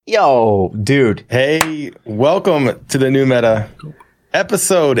Yo, dude. Hey, welcome to the new meta,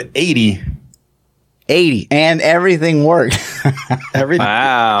 episode 80. 80, and everything worked.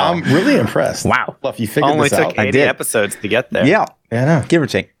 Wow. I'm really impressed. Wow. Fluff, you figured Only this took out. 80 episodes to get there. Yeah, Yeah, I know. give or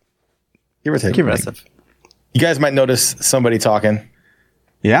take. Give or take. Impressive. You guys might notice somebody talking.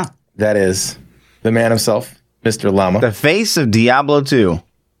 Yeah. That is the man himself, Mr. Llama. The face of Diablo 2.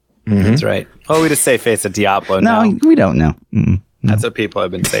 That's right. Oh, we just say face of Diablo No, now. we don't know. That's what people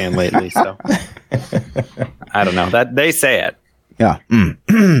have been saying lately. So I don't know. That they say it. Yeah.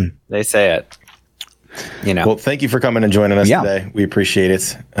 They say it. You know. Well, thank you for coming and joining us today. We appreciate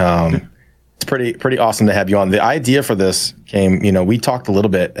it. It's pretty awesome to have you on. The idea for this came, we talked a little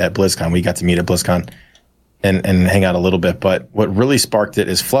bit at BlizzCon. We got to meet at BlizzCon and hang out a little bit. But what really sparked it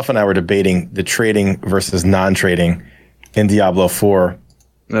is Fluff and I were debating the trading versus non-trading in Diablo 4.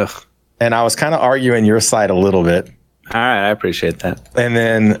 Ugh. And I was kind of arguing your side a little bit. All right. I appreciate that. And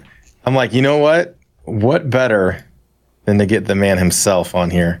then I'm like, you know what? What better than to get the man himself on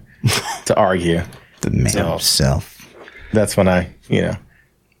here to argue? The man himself. That's when I. Yeah.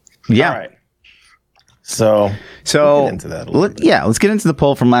 All right. So we'll get into that a little bit. Let's get into the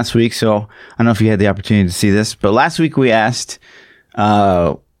poll from last week. So I don't know if you had the opportunity to see this, but last week we asked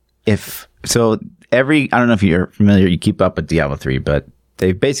I don't know if you're familiar, you keep up with Diablo 3, but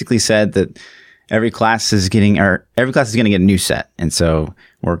they basically said that every class is going to get a new set. And so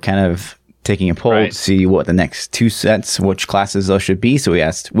we're kind of taking a poll to see what the next two sets, which classes those should be. So we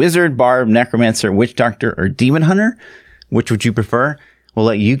asked Wizard, Barb, Necromancer, Witch Doctor, or Demon Hunter. Which would you prefer? We'll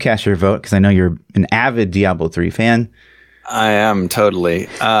let you cast your vote because I know you're an avid Diablo 3 fan. I am totally.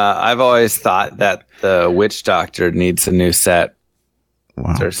 I've always thought that the Witch Doctor needs a new set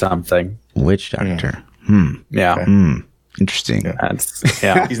or something. Witch Doctor. Yeah. Okay. Interesting.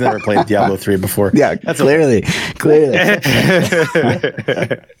 Yeah. He's never played Diablo 3 before. Yeah, clearly.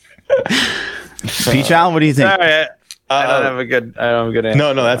 ThaPchild, what do you think? Sorry, I don't have a good answer.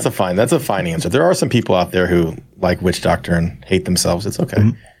 No, that's a fine answer. There are some people out there who like Witch Doctor and hate themselves. It's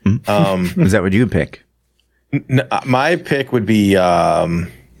okay. Is that what you would pick? My pick would be I'm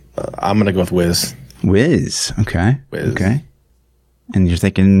gonna go with Wiz. Wiz. Okay. Wiz. Okay. And you're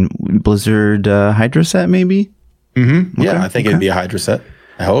thinking Blizzard Hydra set, maybe? Mm-hmm. Yeah, I think it'd be a Hydra set.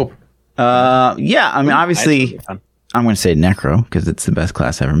 I hope. Yeah, I mean, obviously, I'm going to say Necro because it's the best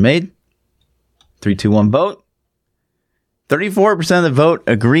class ever made. 3, 2, 1 vote. 34% of the vote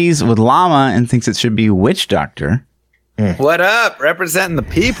agrees with Llama and thinks it should be Witch Doctor. What up? Representing the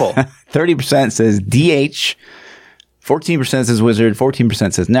people. 30% says DH. 14% says Wizard.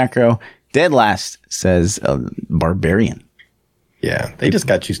 14% says Necro. Dead last says Barbarian. Yeah, they just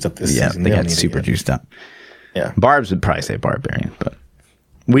got juiced up this season. They got super juiced up. Yeah. Barbs would probably say Barbarian, but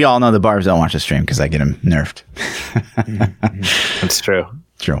we all know the Barbs don't watch the stream because I get them nerfed. That's true.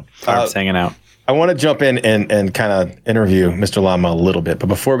 True. Barb's hanging out. I want to jump in and kind of interview Mr. Llama a little bit. But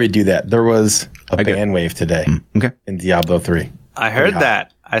before we do that, there was a ban wave today in Diablo 3. I heard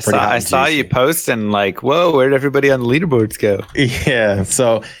that. I saw you posting like, whoa, where'd everybody on the leaderboards go? Yeah.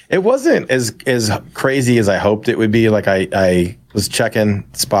 So it wasn't as crazy as I hoped it would be. Like I was checking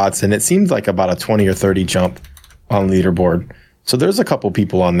spots and it seemed like about a 20 or 30 jump on leaderboard. So there's a couple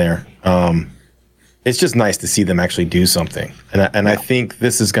people on there. It's just nice to see them actually do something. And I think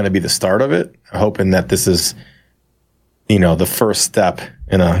this is going to be the start of it. I'm hoping that this is, the first step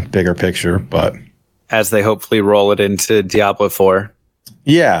in a bigger picture, but as they hopefully roll it into Diablo 4.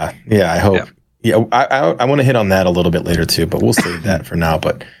 Yeah, I hope. Yeah, I want to hit on that a little bit later too, but we'll save that for now.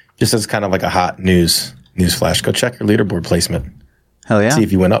 But just as kind of like a hot news flash, go check your leaderboard placement. Hell yeah. See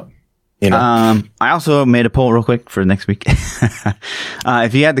if you went up. I also made a poll real quick for next week.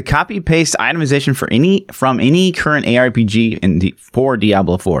 If you had the copy paste itemization from any current ARPG for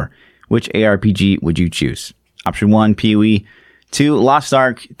Diablo 4, which ARPG would you choose? Option 1, PoE. 2, Lost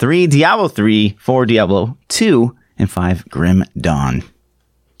Ark. 3, Diablo 3. 4, Diablo 2. And 5, Grim Dawn.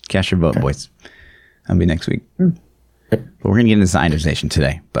 Cast your vote, boys. That'll be next week. But we're going to get into itemization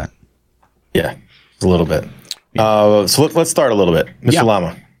today. But yeah, a little bit. So let's start a little bit. Mr.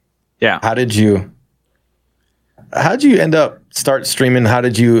 Llama. Yeah. How did you end up start streaming? How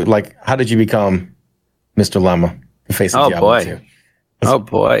did you become Mr. Llama, the face of Diablo 2? Oh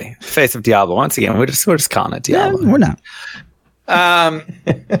boy. Face of Diablo. Once again, we're just calling it Diablo. Yeah, we're not.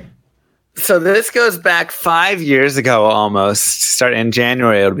 So this goes back 5 years ago almost. Start in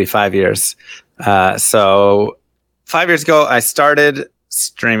January, it'll be 5 years. So 5 years ago, I started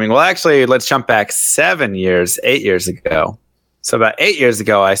streaming. Well, actually, let's jump back 8 years ago. So about 8 years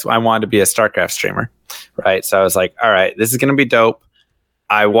ago, I wanted to be a StarCraft streamer, right? So I was like, all right, this is going to be dope.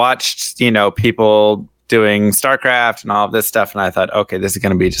 I watched, people doing StarCraft and all of this stuff. And I thought, okay, this is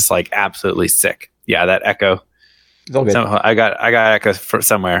going to be just like absolutely sick. Yeah, that echo. It's all good. I got echo for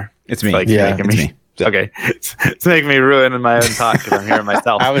somewhere. It's me. Like Yeah, making me. Okay, it's making me ruin my own talk because I'm hearing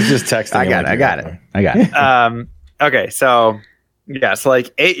myself. I was just texting. I got it. Okay, so yeah, so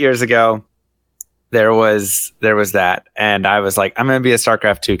like 8 years ago, there was that, and I was like, I'm going to be a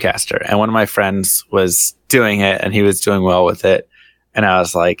StarCraft 2 caster, and one of my friends was doing it, and he was doing well with it, and I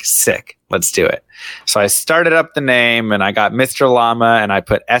was like, sick, let's do it. So I started up the name, and I got Mr. Llama, and I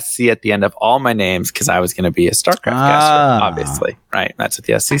put SC at the end of all my names because I was going to be a StarCraft caster, obviously, right? That's what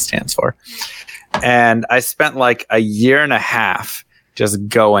the SC stands for. And I spent like a year and a half just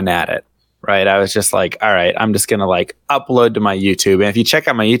going at it, right? I was just like, all right, I'm just going to like upload to my YouTube. And if you check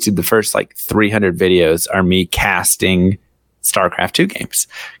out my YouTube, the first like 300 videos are me casting StarCraft 2 games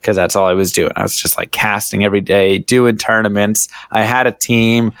because that's all I was doing. I was just like casting every day, doing tournaments. I had a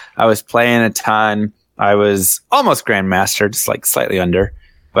team. I was playing a ton. I was almost Grandmaster, just like slightly under.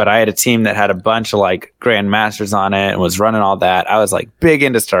 But I had a team that had a bunch of like Grandmasters on it and was running all that. I was like big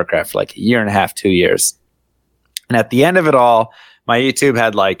into StarCraft for like a year and a half, 2 years. And at the end of it all, my YouTube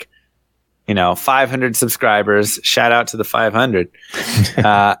had like, 500 subscribers. Shout out to the 500.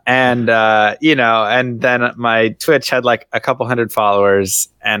 And then my Twitch had like a couple hundred followers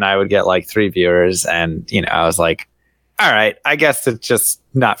and I would get like 3 viewers. And, I was like, all right, I guess it's just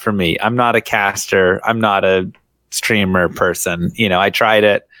not for me. I'm not a caster. I'm not a streamer person. I tried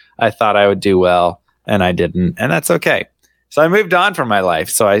it. I thought I would do well and I didn't. And that's okay. So I moved on from my life.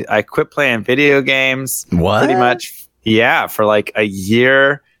 So I quit playing video games. What? Pretty much. Yeah. For like a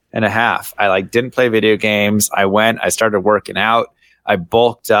year and a half. I like didn't play video games. I started working out. I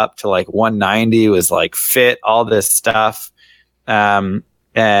bulked up to like 190, was like fit, all this stuff. And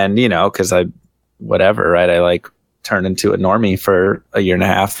cause right. I like turned into a normie for a year and a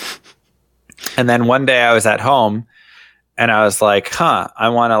half. And then one day I was at home and I was like, I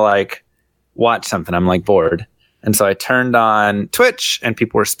want to like watch something. I'm like bored. And so I turned on Twitch and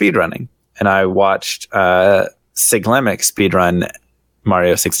people were speedrunning and I watched, MrLlamaSC speedrun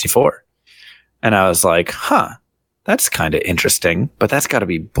Mario 64. And I was like, that's kind of interesting, but that's got to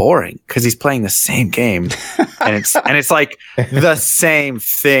be boring because he's playing the same game. and it's like the same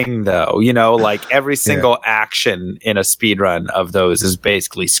thing though, like every single action in a speedrun of those is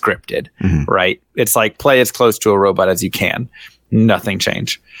basically scripted, right? It's like play as close to a robot as you can. Nothing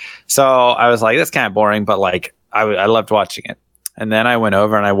changed. So I was like, that's kind of boring, but like I loved watching it. And then I went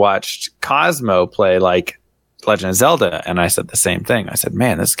over and I watched Cosmo play like Legend of Zelda. And I said the same thing. I said,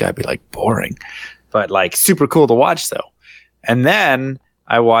 man, this guy be like boring, but like super cool to watch though. And then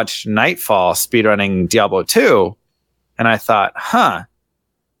I watched Nightfall speedrunning Diablo 2. And I thought,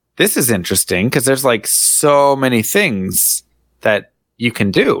 this is interesting because there's like so many things that you can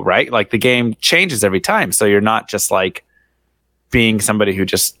do, right? Like the game changes every time. So you're not just like being somebody who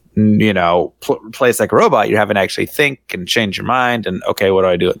just, plays like a robot. You're having to actually think and change your mind. And okay, what do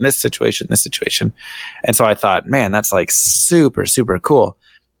I do in this situation? And so I thought, man, that's like super, super cool.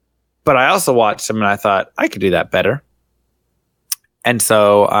 But I also watched him and I thought I could do that better. And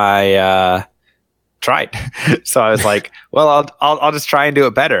so I tried. So I was like, well, I'll just try and do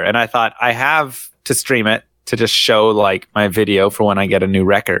it better. And I thought I have to stream it to just show like my video for when I get a new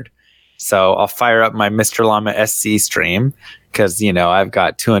record. So I'll fire up my MrLlamaSC stream because, I've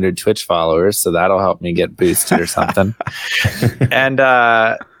got 200 Twitch followers. So that'll help me get boosted or something. And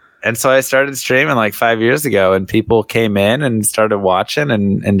so I started streaming like 5 years ago and people came in and started watching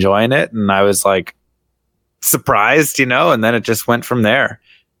and enjoying it. And I was like surprised, and then it just went from there.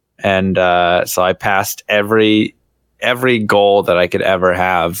 And so I passed every goal that I could ever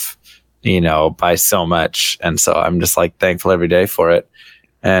have, by so much. And so I'm just like thankful every day for it.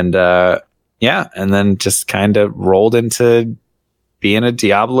 And and then just kind of rolled into being a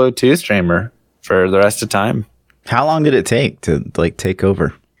Diablo 2 streamer for the rest of the time. How long did it take to like take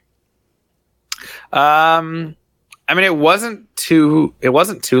over? It wasn't too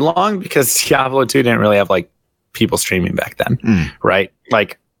long because Diablo 2 didn't really have like people streaming back then, right?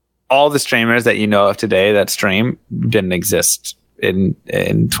 Like all the streamers that you know of today that stream didn't exist in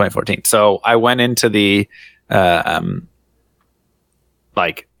 2014. So I went into the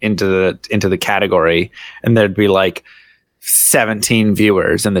into the category and there'd be like 17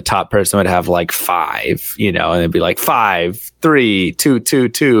 viewers and the top person would have like 5, and it'd be like 5, 3, 2, 2,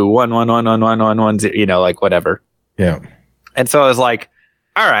 2, 1, 1, 1, 1, 1, 1, 1, 0, like whatever. Yeah. And so I was like,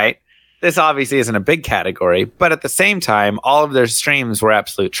 all right, this obviously isn't a big category, but at the same time, all of their streams were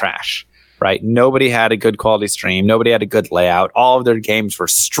absolute trash, right? Nobody had a good quality stream. Nobody had a good layout. All of their games were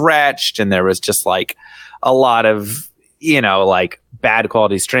stretched and there was just like a lot of, like bad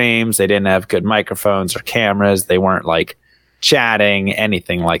quality streams. They didn't have good microphones or cameras. They weren't like chatting,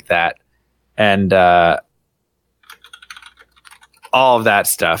 anything like that. And all of that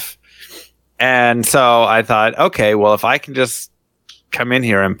stuff. And so I thought, okay, well, if I can just come in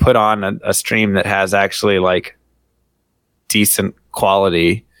here and put on a stream that has actually like decent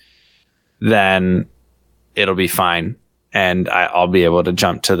quality, then it'll be fine. And I'll be able to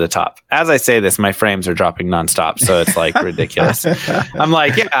jump to the top. As I say this, my frames are dropping nonstop, so it's like ridiculous. I'm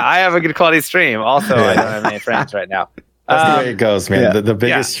like, yeah, I have a good quality stream. Also, I don't have any frames right now. That's the way it goes, man. Yeah. The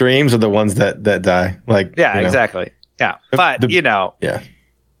biggest streams are the ones that die. Like, yeah, exactly. Yeah, but yeah,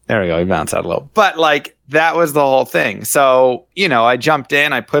 there we go. We bounced out a little, but like that was the whole thing. So I jumped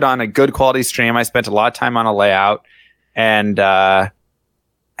in. I put on a good quality stream. I spent a lot of time on a layout, and at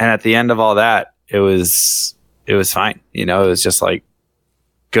the end of all that, it was fine. It was just like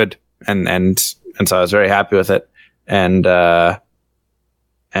good. And so I was very happy with it. And so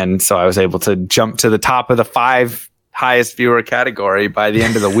I was able to jump to the top of the 5 highest viewer category by the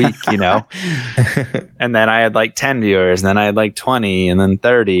end of the week, and then I had like 10 viewers, and then I had like 20, and then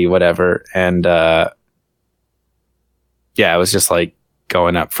 30, whatever. And, it was just like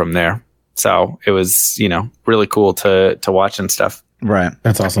going up from there. So it was, really cool to watch and stuff. Right.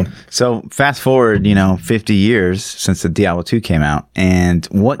 That's awesome. So fast forward, 50 years since the Diablo 2 came out, and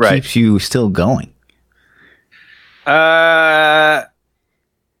what keeps you still going? The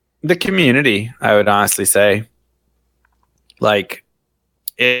community, I would honestly say. Like,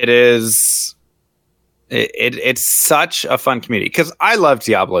 it's such a fun community, because I love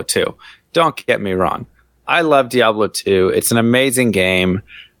Diablo 2. Don't get me wrong. I love Diablo 2. It's an amazing game.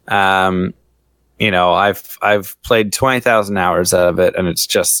 I've played 20,000 hours of it, and it's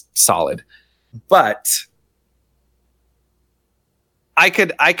just solid. But I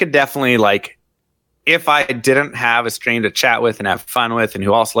could definitely, like, if I didn't have a stream to chat with and have fun with, and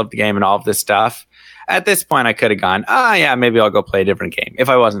who also loved the game and all of this stuff, at this point I could have gone, maybe I'll go play a different game if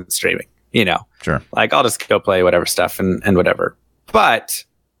I wasn't streaming, Sure. Like, I'll just go play whatever stuff and whatever. But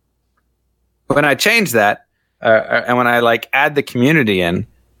when I change that, and when I like add the community in,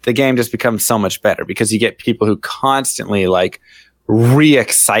 the game just becomes so much better, because you get people who constantly like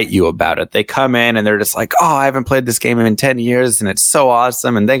re-excite you about it. They come in and they're just like, oh, I haven't played this game in 10 years and it's so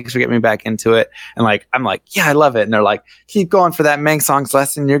awesome, and thanks for getting me back into it. And like, I'm like, yeah, I love it. And they're like, keep going for that Mengsong's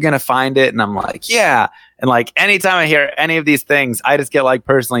lesson. You're going to find it. And I'm like, yeah. And like, anytime I hear any of these things, I just get like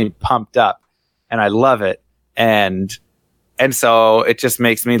personally pumped up, and I love it. And so it just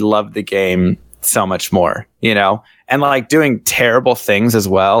makes me love the game so much more, and like doing terrible things as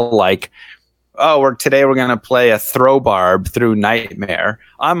well. Like, today we're going to play a throw barb through Nightmare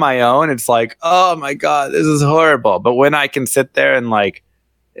on my own. It's like, oh my God, this is horrible. But when I can sit there and like,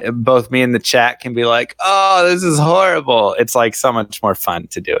 both me and the chat can be like, oh, this is horrible. It's like so much more fun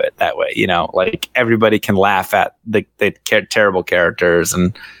to do it that way. Like everybody can laugh at the terrible characters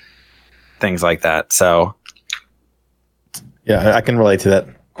and things like that. So yeah, I can relate to that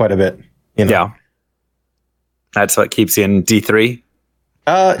quite a bit. Yeah. That's what keeps you in D3.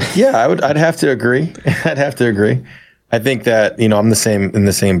 Yeah, I'd have to agree. I think that, I'm in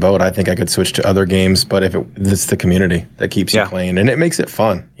the same boat. I think I could switch to other games, but if it's the community that keeps you playing, and it makes it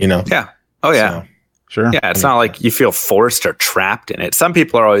fun, Yeah. Oh yeah. So, sure. Yeah. It's not like you feel forced or trapped in it. Some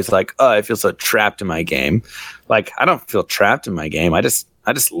people are always like, oh, I feel so trapped in my game. Like, I don't feel trapped in my game. I just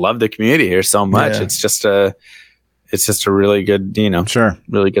love the community here so much. Yeah. It's just a really good, sure,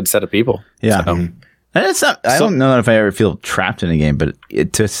 really good set of people. Yeah. So, and it's not, I don't know if I ever feel trapped in a game, but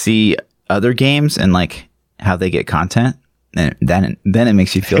to see other games and like how they get content, and then it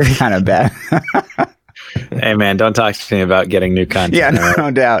makes you feel kind of bad. Hey man, don't talk to me about getting new content. Yeah,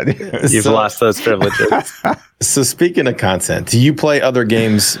 no doubt. You've lost those privileges. So speaking of content, do you play other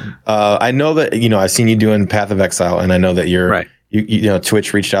games? I know that, I've seen you doing Path of Exile, and I know that you're right.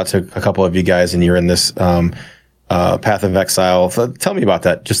 Twitch reached out to a couple of you guys, and you're in this Path of Exile. So tell me about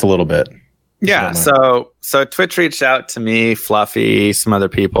that just a little bit. Yeah, so Twitch reached out to me, Fluffy, some other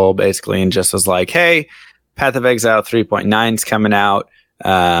people, basically, and just was like, "Hey, Path of Exile 3.9 is coming out.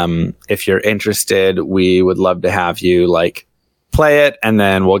 If you're interested, we would love to have you like play it, and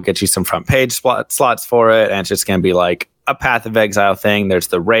then we'll get you some front page slots for it. And it's just gonna be like a Path of Exile thing. There's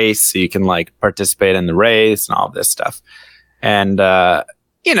the race, so you can like participate in the race and all this stuff. And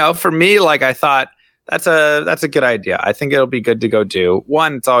for me, like I thought." That's a good idea. I think it'll be good to go do.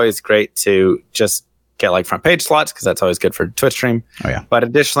 One, it's always great to just get like front page slots, because that's always good for Twitch stream. Oh yeah. But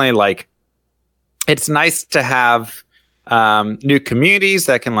additionally, like it's nice to have new communities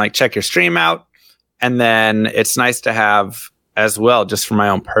that can like check your stream out, and then it's nice to have as well, just for my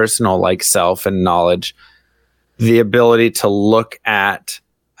own personal like self and knowledge, the ability to look at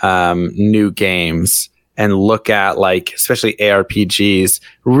new games and look at, like, especially ARPGs,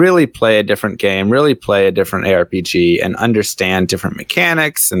 really play a different game, really play a different ARPG and understand different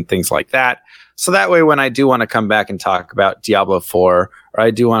mechanics and things like that. So that way, when I do want to come back and talk about Diablo 4, or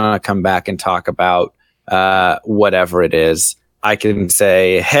I do want to come back and talk about whatever it is, I can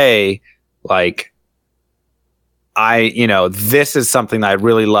say, hey, like, this is something that I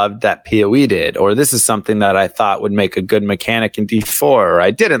really loved that PoE did, or this is something that I thought would make a good mechanic in D4, or I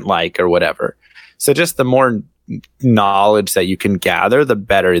didn't like, or whatever. So just the more knowledge that you can gather, the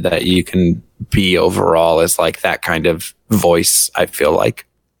better that you can be overall as, like, that kind of voice, I feel like.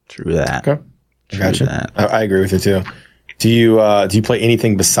 True that. Okay. Gotcha. I agree with you too. Do you play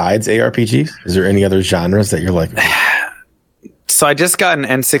anything besides ARPGs? Is there any other genres that you're like? So I just got an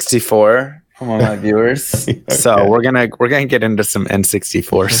N64 from one of my viewers. Okay. So we're gonna get into some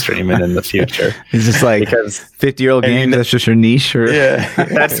N64 streaming in the future. It's just like, because 50-year-old games, that's just your niche, or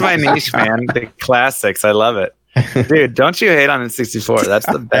that's my niche, man. The classics, I love it. Dude, don't you hate on N64? That's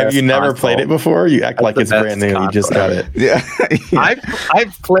the best. Have you never played it before? You act like it's brand new. You just got it. Yeah.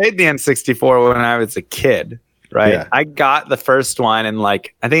 I've played the N64 when I was a kid, right? Yeah. I got the first one and,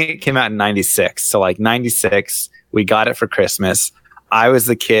 like, I think it came out in 96. So, like, 96, we got it for Christmas. I was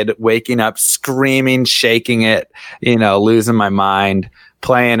the kid waking up, screaming, shaking it, losing my mind,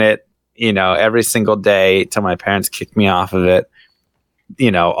 playing it, every single day till my parents kicked me off of it.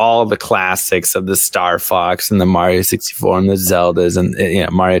 All the classics of the Star Fox and the Mario 64 and the Zeldas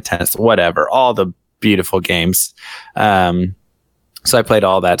and, Mario Tennis, whatever, all the beautiful games. So I played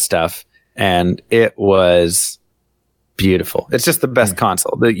all that stuff and it was beautiful. It's just the best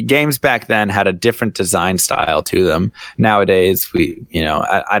console. The games back then had a different design style to them. Nowadays,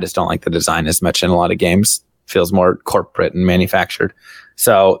 I just don't like the design as much in a lot of games. It feels more corporate and manufactured.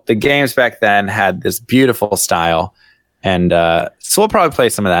 So the games back then had this beautiful style. And so we'll probably play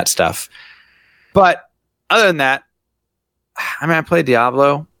some of that stuff. But other than that, I played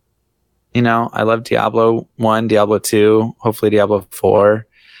Diablo. I love Diablo 1, Diablo 2, hopefully Diablo 4.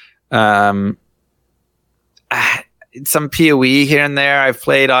 Some PoE here and there. I've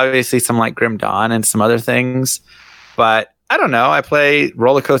played, obviously, some like Grim Dawn and some other things. But I don't know. I play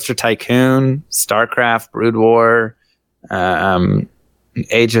Roller Coaster Tycoon, StarCraft, Brood War,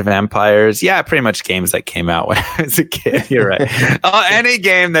 Age of Empires. Yeah, pretty much games that came out when I was a kid. You're right. Any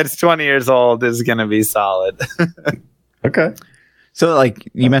game that's 20 years old is going to be solid. Okay. So, like,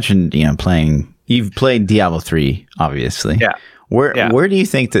 you mentioned, you've played Diablo 3, obviously. Yeah. Where do you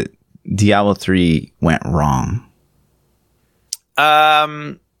think that Diablo 3 went wrong?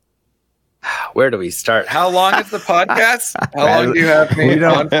 Where do we start? How long is the podcast? How long do you have me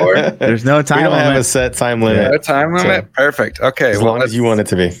on for? There's no time limit. We don't have a set time limit. No time limit? So, perfect. Okay. As long as you want it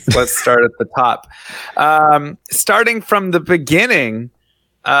to be. Let's start at the top. Starting from the beginning,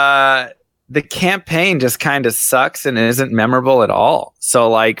 the campaign just kind of sucks and isn't memorable at all. So,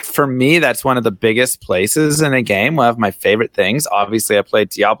 like, for me, that's one of the biggest places in a game. One of my favorite things. Obviously, I played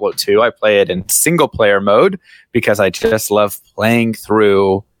Diablo 2. I play it in single player mode because I just love playing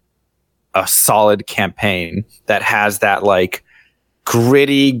through a solid campaign that has that, like,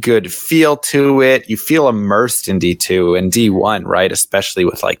 gritty, good feel to it. You feel immersed in D2 and D1, right? Especially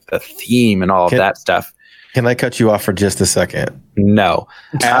with, like, the theme and all of that stuff. Can I cut you off for just a second? No.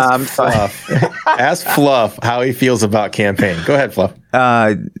 Ask Fluff how he feels about campaign. Go ahead, Fluff.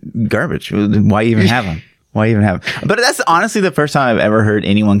 Garbage. Why even have them? But that's honestly the first time I've ever heard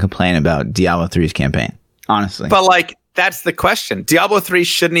anyone complain about Diablo 3's campaign. Honestly. But, like, that's the question. Diablo 3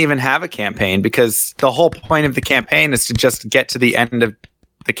 shouldn't even have a campaign because the whole point of the campaign is to just get to the end of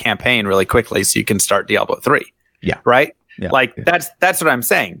the campaign really quickly so you can start Diablo 3. Yeah. Right? Yeah. Like, that's what I'm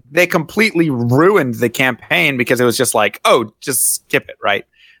saying. They completely ruined the campaign because it was just like, oh, just skip it, right?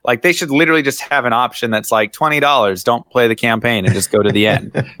 Like, they should literally just have an option that's like $20. Don't play the campaign and just go to the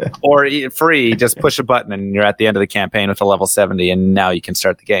end. Or free, just push a button and you're at the end of the campaign with a level 70 and now you can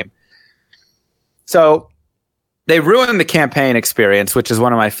start the game. So they ruined the campaign experience, which is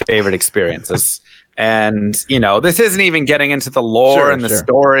one of my favorite experiences. And, this isn't even getting into the lore and the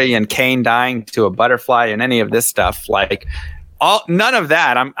story and Cain dying to a butterfly and any of this stuff. Like, none of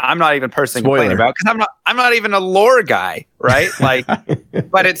that. I'm not even personally complaining about because I'm not even a lore guy, right? Like,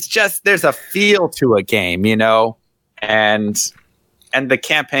 but it's just there's a feel to a game, and the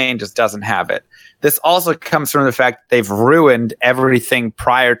campaign just doesn't have it. This also comes from the fact that they've ruined everything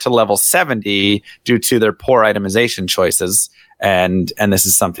prior to level 70 due to their poor itemization choices, and this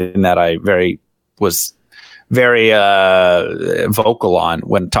is something that I was very vocal on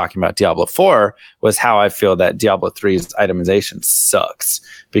when talking about Diablo 4 was how I feel that Diablo 3's itemization sucks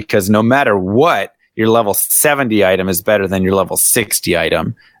because no matter what, your level 70 item is better than your level 60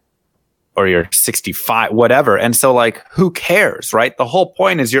 item or your 65, whatever. And so like, who cares, right? The whole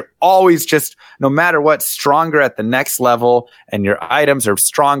point is you're always just, no matter what, stronger at the next level, and your items are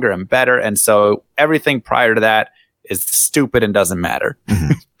stronger and better. And so everything prior to that is stupid and doesn't matter.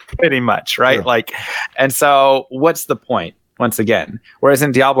 Pretty much, right? Sure. Like, and so what's the point once again? Whereas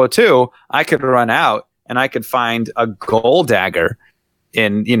in Diablo 2, I could run out and I could find a gold dagger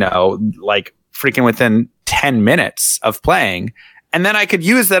in, like freaking within 10 minutes of playing. And then I could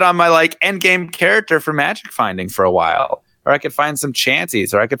use that on my like end game character for magic finding for a while. Or I could find some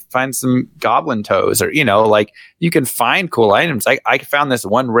chancies, or I could find some goblin toes, or, like you can find cool items. I found this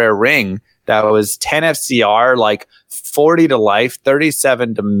one rare ring that was 10 FCR, like 40 to life,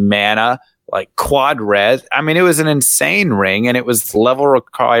 37 to mana, like quad res. I mean, it was an insane ring, and it was level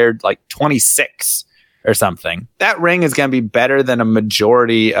required like 26 or something. That ring is going to be better than a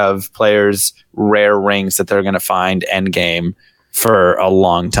majority of players' rare rings that they're going to find end game for a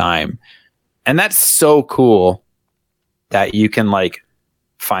long time. And that's so cool that you can like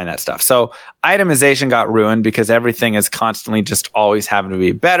find that stuff. So itemization got ruined because everything is constantly just always having to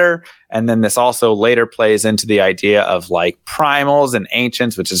be better. And then this also later plays into the idea of like primals and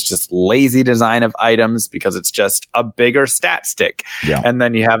ancients, which is just lazy design of items because it's just a bigger stat stick. Yeah. And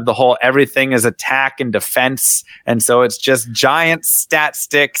then you have the whole everything is attack and defense. And so it's just giant stat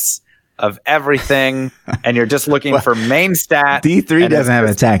sticks of everything, and you're just looking for main stat. D3 doesn't have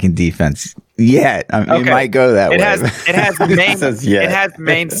attack and defense yet. I mean, it might go that way. It has main. Yeah. It has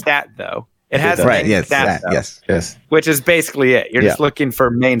main stat though. It has right. main Yes. stat, though, Yes. which is basically it. You're just looking for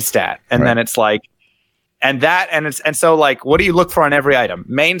main stat, and then it's like, and so like, what do you look for on every item?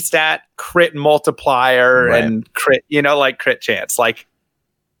 Main stat, crit multiplier, and crit. Like crit chance. Like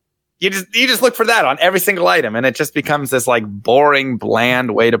you just look for that on every single item, and it just becomes this like boring,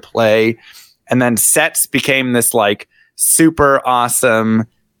 bland way to play. And then sets became this like super awesome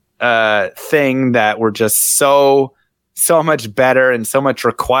thing that were just so much better and so much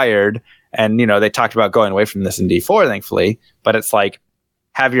required. And they talked about going away from this in D4, thankfully. But it's like,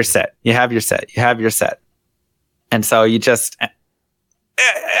 have your set, you have your set, you have your set, and so you just,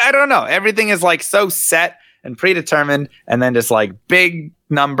 I don't know, everything is like so set and predetermined, and then just like big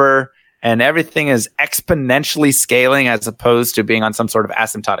number, and everything is exponentially scaling as opposed to being on some sort of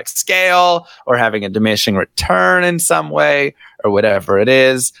asymptotic scale or having a diminishing return in some way or whatever it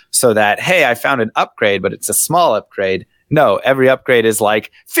is, so that, hey, I found an upgrade, but it's a small upgrade. No, every upgrade is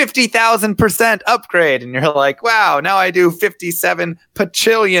like 50,000% upgrade. And you're like, wow, now I do 57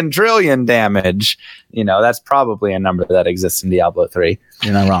 pachillion trillion damage. That's probably a number that exists in Diablo 3.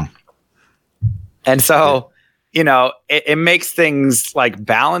 You're not wrong. And so, it makes things like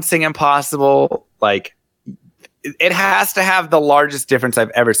balancing impossible. Like, it has to have the largest difference I've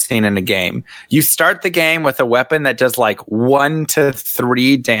ever seen in a game. You start the game with a weapon that does like 1 to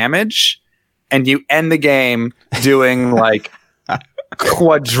 3 damage, and you end the game doing like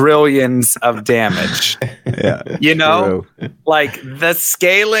quadrillions of damage. Yeah. True. Like the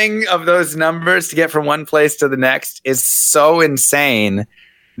scaling of those numbers to get from one place to the next is so insane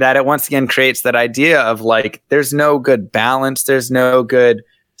that it once again creates that idea of like, there's no good balance. There's no good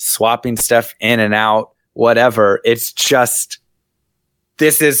swapping stuff in and out, whatever. It's just,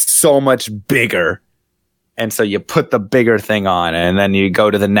 this is so much bigger. And so you put the bigger thing on, and then you go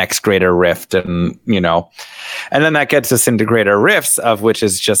to the next greater rift, and, and then that gets us into greater rifts, of which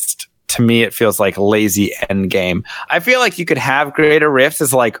is just, to me, it feels like lazy end game. I feel like you could have greater rifts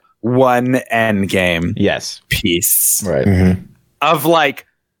as like one end game piece. Right. Mm-hmm. Of like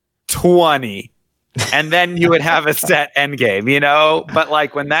 20. And then you would have a set end game, But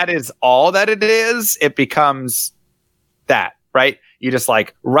like when that is all that it is, it becomes that, right? You just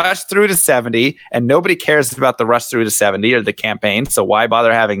like rush through to 70, and nobody cares about the rush through to 70 or the campaign. So why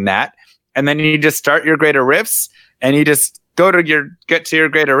bother having that? And then you just start your greater rifts, and you just get to your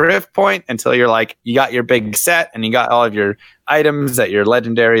greater rift point until you're like, you got your big set and you got all of your items that your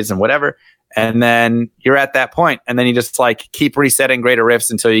legendaries and whatever. And then you're at that point, and then you just like keep resetting greater rifts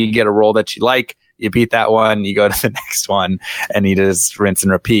until you get a roll that you like. You beat that one, you go to the next one, and you just rinse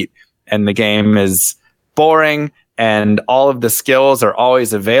and repeat. And the game is boring, and all of the skills are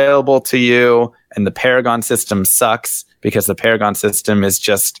always available to you. And the Paragon system sucks because the Paragon system is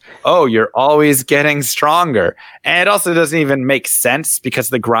just, oh, you're always getting stronger. And it also doesn't even make sense because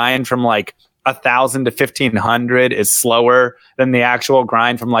the grind from like 1,000 to 1,500 is slower than the actual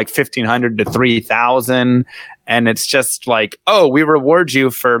grind from like 1,500 to 3,000. And it's just like, oh, we reward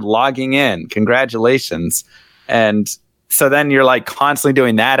you for logging in. Congratulations. And so then you're like constantly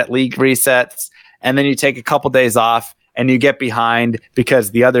doing that at league resets. And then you take a couple days off, and you get behind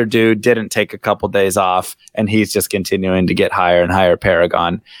because the other dude didn't take a couple days off and he's just continuing to get higher and higher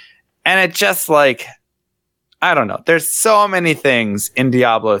Paragon. And it just like, I don't know. There's so many things in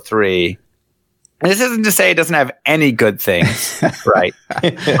Diablo 3. And this isn't to say it doesn't have any good things, right?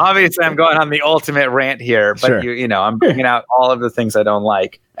 Obviously, I'm going on the ultimate rant here, but Sure. you know, I'm bringing out all of the things I don't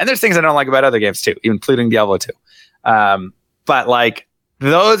like. And there's things I don't like about other games too, including Diablo 2. But like,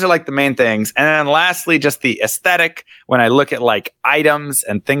 those are like the main things. And then lastly, just the aesthetic. When I look at like items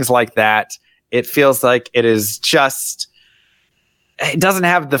and things like that, it feels like it is just, it doesn't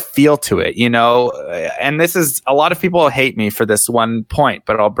have the feel to it, you know? And this is, a lot of people hate me for this one point,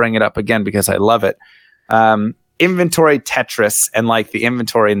 but I'll bring it up again because I love it. Inventory Tetris and like the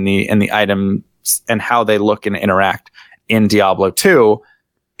inventory and the items and how they look and interact in Diablo 2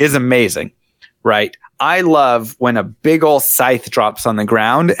 is amazing, right? I love when a big old scythe drops on the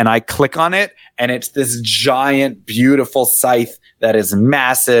ground and I click on it and it's this giant, beautiful scythe that is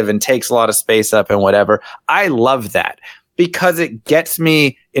massive and takes a lot of space up and whatever. I love that because it gets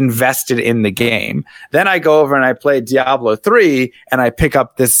me invested in the game. Then I go over and I play Diablo 3 and I pick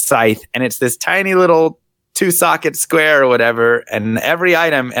up this scythe and it's this tiny little 2-socket square or whatever, and every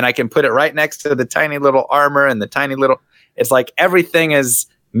item, and I can put it right next to the tiny little armor and the tiny little, it's like everything is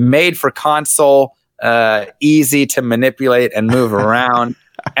made for console. Easy to manipulate and move around.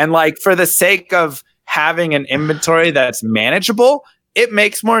 And like for the sake of having an inventory that's manageable, it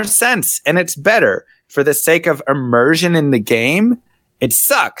makes more sense and it's better. For the sake of immersion in the game, it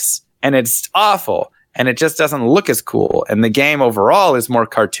sucks and it's awful and it just doesn't look as cool. And the game overall is more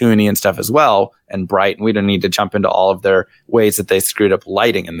cartoony and stuff as well and bright. And we don't need to jump into all of their ways that they screwed up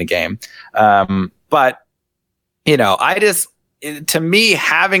lighting in the game. But, you know, to me,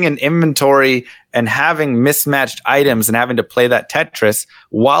 having an inventory and having mismatched items and having to play that Tetris,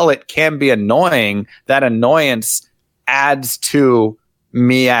 while it can be annoying, that annoyance adds to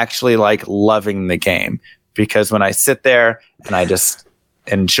me actually like loving the game. Because when I sit there and I just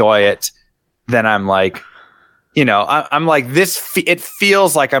enjoy it, then I'm like, you know, I'm like this. It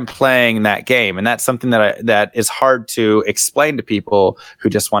feels like I'm playing that game, and that's something that is hard to explain to people who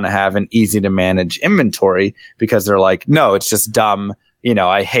just want to have an easy to manage inventory because they're like, no, it's just dumb. You know,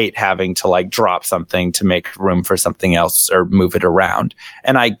 I hate having to like drop something to make room for something else or move it around,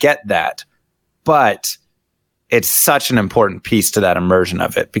 and I get that, but it's such an important piece to that immersion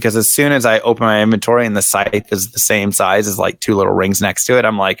of it because as soon as I open my inventory and the scythe is the same size as like 2 little rings next to it,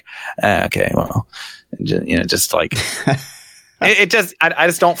 I'm like, okay, well. You know, just like I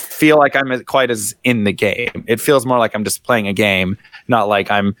just don't feel like I'm quite as in the game. It feels more like I'm just playing a game, not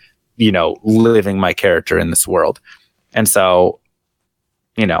like I'm, you know, living my character in this world. And so,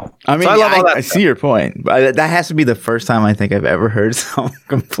 you know, I mean, so I love all that I stuff. see your point, but that has to be the first time I think I've ever heard someone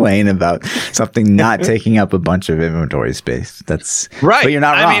complain about something not taking up a bunch of inventory space. That's right. But you're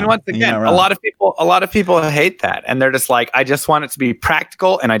not wrong. I mean, once again, a lot of people hate that, and they're just like, I just want it to be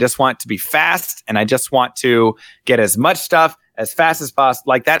practical, and I just want it to be fast, and I just want to get as much stuff as fast as possible.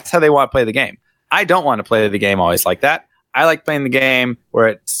 Like that's how they want to play the game. I don't want to play the game always like that. I like playing the game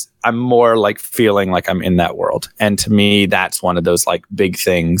where I'm more like feeling like I'm in that world. And to me, that's one of those like big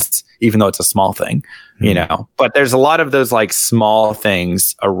things, even though it's a small thing, you know, but there's a lot of those like small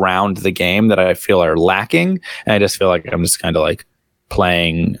things around the game that I feel are lacking. And I just feel like I'm just kind of like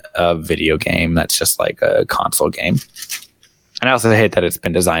playing a video game that's just like a console game. And I also hate that it's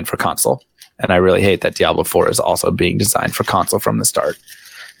been designed for console. And I really hate that Diablo 4 is also being designed for console from the start.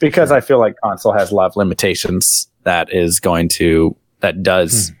 Because I feel like console has a lot of limitations that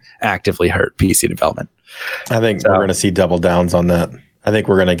does actively hurt PC development. I think we're going to see double downs on that. I think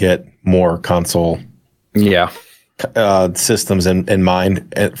we're going to get more console systems in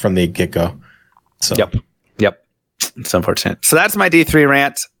mind from the get-go. So. Yep. It's unfortunate. So that's my D3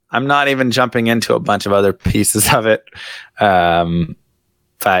 rant. I'm not even jumping into a bunch of other pieces of it.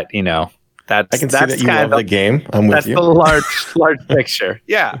 But, you know, I can see that you love the game. I'm with you. That's the large picture.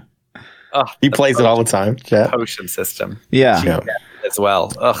 Yeah. Oh, he plays it all the time. Chat. Potion system. Yeah. As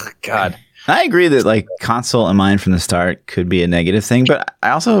well. Oh, God. I agree that like console in mind from the start could be a negative thing, but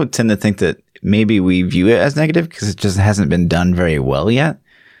I also tend to think that maybe we view it as negative because it just hasn't been done very well yet.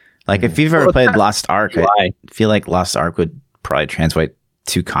 Like if you've ever played Lost Ark, I feel like Lost Ark would probably translate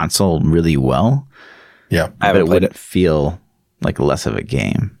to console really well. Yeah. But it wouldn't feel like less of a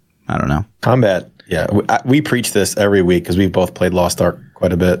game. I don't know. Combat. Yeah. We preach this every week because we've both played Lost Ark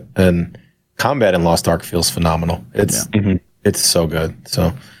quite a bit, and combat in Lost Ark feels phenomenal. It's so good.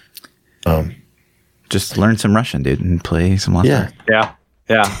 So just learn some Russian, dude, and play some Lost Ark. Yeah.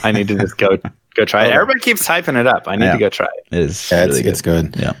 I need to just go try it. Everybody keeps hyping it up. I need to go try it. It's it's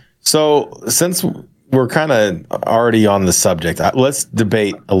good. Yeah. So since we're kind of already on the subject. Let's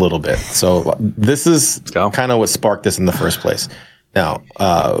debate a little bit. So this is kind of what sparked this in the first place. Now,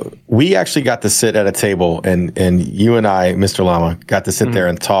 we actually got to sit at a table, and you and I, Mr. Llama, got to sit there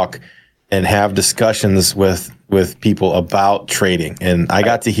and talk and have discussions with people about trading. And I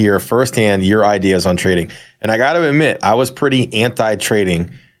got to hear firsthand your ideas on trading. And I got to admit, I was pretty anti-trading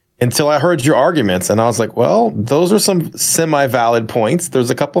until I heard your arguments. And I was like, well, those are some semi-valid points. There's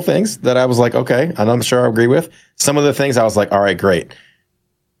a couple things that I was like, okay, and I'm sure I agree with. Some of the things I was like, all right, great.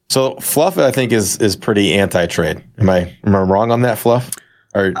 So Fluff, I think, is pretty anti-trade. Am I wrong on that, Fluff?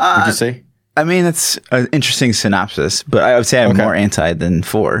 Or would you say? I mean, it's an interesting synopsis, but I would say I'm more anti than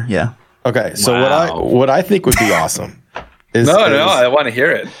for. Yeah. Okay. So what I think would be awesome is I want to hear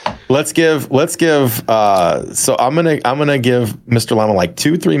it. Let's give. So I'm gonna give Mr. Llama like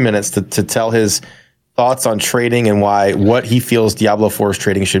 2-3 minutes to tell his thoughts on trading and what he feels Diablo 4's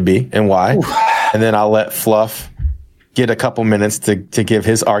trading should be and why, and then I'll let Fluff get a couple minutes to give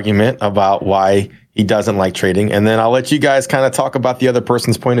his argument about why he doesn't like trading, and then I'll let you guys kind of talk about the other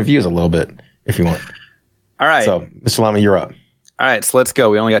person's point of views a little bit if you want. All right. So, Mr. Llama, you're up. All right, so let's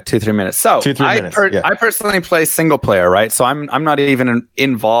go. We only got 2-3 minutes. So 2-3 minutes. I personally play single player, right? So I'm not even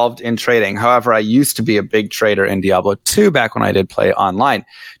involved in trading. However, I used to be a big trader in Diablo 2 back when I did play online.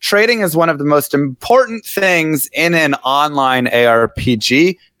 Trading is one of the most important things in an online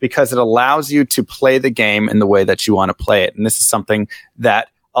ARPG because it allows you to play the game in the way that you want to play it. And this is something that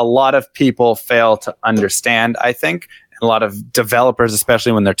a lot of people fail to understand, I think. A lot of developers,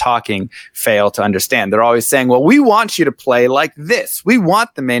 especially when they're talking, fail to understand. They're always saying, well, we want you to play like this. We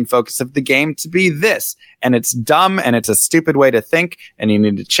want the main focus of the game to be this. And it's dumb and it's a stupid way to think. And you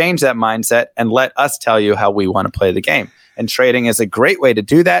need to change that mindset and let us tell you how we want to play the game. And trading is a great way to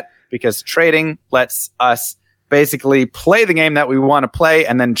do that because trading lets us basically play the game that we want to play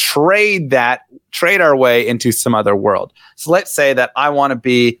and then trade our way into some other world. So let's say that I want to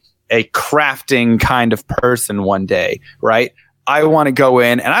be a crafting kind of person one day, right? I want to go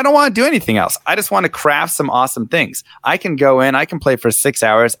in and I don't want to do anything else. I just want to craft some awesome things. I can go in, I can play for 6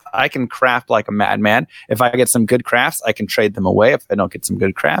 hours. I can craft like a madman. If I get some good crafts, I can trade them away. If I don't get some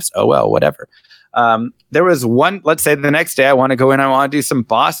good crafts, oh well, whatever. There was one, let's say the next day I want to go in, I want to do some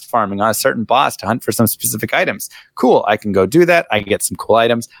boss farming on a certain boss to hunt for some specific items. Cool. I can go do that. I get some cool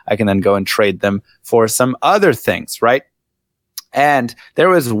items. I can then go and trade them for some other things, right? And there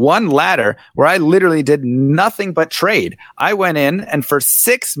was one ladder where I literally did nothing but trade. I went in and for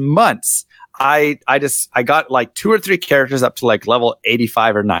 6 months, I got like 2 or 3 characters up to like level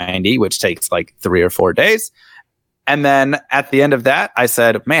 85 or 90, which takes like 3 or 4 days. And then at the end of that, I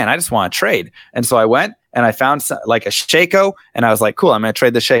said, man, I just want to trade. And so I went and I found like a Shaco and I was like, cool, I'm going to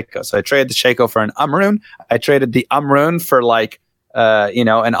trade the Shaco. So I traded the Shaco for an Umrune. I traded the Umrune for like,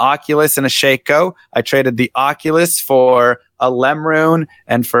 an Oculus and a Shaco. I traded the Oculus for a Lemrune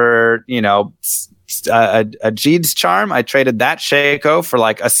and for, a Jeed's Charm. I traded that Shaco for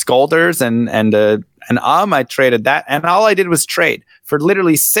like a Scolders and an I traded that. And all I did was trade. For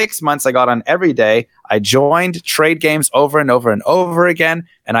literally 6 months, I got on every day. I joined trade games over and over and over again.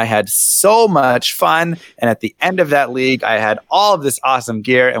 And I had so much fun. And at the end of that league, I had all of this awesome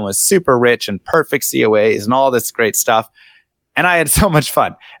gear and was super rich and perfect COAs and all this great stuff. And I had so much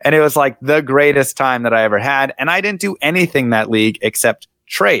fun. And it was like the greatest time that I ever had. And I didn't do anything that league except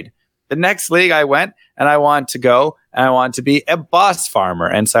trade. The next league I went and I wanted to go and I wanted to be a boss farmer.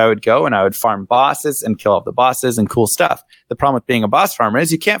 And so I would go and I would farm bosses and kill all the bosses and cool stuff. The problem with being a boss farmer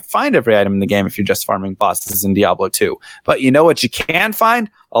is you can't find every item in the game if you're just farming bosses in Diablo 2. But you know what you can find?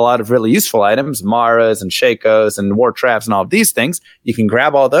 A lot of really useful items, Maras and Shakos and war traps and all of these things. You can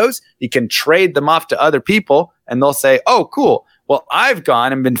grab all those. You can trade them off to other people and they'll say, oh, cool. Well, I've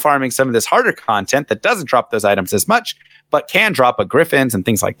gone and been farming some of this harder content that doesn't drop those items as much, but can drop a Griffins and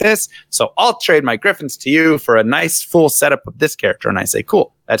things like this. So I'll trade my Griffins to you for a nice full setup of this character. And I say,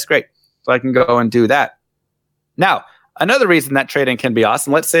 cool, that's great. So I can go and do that. Now, another reason that trading can be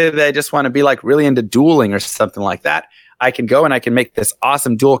awesome, let's say that I just want to be like really into dueling or something like that. I can go and I can make this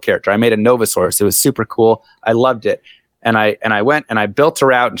awesome duel character. I made a Novasaurus. It was super cool. I loved it. And I went and I built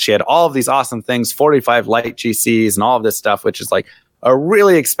her out and she had all of these awesome things, 45 light GCs and all of this stuff, which is like a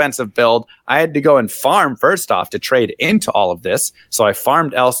really expensive build. I had to go and farm first off to trade into all of this. So I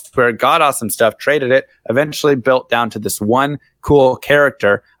farmed elsewhere, got awesome stuff, traded it, eventually built down to this one cool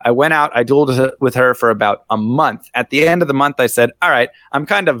character. I went out, I dueled with her for about a month. At the end of the month, I said, all right, I'm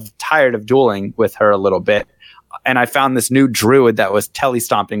kind of tired of dueling with her a little bit. And I found this new druid that was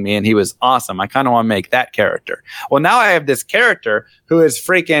telestomping me and he was awesome. I kind of want to make that character. Well, now I have this character who is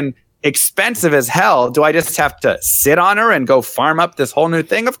freaking expensive as hell. Do I just have to sit on her and go farm up this whole new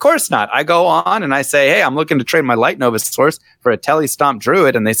thing? Of course not. I go on and I say, hey, I'm looking to trade my Light Nova source for a Telestomp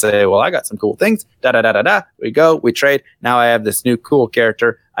Druid. And they say, well, I got some cool things. Da-da-da-da-da. We go, we trade. Now I have this new cool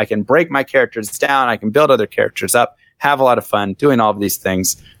character. I can break my characters down. I can build other characters up, have a lot of fun doing all of these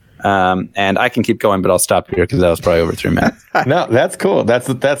things. And I can keep going, but I'll stop here because that was probably over 3 minutes. No, that's cool.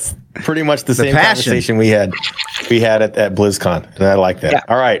 That's pretty much the same passion. conversation we had at BlizzCon, and I like that. Yeah.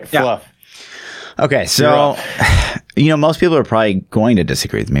 All right, Fluff. Okay, so most people are probably going to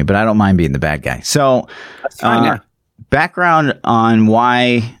disagree with me, but I don't mind being the bad guy. So, That's fine, background on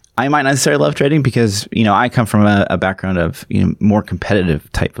why I might not necessarily love trading, because I come from a background of more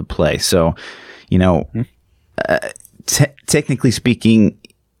competitive type of play. So, technically speaking,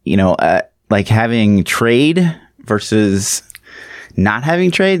 like having trade versus not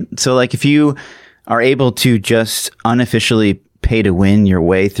having trade. So like if you are able to just unofficially pay to win your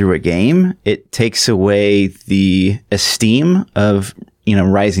way through a game, it takes away the esteem of,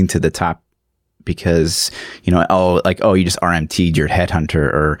 rising to the top because, you just RMT'd your headhunter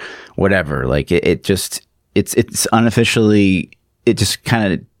or whatever. Like it's unofficially, it just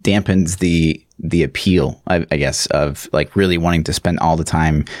kind of dampens the appeal, I guess, of like really wanting to spend all the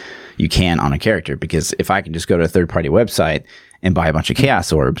time you can on a character. Because if I can just go to a third-party website and buy a bunch of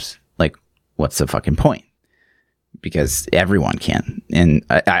chaos orbs, like what's the fucking point? Because everyone can. And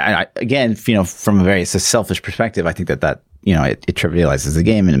I again, from a very selfish perspective, I think that it trivializes the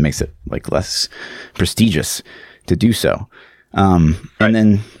game and it makes it like less prestigious to do so. And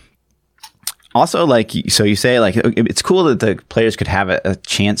then also, like, so you say, like, it's cool that the players could have a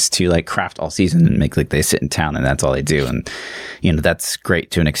chance to, like, craft all season and make, like, they sit in town and that's all they do. And, that's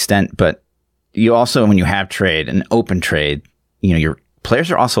great to an extent. But you also, when you have trade, an open trade, your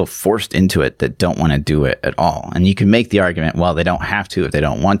players are also forced into it that don't want to do it at all. And you can make the argument, well, they don't have to if they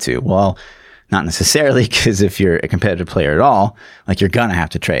don't want to. Well, not necessarily, because if you're a competitive player at all, like, you're going to have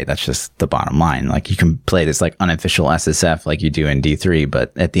to trade. That's just the bottom line. Like, you can play this, like, unofficial SSF like you do in D3,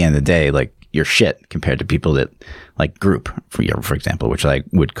 but at the end of the day, like, you're shit compared to people that like group for example, which I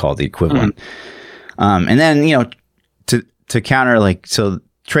would call the equivalent. And then, to counter, like, so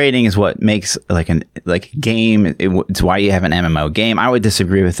trading is what makes like a game. It's why you have an MMO game. I would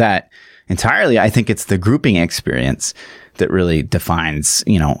disagree with that entirely. I think it's the grouping experience that really defines,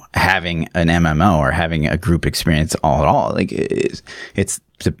 having an MMO or having a group experience all at all. Like it's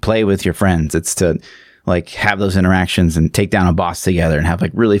to play with your friends. It's to like have those interactions and take down a boss together and have like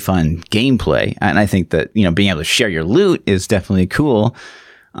really fun gameplay. And I think that, being able to share your loot is definitely cool.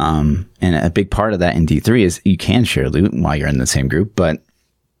 And a big part of that in D3 is you can share loot while you're in the same group. But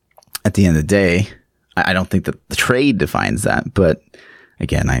at the end of the day, I don't think that the trade defines that. But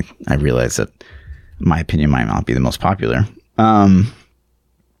again, I realize that my opinion might not be the most popular.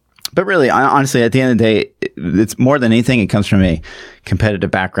 But really, honestly, at the end of the day, it's more than anything, it comes from a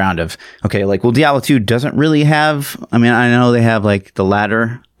competitive background of, okay, like, well, Diablo 2 doesn't really have, I mean, I know they have like the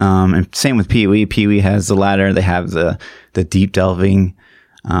ladder, and same with PoE. PoE has the ladder, they have the deep delving,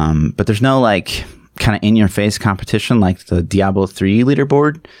 but there's no like kind of in your face competition like the Diablo 3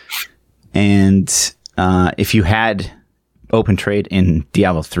 leaderboard. And if you had open trade in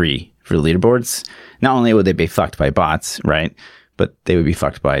Diablo 3 for leaderboards, not only would they be fucked by bots, right? But they would be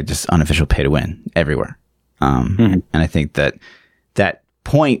fucked by just unofficial pay to win everywhere. And I think that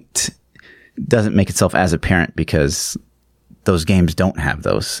point doesn't make itself as apparent because those games don't have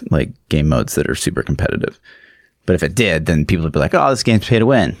those like game modes that are super competitive. But if it did, then people would be like, oh, this game's pay to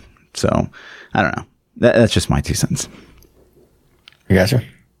win. So I don't know. That's just my 2 cents. I gotcha.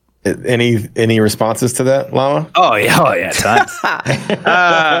 Any responses to that, Llama? Oh yeah, tons.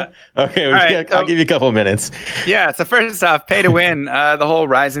 Okay, I'll give you a couple of minutes. Yeah, so first off, pay to win, the whole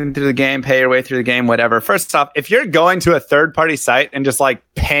rising through the game, pay your way through the game, whatever. First off, if you're going to a third-party site and just like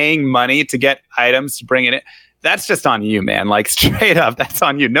paying money to get items to bring it in, that's just on you, man. Like straight up, that's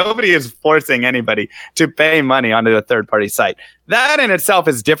on you. Nobody is forcing anybody to pay money onto a third-party site. That in itself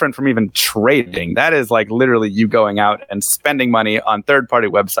is different from even trading. That is like literally you going out and spending money on third-party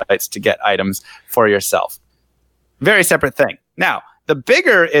websites to get items for yourself. Very separate thing. Now, the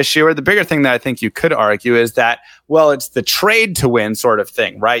bigger issue or the bigger thing that I think you could argue is that, well, it's the trade to win sort of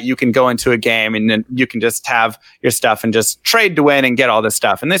thing, right? You can go into a game and then you can just have your stuff and just trade to win and get all this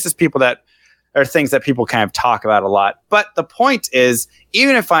stuff. And this is things that people kind of talk about a lot. But the point is,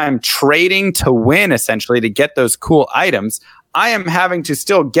 even if I'm trading to win, essentially, to get those cool items, I am having to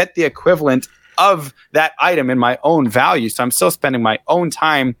still get the equivalent of that item in my own value. So I'm still spending my own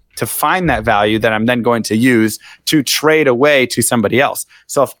time to find that value that I'm then going to use to trade away to somebody else.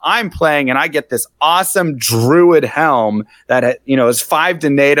 So if I'm playing and I get this awesome druid helm that, is 5 to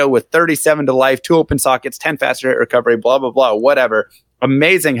NATO with 37 to life, 2 open sockets, 10 faster hit recovery, blah, blah, blah, whatever.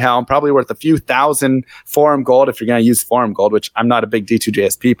 Amazing helm, probably worth a few thousand forum gold if you're going to use forum gold, which I'm not a big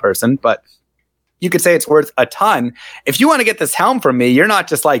D2JSP person, but you could say it's worth a ton. If you want to get this helm from me, you're not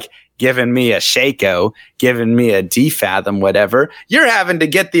just like giving me a Shaco, giving me a Defathom, whatever. You're having to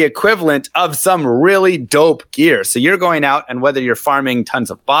get the equivalent of some really dope gear. So you're going out, and whether you're farming tons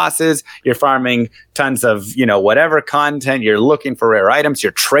of bosses, you're farming tons of, whatever content, you're looking for rare items,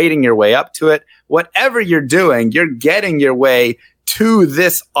 you're trading your way up to it. Whatever you're doing, you're getting your way to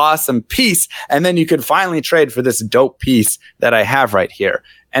this awesome piece. And then you could finally trade for this dope piece that I have right here.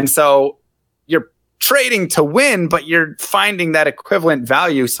 And so you're trading to win, but you're finding that equivalent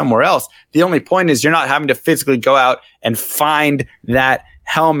value somewhere else. The only point is you're not having to physically go out and find that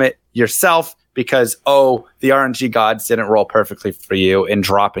helmet yourself because, the RNG gods didn't roll perfectly for you in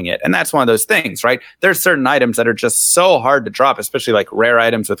dropping it. And that's one of those things, right? There's certain items that are just so hard to drop, especially like rare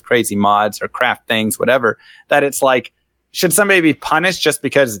items with crazy mods or craft things, whatever, that it's like, should somebody be punished just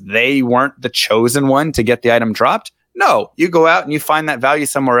because they weren't the chosen one to get the item dropped? No, you go out and you find that value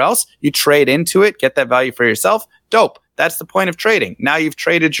somewhere else. You trade into it, get that value for yourself. Dope. That's the point of trading. Now you've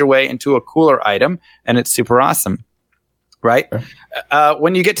traded your way into a cooler item, and it's super awesome, right?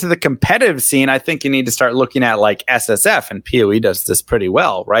 When you get to the competitive scene, I think you need to start looking at like SSF, and PoE does this pretty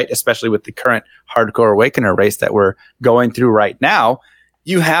well, right? Especially with the current Hardcore Awakener race that we're going through right now.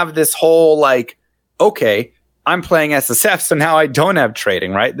 You have this whole like, okay, I'm playing SSF, so now I don't have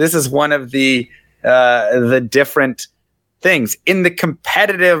trading, right? This is one of the different things in the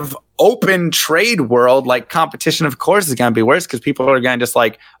competitive open trade world. Like competition, of course, is going to be worse because people are going to just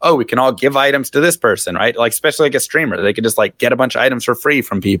like, we can all give items to this person, right? Like, especially like a streamer, they could just like get a bunch of items for free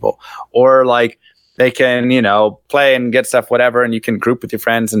from people, or like they can, play and get stuff, whatever, and you can group with your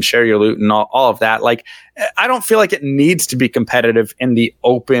friends and share your loot and all of that. Like, I don't feel like it needs to be competitive in the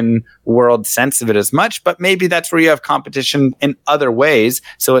open world sense of it as much, but maybe that's where you have competition in other ways.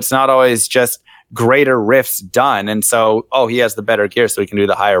 So it's not always just greater rifts done. And so, he has the better gear, so he can do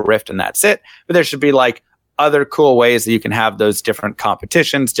the higher rift and that's it. But there should be like other cool ways that you can have those different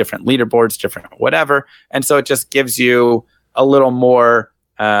competitions, different leaderboards, different whatever. And so it just gives you a little more,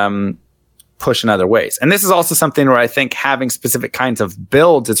 push in other ways. And this is also something where I think having specific kinds of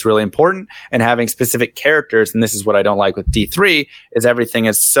builds is really important, and having specific characters. And this is what I don't like with D3 is everything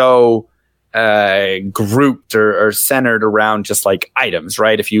is so grouped or centered around just like items,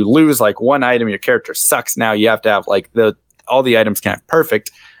 right? If you lose like one item, your character sucks. Now you have to have like all the items kind of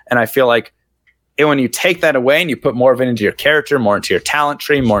perfect. And I feel like when you take that away and you put more of it into your character, more into your talent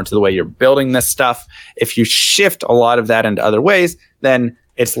tree, more into the way you're building this stuff, if you shift a lot of that into other ways, then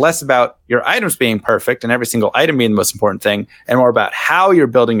it's less about your items being perfect and every single item being the most important thing, and more about how you're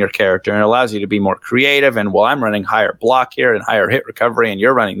building your character. And it allows you to be more creative. And I'm running higher block here and higher hit recovery, and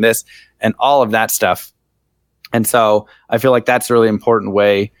you're running this and all of that stuff. And so I feel like that's a really important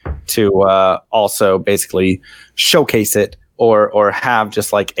way to also basically showcase it or have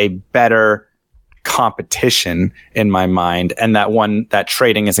just like a better competition in my mind, and that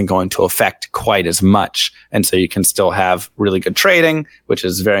trading isn't going to affect quite as much. And so you can still have really good trading, which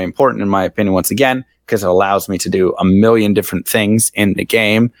is very important in my opinion, once again, because it allows me to do a million different things in the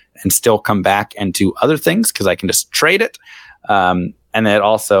game and still come back and do other things because I can just trade it. And it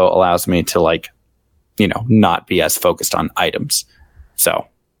also allows me to like, not be as focused on items. So.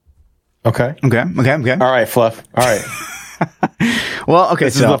 Okay. All right, Fluff. All right. Well, okay.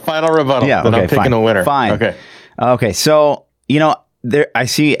 This is the final rebuttal. Yeah. Then Okay, I'm picking a winner. Fine. Okay. So, there, I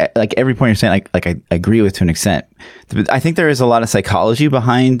see like every point you're saying, like I agree with to an extent. I think there is a lot of psychology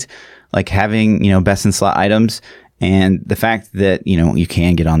behind like having, best in slot items, and the fact that, you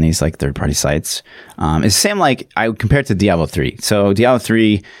can get on these like third party sites. It's the same, like I would compare it to Diablo 3. So Diablo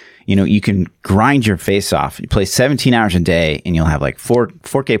 3, you can grind your face off. You play 17 hours a day and you'll have like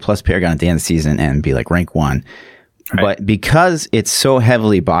 4K plus Paragon at the end of the season and be like rank 1. Right. But because it's so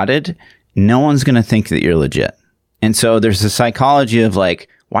heavily botted, no one's going to think that you're legit. And so there's a psychology of like,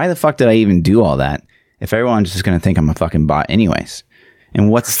 why the fuck did I even do all that if everyone's just going to think I'm a fucking bot anyways? And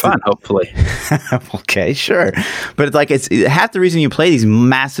what's fun, hopefully. Okay, sure. But it's like, it's half the reason you play these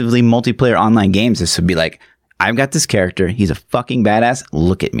massively multiplayer online games is to be like, I've got this character. He's a fucking badass.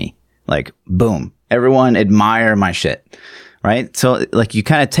 Look at me. Like, boom. Everyone admire my shit. Right? So like you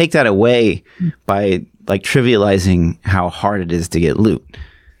kind of take that away by like trivializing how hard it is to get loot.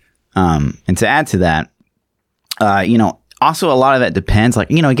 And to add to that, also a lot of that depends. Like,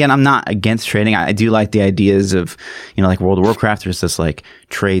 again, I'm not against trading. I do like the ideas of, like World of Warcraft. There's this like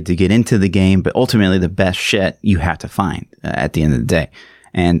trade to get into the game, but ultimately the best shit you have to find at the end of the day.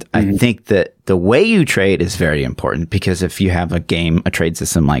 And I think that the way you trade is very important, because if you have a trade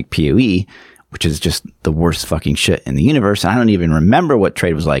system like PoE, which is just the worst fucking shit in the universe, and I don't even remember what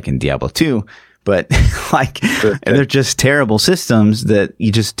trade was like in Diablo 2, but like they're just terrible systems that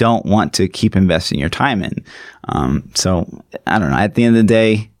you just don't want to keep investing your time in. So I don't know. At the end of the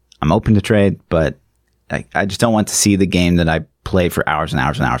day, I'm open to trade, but I just don't want to see the game that I play for hours and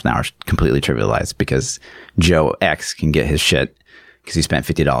hours and hours and hours completely trivialized because Joe X can get his shit because he spent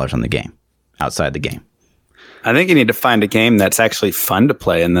 $50 on the game outside the game. I think you need to find a game that's actually fun to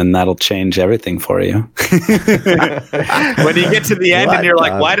play, and then that'll change everything for you. When you get to the end and you're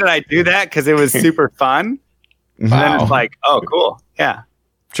like, why did I do that? Because it was super fun. And then it's like, oh, cool. Yeah.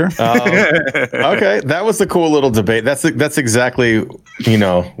 Sure. Okay. That was a cool little debate. That's exactly,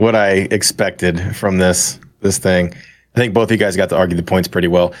 what I expected from this thing. I think both of you guys got to argue the points pretty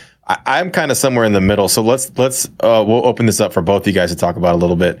well. I'm kind of somewhere in the middle. So let's we'll open this up for both of you guys to talk about a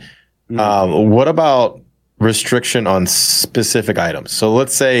little bit. What about restriction on specific items? So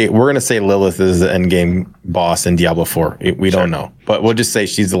let's say we're going to say Lilith is the end game boss in Diablo 4. We don't know, but we'll just say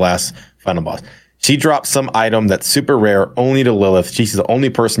she's the last final boss. She drops some item that's super rare only to Lilith. She's the only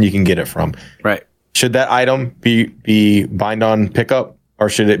person you can get it from. Right. Should that item be bind on pickup, or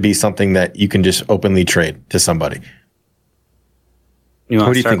should it be something that you can just openly trade to somebody?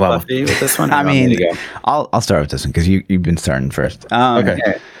 What do you think, Lama? With this one? I mean, I'll start with this one because you've been starting first.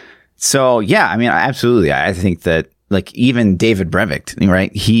 Okay. So yeah, I mean, absolutely. I think that like even David Brevik,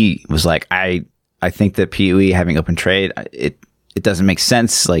 right? He was like, I think that PoE having open trade, it doesn't make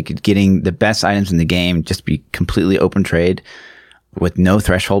sense. Like getting the best items in the game, just be completely open trade with no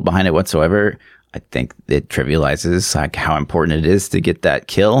threshold behind it whatsoever. I think it trivializes like how important it is to get that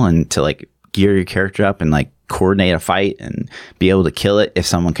kill and to like gear your character up and like coordinate a fight and be able to kill it if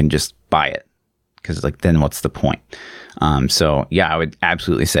someone can just buy it. Because like then what's the point? So yeah, I would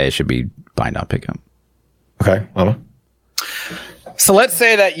absolutely say it should be bind on pickup. Okay, Lama. So let's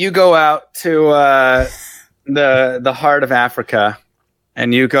say that you go out to the heart of Africa,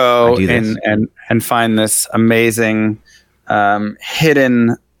 and you go and find this amazing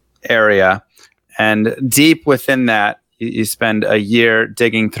hidden area, and deep within that, you spend a year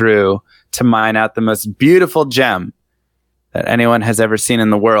digging through to mine out the most beautiful gem that anyone has ever seen in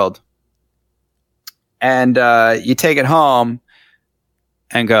the world. And you take it home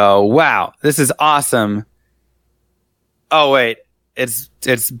and go, wow, this is awesome. Oh, wait,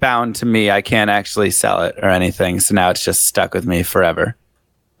 it's bound to me. I can't actually sell it or anything. So now it's just stuck with me forever.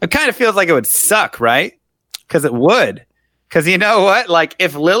 It kind of feels like it would suck, right? Because it would. Because you know what? Like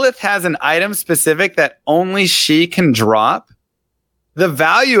if Lilith has an item specific that only she can drop, the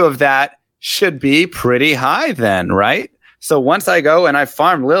value of that should be pretty high then, right? So once I go and I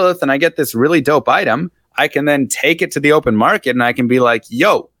farm Lilith and I get this really dope item, I can then take it to the open market and I can be like,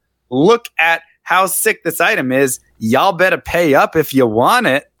 yo, look at how sick this item is. Y'all better pay up if you want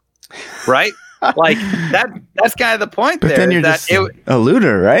it. Right? Like that's kind of the point. But there. Then you're just a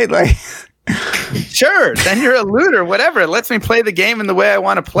looter, right? Like sure, then you're a looter, whatever. It lets me play the game in the way I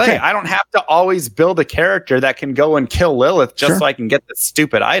want to play. Okay. I don't have to always build a character that can go and kill Lilith just so I can get the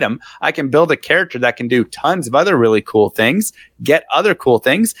stupid item. I can build a character that can do tons of other really cool things, get other cool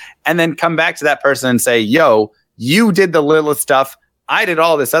things, and then come back to that person and say, yo, you did the Lilith stuff. I did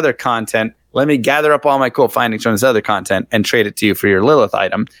all this other content. Let me gather up all my cool findings from this other content and trade it to you for your Lilith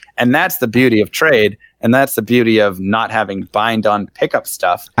item. And that's the beauty of trade. And that's the beauty of not having bind on pickup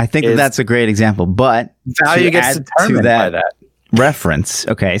stuff. I think that's a great example, but value gets determined by that reference.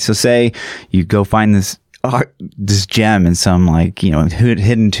 Okay. So say you go find this gem in some like,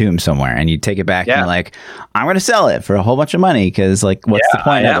 hidden tomb somewhere and you take it back and you're like, I'm going to sell it for a whole bunch of money. Cause like, what's the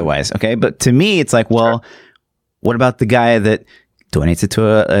point otherwise? Okay. But to me, it's like, well, what about the guy that donates it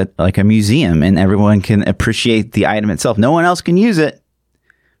to a museum and everyone can appreciate the item itself? No one else can use it.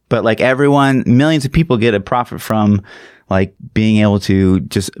 But like millions of people get a profit from like being able to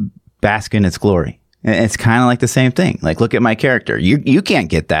just bask in its glory. And it's kind of like the same thing. Like, look at my character. You can't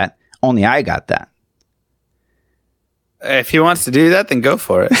get that. Only I got that. If he wants to do that, then go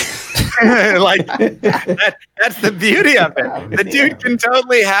for it. Like that's the beauty of it. The dude can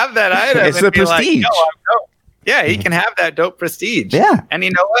totally have that item. It's the prestige. Like, yeah, he can have that dope prestige. Yeah. And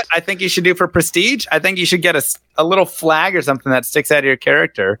you know what I think you should do for prestige? I think you should get a little flag or something that sticks out of your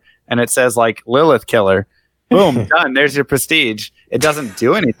character and it says like Lilith Killer. Boom, done. There's your prestige. It doesn't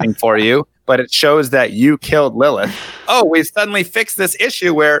do anything for you, but it shows that you killed Lilith. Oh, we suddenly fixed this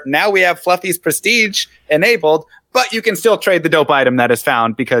issue where now we have Fluffy's prestige enabled, but you can still trade the dope item that is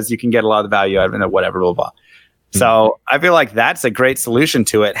found because you can get a lot of the value out of it, whatever, blah, blah. So I feel like that's a great solution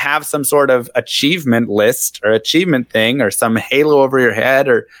to it. Have some sort of achievement list or achievement thing or some halo over your head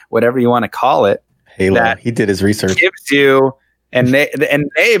or whatever you want to call it. Halo. He did his research. Gives you and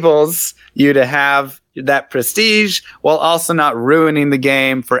enables you to have that prestige while also not ruining the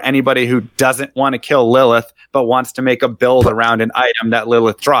game for anybody who doesn't want to kill Lilith but wants to make a build around an item that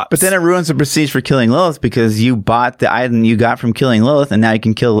Lilith drops. But then it ruins the prestige for killing Lilith because you bought the item you got from killing Lilith and now you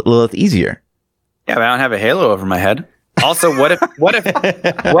can kill Lilith easier. Yeah, but I don't have a halo over my head. Also, what if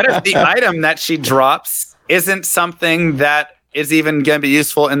the item that she drops isn't something that is even going to be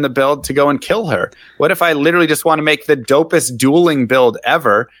useful in the build to go and kill her? What if I literally just want to make the dopest dueling build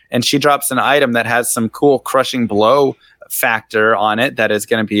ever and she drops an item that has some cool crushing blow factor on it that is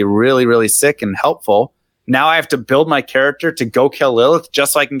going to be really, really sick and helpful? Now I have to build my character to go kill Lilith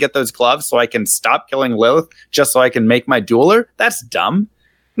just so I can get those gloves so I can stop killing Lilith just so I can make my dueler? That's dumb.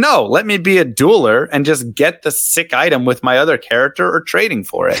 No, let me be a dueler and just get the sick item with my other character or trading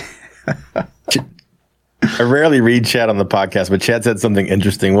for it. I rarely read chat on the podcast, but Chad said something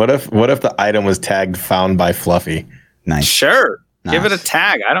interesting. What if the item was tagged "found by Fluffy"? Nice. Sure. Nice. Give it a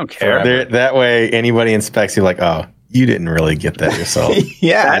tag. I don't care. That way, anybody inspects you like, oh, you didn't really get that yourself.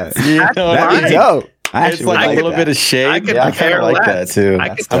 Yeah. That's That'd be dope. It's like a little bit of shade. I could I kind of like that too. I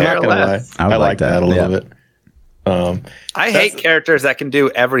could I'm not care gonna less. lie. I like that a little bit. I hate characters that can do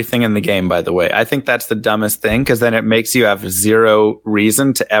everything in the game, by the way. I think that's the dumbest thing because then it makes you have zero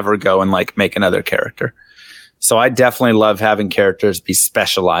reason to ever go and like make another character. So I definitely love having characters be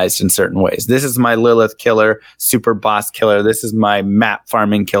specialized in certain ways. This is my Lilith killer, super boss killer. This is my map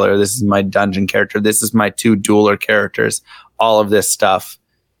farming killer. This is my dungeon character. This is my 2 dueler characters, all of this stuff.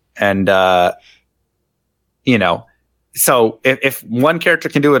 And, so if one character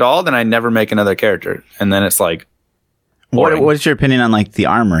can do it all, then I never make another character. And then it's like, what's your opinion on like the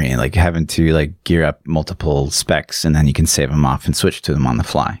armory, like having to like gear up multiple specs and then you can save them off and switch to them on the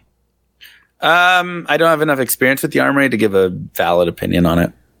fly? I don't have enough experience with the armory to give a valid opinion on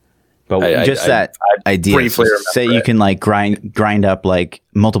it. But I idea. So say you can like grind up like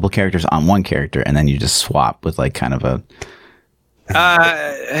multiple characters on one character and then you just swap with like kind of a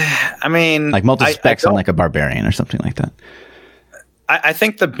like multiple specs on like a barbarian or something like that. I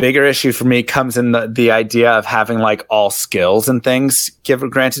think the bigger issue for me comes in the idea of having like all skills and things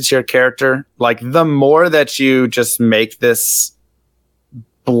granted to your character. Like the more that you just make this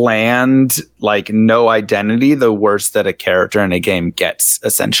bland, like no identity, the worse that a character in a game gets,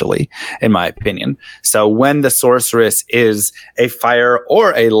 essentially, in my opinion. So when the sorceress is a fire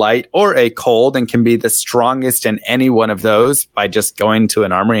or a light or a cold and can be the strongest in any one of those by just going to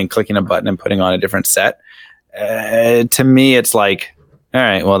an armory and clicking a button and putting on a different set, to me, it's like, all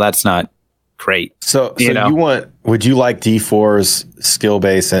right, well, that's not great. So would you like D4's skill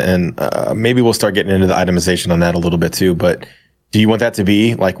base and maybe we'll start getting into the itemization on that a little bit too, but do you want that to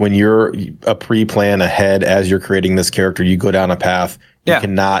be like when you're a pre-plan ahead as you're creating this character, you go down a path, you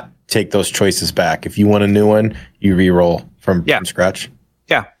cannot take those choices back. If you want a new one, you re-roll from scratch.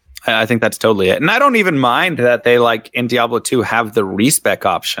 Yeah, I think that's totally it. And I don't even mind that they like in Diablo 2 have the respec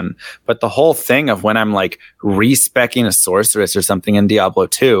option, but the whole thing of when I'm like respecing a sorceress or something in Diablo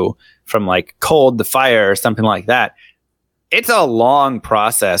 2 from like cold to fire or something like that, it's a long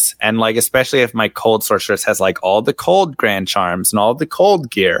process. And like, especially if my cold sorceress has like all the cold grand charms and all the cold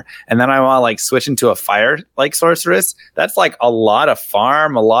gear, and then I want to like switch into a fire like sorceress, that's like a lot of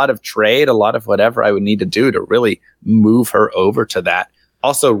farm, a lot of trade, a lot of whatever I would need to do to really move her over to that.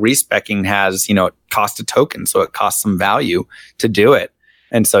 Also, respecking has, it costs a token, so it costs some value to do it.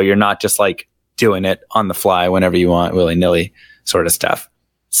 And so you're not just like doing it on the fly whenever you want, willy-nilly sort of stuff.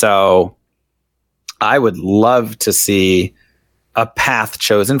 So I would love to see a path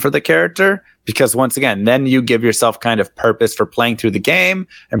chosen for the character, because once again, then you give yourself kind of purpose for playing through the game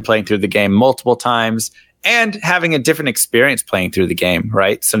and playing through the game multiple times and having a different experience playing through the game,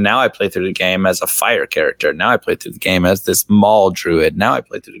 right? So now I play through the game as a fire character. Now I play through the game as this mall druid. Now I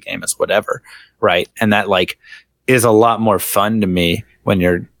play through the game as whatever, right? And that like is a lot more fun to me when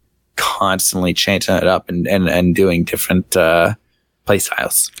you're constantly changing it up and doing different play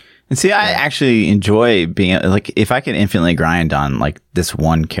styles. And see, I actually enjoy being like, if I can infinitely grind on like this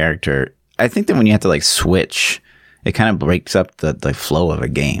one character, I think that when you have to like switch, it kind of breaks up the flow of a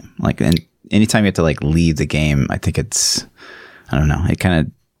game. Like, and anytime you have to like leave the game, I think it's, I don't know, it kind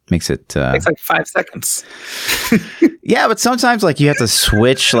of makes it. It's like 5 seconds. Yeah, but sometimes like you have to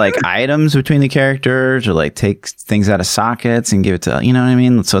switch like items between the characters or like take things out of sockets and give it to, you know what I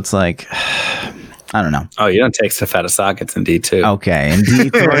mean? So it's like, I don't know. Oh, you don't take stuff out of sockets in D2. Okay, in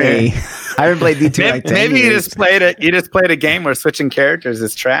D3, I haven't played D2 like 10 maybe years. you just played it. You just played a game where switching characters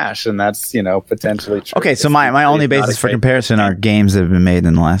is trash, and that's potentially true. Okay, so my only basis for comparison are games that have been made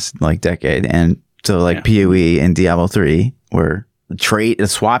in the last decade, and so PoE and Diablo 3 were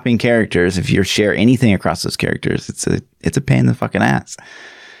swapping characters. If you share anything across those characters, it's a pain in the fucking ass.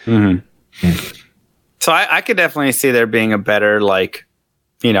 Mm-hmm. So I could definitely see there being a better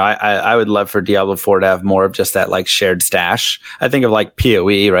I would love for Diablo 4 to have more of just that shared stash. I think of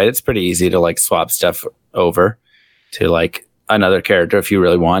PoE, right? It's pretty easy to swap stuff over to another character if you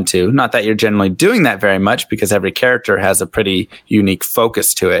really want to. Not that you're generally doing that very much because every character has a pretty unique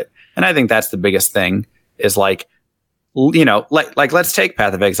focus to it. And I think that's the biggest thing is let's take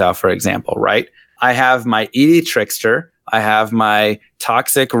Path of Exile, for example, right? I have my ED Trickster. I have my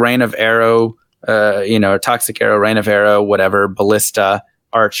Toxic Rain of Arrow, Toxic Arrow, Rain of Arrow, whatever, Ballista,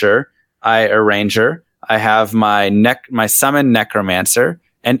 Archer, a Ranger. I have my Summon Necromancer,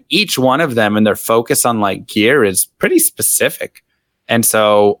 and each one of them and their focus on gear is pretty specific. And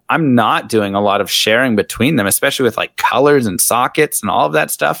so I'm not doing a lot of sharing between them, especially with colors and sockets and all of that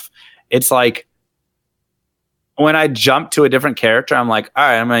stuff. It's when I jump to a different character, I'm all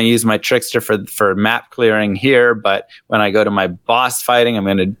right, I'm going to use my Trickster for map clearing here. But when I go to my boss fighting, I'm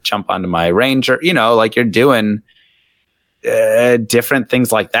going to jump onto my Ranger. You're doing different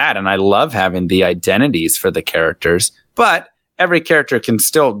things like that. And I love having the identities for the characters. But every character can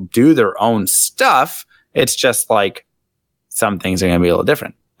still do their own stuff. It's just some things are going to be a little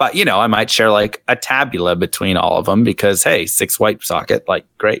different. But, I might share a tabula between all of them because, hey, 6 white socket,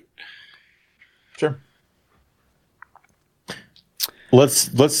 great. Sure.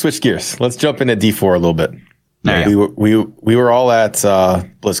 Let's switch gears. Let's jump into D4 a little bit. We were all at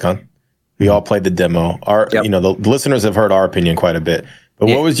BlizzCon. We all played the demo. The listeners have heard our opinion quite a bit. But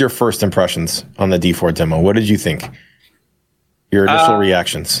what was your first impressions on the D4 demo? What did you think? Your initial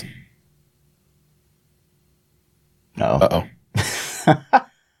reactions? Uh-oh.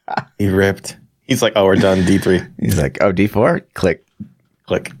 He ripped. He's like, oh, we're done, D3. He's like, oh, D4? Click.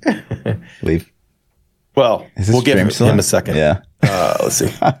 Leave. Well, we'll give him a second. Yeah. Let's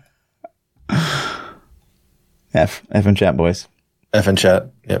see. F in chat, boys. F in chat.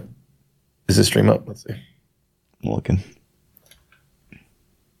 Yep. Is this stream up? Let's see. I'm looking.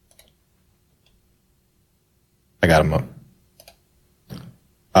 I got him up.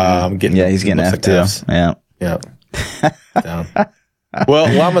 I'm getting. Yeah, he's getting F too. Yeah. Down. Well,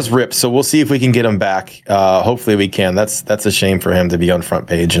 Llama's ripped, so we'll see if we can get him back. Hopefully, we can. That's a shame for him to be on front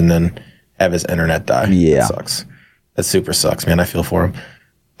page and then have his internet die. Yeah, that sucks. That super sucks, man. I feel for him.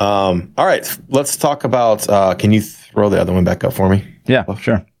 All right, let's talk about. Can you throw the other one back up for me? Yeah,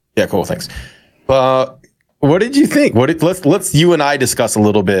 sure. Yeah, cool. Thanks. What did you think? Let's you and I discuss a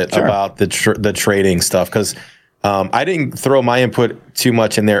little bit about the trading stuff because I didn't throw my input too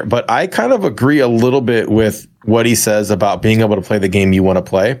much in there, but I kind of agree a little bit with what he says about being able to play the game you want to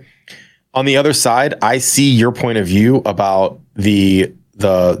play. On the other side, I see your point of view about the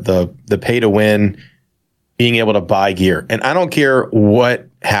pay to win, being able to buy gear, and I don't care what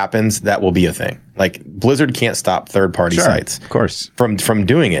happens, that will be a thing. Blizzard can't stop third-party sites, of course, from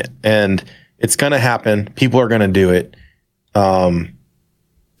doing it, and it's going to happen. People are going to do it.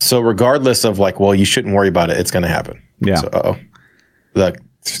 So regardless of you shouldn't worry about it. It's going to happen. Yeah. So, the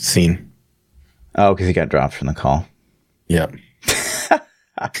scene. Oh, because he got dropped from the call. Yeah.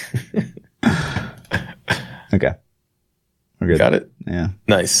 Okay. We're good. Got it? Yeah.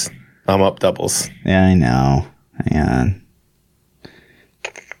 Nice. I'm up doubles. Yeah, I know. Hang on.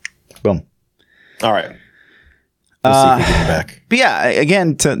 Boom. All right. We'll see if we get back. But yeah,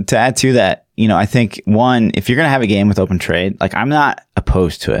 again, to add to that, I think one, if you're going to have a game with open trade, I'm not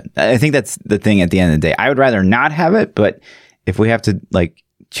opposed to it. I think that's the thing at the end of the day. I would rather not have it, but if we have to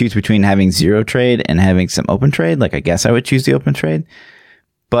choose between having zero trade and having some open trade, I guess I would choose the open trade.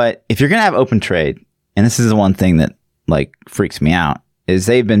 But if you're going to have open trade, and this is the one thing that freaks me out, is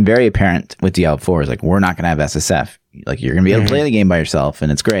they've been very apparent with Diablo 4 is we're not going to have SSF. You're going to be able to play the game by yourself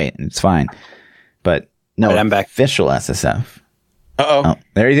and it's great and it's fine. But no, I'm back. Official SSF. Oh,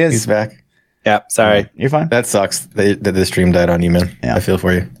 there he is. He's back. Yeah, sorry. You're fine. That sucks. The stream died on you, man. Yeah. I feel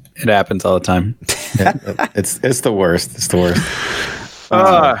for you. It happens all the time. Yeah, it's the worst. It's the worst.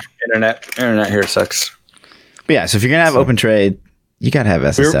 Internet here sucks. But yeah, so if you're gonna have open trade, you gotta have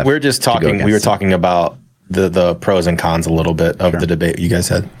SSF. We're just talking. We were talking about the pros and cons a little bit of the debate you guys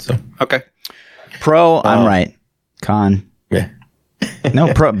had. So okay, pro, I'm right. Con, yeah.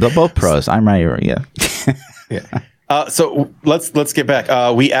 No, both pros. I'm right. Yeah. Yeah. So let's get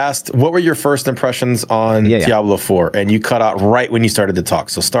back. We asked, what were your first impressions on Diablo 4? And you cut out right when you started to talk.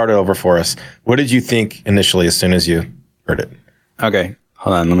 So start it over for us. What did you think initially as soon as you heard it? Okay,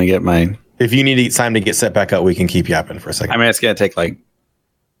 hold on. Let me get my... If you need time to get set back up, we can keep yapping for a second. I mean, it's going to take like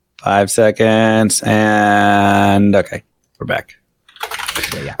 5 seconds. And okay, we're back.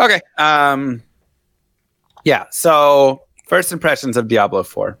 Yeah. Okay. Yeah, so first impressions of Diablo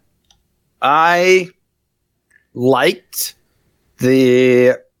 4. I liked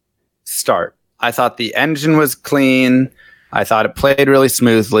the start. I thought the engine was clean. I thought it played really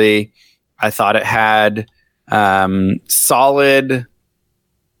smoothly. I thought it had solid,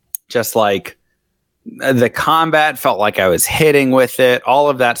 just like the combat felt like I was hitting with it. All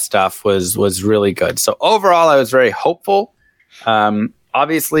of that stuff was really good. So overall, I was very hopeful.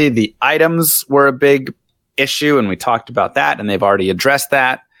 Obviously, the items were a big issue, and we talked about that, and they've already addressed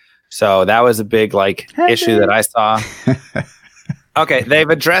that. So that was a big issue that I saw. Okay, they've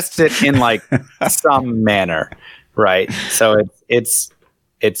addressed it in some manner, right? So it's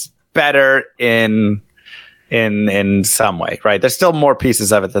better in some way, right? There's still more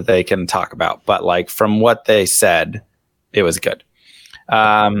pieces of it that they can talk about, but from what they said, it was good.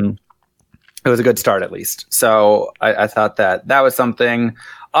 It was a good start, at least. So I thought that was something.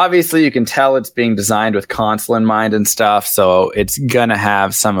 Obviously, you can tell it's being designed with console in mind and stuff, so it's gonna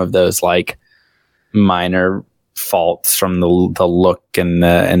have some of those minor faults from the look and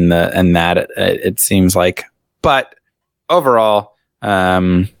that it seems like. But overall, I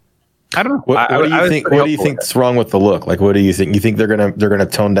don't know. What do you think? What do you think's wrong with the look? What do you think? You think they're gonna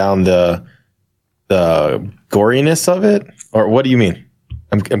tone down the goriness of it, or what do you mean?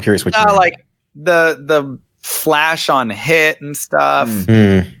 I'm curious what you mean. The flash on hit and stuff.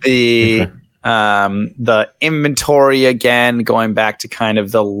 The inventory again, going back to kind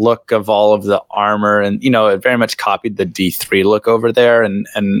of the look of all of the armor, and it very much copied the D3 look over there,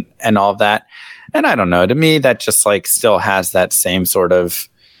 and all of that. And I don't know, to me that just still has that same sort of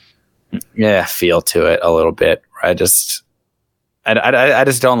feel to it a little bit. I just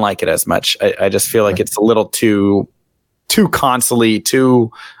don't like it as much. I just feel like it's a little too console-y,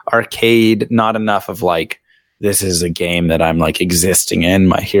 too arcade, not enough of this is a game that I'm existing in.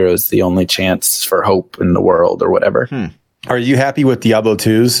 My hero's the only chance for hope in the world, or whatever. Are you happy with Diablo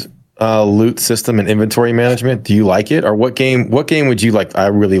 2's loot system and inventory management? Do you like it, or what game would you like? I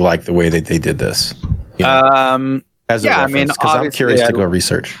really like the way that they did this. As a reference, because I'm curious to go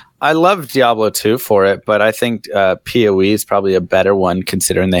research. I love Diablo 2 for it, but I think PoE is probably a better one,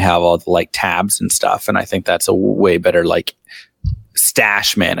 considering they have all the tabs and stuff, and I think that's a way better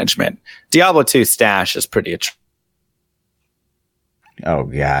stash management. Diablo 2 stash is pretty oh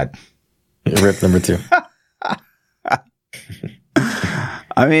god. Rip number 2.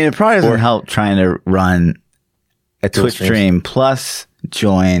 I mean, it probably doesn't help trying to run a Twitch stream plus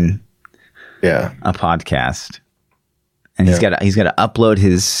join a podcast. And he's got to upload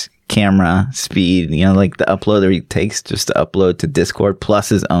his camera speed, the uploader he takes just to upload to Discord plus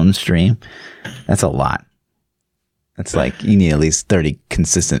his own stream. That's a lot. That's you need at least 30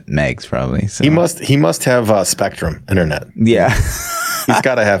 consistent megs probably. So. He must have Spectrum internet. Yeah.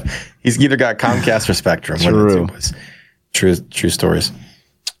 He's either got Comcast or Spectrum. True stories.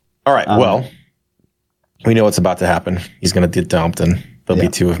 All right. Well, we know what's about to happen. He's going to get dumped, and there'll be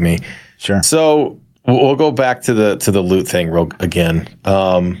 2 of me. Sure. So we'll go back to the loot thing again.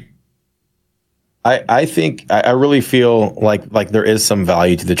 I think I really feel like there is some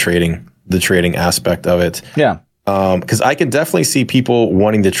value to the trading aspect of it. Yeah. Because I can definitely see people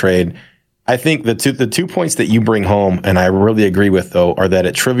wanting to trade. I think the two points that you bring home, and I really agree with, though, are that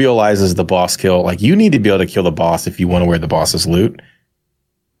it trivializes the boss kill. You need to be able to kill the boss if you want to wear the boss's loot.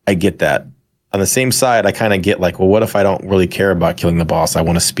 I get that. On the same side, I kind of get well, what if I don't really care about killing the boss? I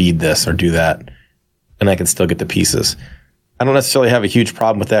want to speed this or do that, and I can still get the pieces. I don't necessarily have a huge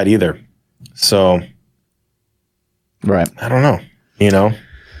problem with that either. So, right. I don't know.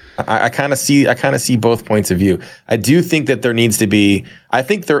 I kind of see both points of view. I do think that there needs to be. I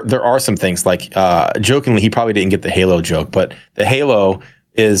think there are some things jokingly, he probably didn't get the Halo joke, but the Halo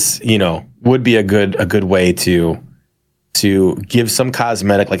is would be a good way to give some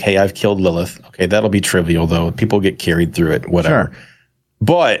cosmetic, hey, I've killed Lilith. Okay, that'll be trivial though. People get carried through it, whatever. Sure.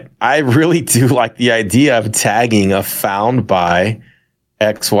 But I really do like the idea of tagging a found by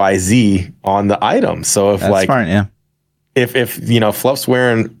XYZ on the item. So if that's smart, yeah. If Fluff's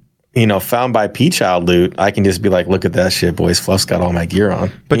wearing found by ThaPchild loot, I can just be like, look at that shit, boys. Fluff's got all my gear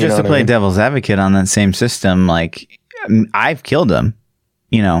on. But just to play devil's advocate on that same system, I've killed him,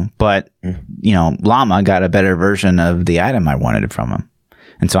 but Llama got a better version of the item I wanted from him.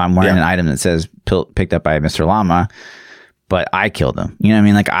 And so I'm wearing an item that says picked up by Mr. Llama, but I killed him. You know what I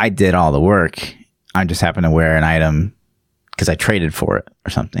mean? Like, I did all the work. I just happen to wear an item because I traded for it or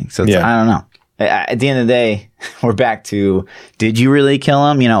something. So I don't know. At the end of the day, we're back to, did you really kill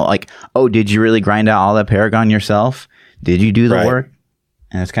him? You know, like, oh, did you really grind out all that Paragon yourself? Did you do the work?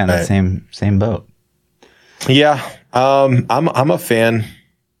 And it's kind of the same boat. Yeah. I'm a fan.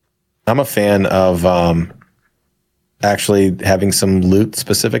 I'm a fan of actually having some loot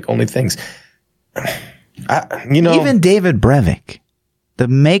specific only things. Even David Brevik, the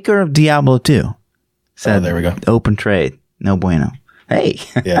maker of Diablo 2, said, there we go. Open trade, no bueno. Hey.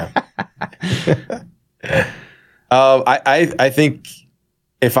 Yeah. I think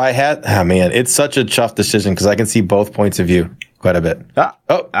if I had, it's such a tough decision because I can see both points of view quite a bit.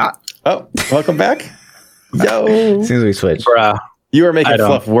 Welcome back. Yo. As soon as we switch. Bruh. You are making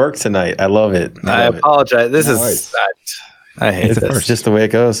Fluff work tonight. I love it. I apologize. This is, I hate this. It's just the way it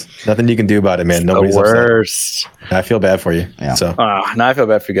goes. Nothing you can do about it, man. Nobody's the worst. Upset. I feel bad for you. Yeah. So. No, I feel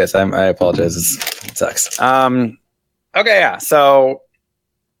bad for you guys. I apologize. It sucks. Okay, yeah. So,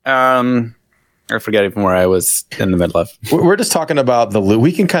 I forget even where I was in the middle of. We're just talking about the loot.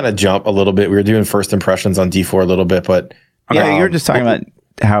 We can kind of jump a little bit. We were doing first impressions on D4 a little bit, but yeah, you're just talking about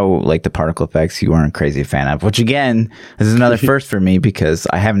how like the particle effects you weren't a crazy fan of, which again, this is another first for me because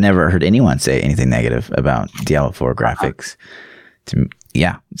I have never heard anyone say anything negative about Diablo 4 graphics.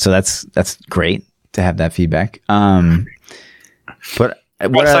 So that's great to have that feedback. But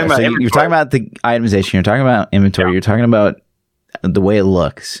what you're talking about the itemization, you're talking about inventory, you're talking about the way it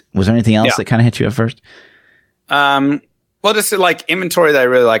looks. Was there anything else that kind of hit you at first? Well, just like inventory that I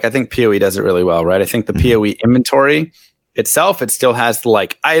really like. I think PoE does it really well, right? I think the PoE inventory itself, it still has the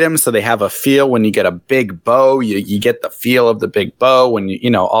like items, so they have a feel. When you get a big bow, you get the feel of the big bow. When you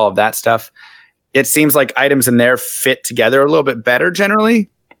know all of that stuff, it seems like items in there fit together a little bit better generally.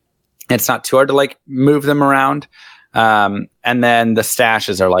 It's not too hard to like move them around. And then the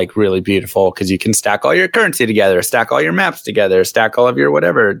stashes are like really beautiful because you can stack all your currency together, stack all your maps together, stack all of your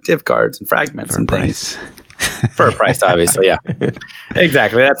whatever div cards and fragments and things. For a price, obviously, yeah.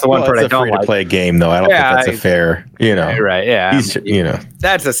 Exactly. That's the one part I don't like. It's a free-to-play game, though. I don't think that's a fair, Right, yeah.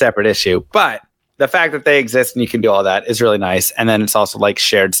 That's a separate issue. But the fact that they exist and you can do all that is really nice. And then it's also like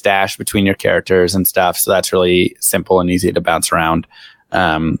shared stash between your characters and stuff. So that's really simple and easy to bounce around.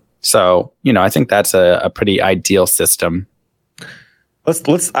 So, I think that's a pretty ideal system.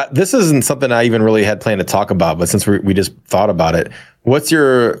 Let's. This isn't something I even really had planned to talk about, but since we just thought about it, what's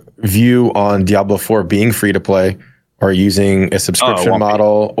your view on Diablo 4 being free to play, or using a subscription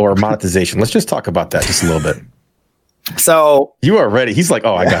model or monetization? Let's just talk about that just a little bit. So you are ready. He's like,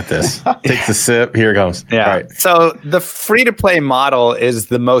 "Oh, I got this." Takes a sip. Here it comes. Yeah. All right. So the free to play model is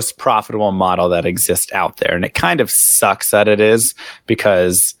the most profitable model that exists out there, and it kind of sucks that it is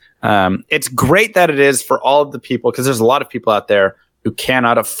because it's great that it is for all of the people, because there's a lot of people out there who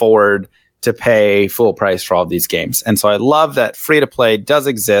cannot afford to pay full price for all of these games. And so I love that free to play does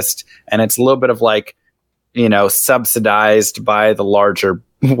exist, and it's a little bit of like, subsidized by the larger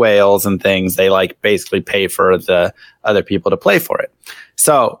whales and things. They like basically pay for the other people to play for it.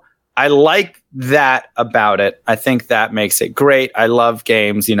 So I like that about it. I think that makes it great. I love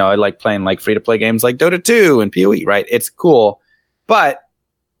games, I like playing like free to play games like Dota 2 and PoE, right? It's cool. But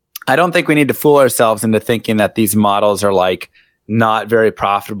I don't think we need to fool ourselves into thinking that these models are like not very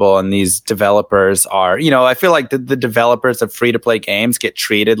profitable, and these developers are, I feel like the developers of free to play games get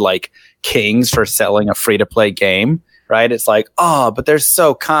treated like kings for selling a free to play game, right? It's like, oh, but they're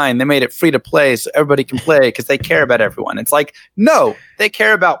so kind. They made it free to play so everybody can play because they care about everyone. It's like, no, they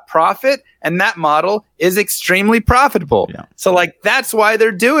care about profit, and that model is extremely profitable. Yeah. So like, that's why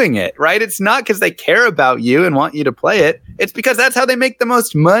they're doing it, right? It's not because they care about you and want you to play it. It's because that's how they make the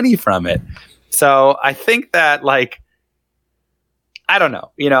most money from it. So I think that like, I don't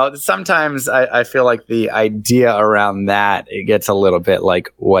know. Sometimes I feel like the idea around that, it gets a little bit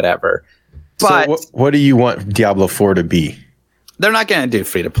like whatever. But so what do you want Diablo 4 to be? They're not going to do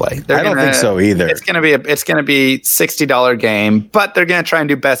free to play. I don't think so either. It's going to be $60 game, but they're going to try and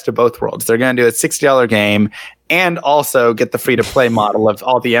do best of both worlds. They're going to do a $60 game and also get the free to play model of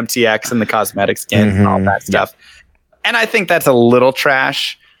all the MTX and the cosmetic skins and all that stuff. And I think that's a little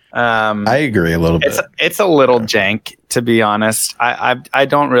trash. I agree a little bit. It's a little jank, to be honest. I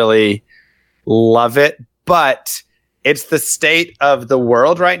don't really love it, but it's the state of the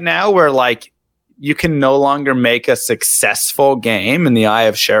world right now where like you can no longer make a successful game in the eye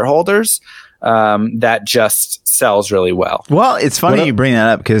of shareholders that just sells really well. Well, it's funny you bring that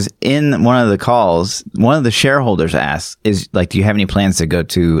up because in one of the calls, one of the shareholders asked, "Is like, do you have any plans to go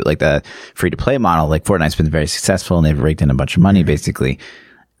to like the free to play model? Like Fortnite's been very successful and they've raked in a bunch of money, basically."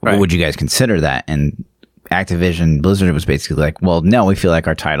 Right. would you guys consider that? And Activision Blizzard was basically like, well, no, we feel like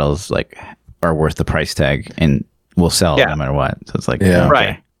our titles like are worth the price tag and we'll sell it no matter what. So it's like, okay.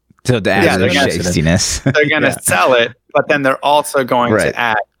 Right. So to add the shiftiness, they're going to sell it, but then they're also going to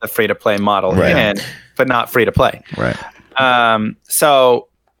add the free to play model in, but not free to play. Right. So,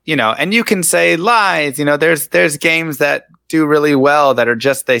 you know, and you can say lies, you know, there's games that do really well that are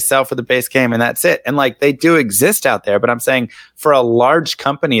just, they sell for the base game and that's it. And like they do exist out there, but I'm saying for a large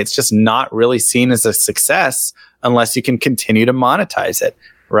company, it's just not really seen as a success unless you can continue to monetize it,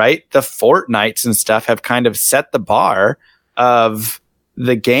 right? The Fortnites and stuff have kind of set the bar of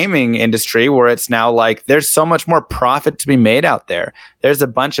the gaming industry where it's now like there's so much more profit to be made out there. There's a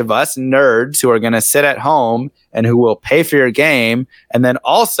bunch of us nerds who are going to sit at home and who will pay for your game, and then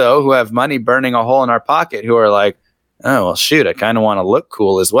also who have money burning a hole in our pocket who are like, oh, well, shoot, I kind of want to look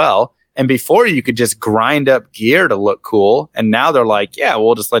cool as well. And before you could just grind up gear to look cool. And now they're like, yeah,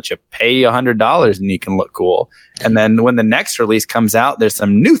 we'll just let you pay $100 and you can look cool. And then when the next release comes out, there's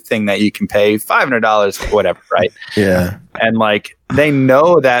some new thing that you can pay $500, whatever, right? Yeah. And like they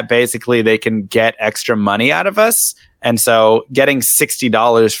know that basically they can get extra money out of us. And so getting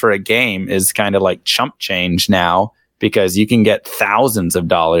 $60 for a game is kind of like chump change now because you can get thousands of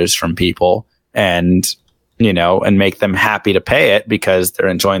dollars from people and, you know, and make them happy to pay it because they're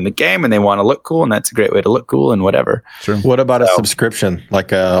enjoying the game and they want to look cool. And that's a great way to look cool and whatever. Sure. What about a subscription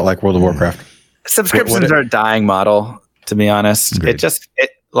like World of Warcraft? Subscriptions are a dying model, to be honest. Agreed.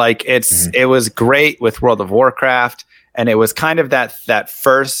 It was great with World of Warcraft. And it was kind of that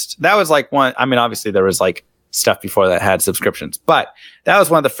was like one, I mean, obviously there was like stuff before that had subscriptions, but that was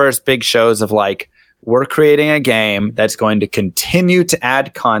one of the first big shows of like, we're creating a game that's going to continue to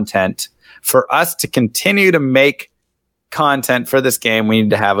add content. For us to continue to make content for this game, we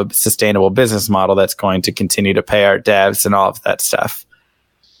need to have a sustainable business model that's going to continue to pay our devs and all of that stuff.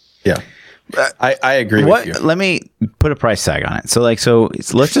 Yeah. I agree with you. Let me put a price tag on it. So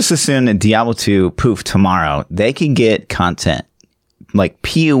let's just assume that Diablo 2, poof, tomorrow, they can get content, like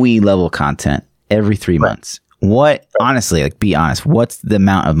PoE level content every 3 months. Honestly, like be honest, what's the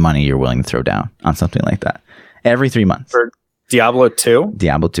amount of money you're willing to throw down on something like that? Every 3 months. For Diablo 2?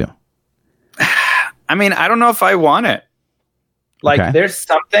 Diablo 2. I mean, I don't know if I want it. Like, there's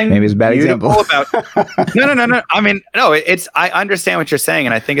something maybe it's a bad example about. No. I mean, no. I understand what you're saying,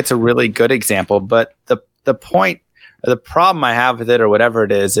 and I think it's a really good example. But the point, or the problem I have with it, or whatever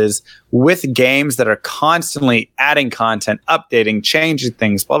it is with games that are constantly adding content, updating, changing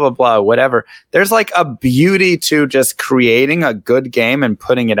things, blah blah blah, whatever. There's like a beauty to just creating a good game and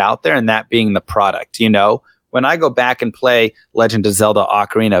putting it out there, and that being the product. You know. When I go back and play Legend of Zelda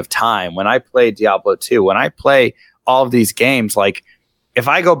Ocarina of Time, when I play Diablo 2, when I play all of these games, like if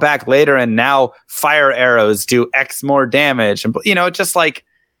I go back later and now fire arrows do X more damage, and you know, just like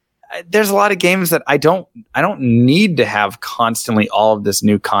there's a lot of games that I don't need to have constantly all of this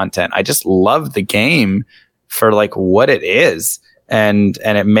new content. I just love the game for like what it is. And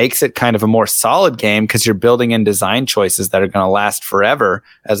it makes it kind of a more solid game because you're building in design choices that are going to last forever,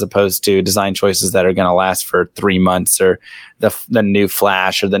 as opposed to design choices that are going to last for 3 months or the new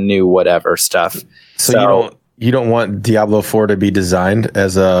Flash or the new whatever stuff. So you don't want Diablo 4 to be designed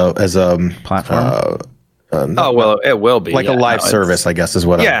as a platform. It will be like a live service, I guess is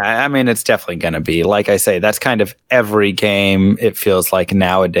what. I mean, it's definitely going to be. Like I say, that's kind of every game. It feels like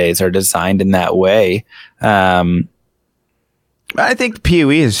nowadays are designed in that way. I think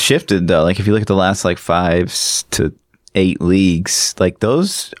PoE has shifted though. Like if you look at the last like 5 to 8 leagues, like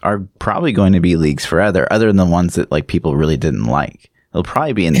those are probably going to be leagues forever, other than the ones that like people really didn't like. They'll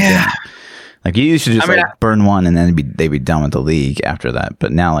probably be in the game. Like you used to just burn one and then they'd be done with the league after that.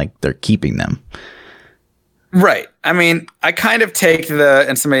 But now like they're keeping them. Right. I mean, I kind of take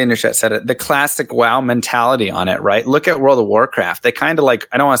and somebody in your chat said it, the classic WoW mentality on it, right? Look at World of Warcraft. They kind of like,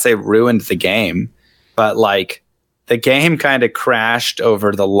 I don't want to say ruined the game, but like, the game kind of crashed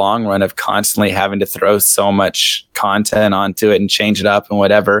over the long run of constantly having to throw so much content onto it and change it up and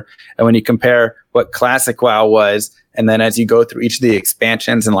whatever. And when you compare what classic WoW was, and then as you go through each of the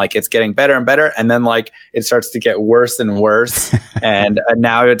expansions and like it's getting better and better, and then like it starts to get worse and worse. and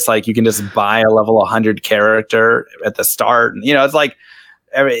now it's like you can just buy a level 100 character at the start. And, you know, it's like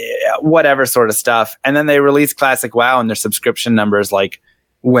whatever sort of stuff. And then they release classic WoW and their subscription numbers like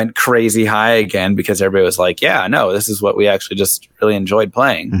went crazy high again because everybody was like, yeah, no, this is what we actually just really enjoyed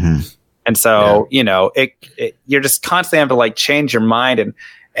playing. Mm-hmm. And so, you know, you're just constantly having to like change your mind, and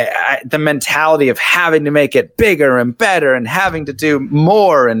the mentality of having to make it bigger and better and having to do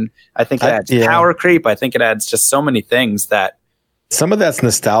more. And I think it adds power creep. I think it adds just so many things that Some of that's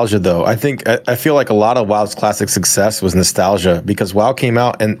nostalgia, though. I feel like a lot of WoW's classic success was nostalgia because WoW came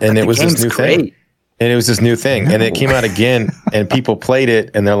out and it was this new thing. And it was this new thing. And it came out again and people played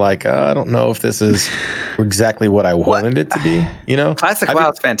it and they're like, I don't know if this is exactly what I wanted it to be. You know? Classic WoW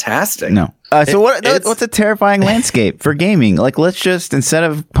is fantastic. No. What's a terrifying landscape for gaming? Like, let's just, instead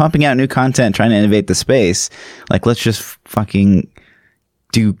of pumping out new content, trying to innovate the space, like, let's just fucking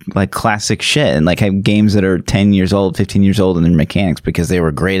do like classic shit and like have games that are 10 years old, 15 years old in their mechanics because they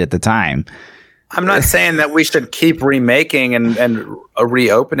were great at the time. I'm not saying that we should keep remaking and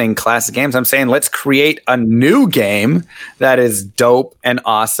reopening classic games. I'm saying let's create a new game that is dope and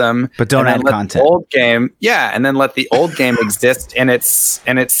awesome, but don't add content. Old game, and then let the old game exist in its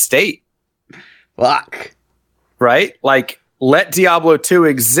state. Fuck. Right? Like, let Diablo 2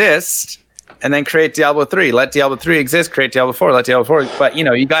 exist, and then create Diablo 3. Let Diablo 3 exist, create Diablo 4. Let Diablo 4. But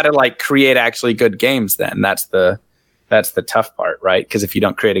you got to like create actually good games. Then that's the tough part, right? Because if you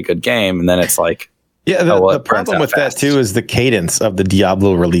don't create a good game, and then it's like, the problem with that too is the cadence of the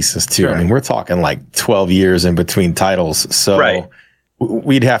Diablo releases too. Sure. I mean, we're talking like 12 years in between titles, so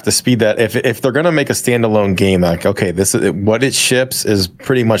we'd have to speed that. If they're going to make a standalone game, like, okay, this is what it ships is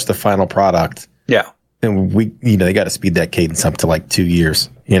pretty much the final product. Yeah, and they got to speed that cadence up to like 2 years,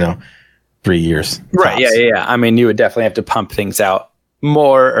 3 years. Right? Tops. Yeah. I mean, you would definitely have to pump things out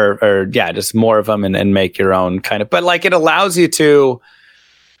more or just more of them and make your own kind of, but like it allows you to,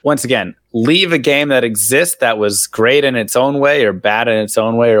 once again, leave a game that exists that was great in its own way or bad in its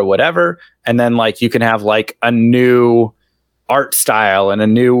own way or whatever, and then like you can have like a new art style and a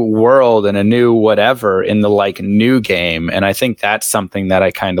new world and a new whatever in the like new game. And I think that's something that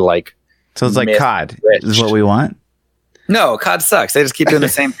I kind of like. So it's like COD is what we want. No, COD sucks. They just keep doing the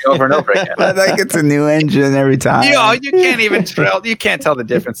same thing over and over again. I think it's a new engine every time. You can't even you can't tell the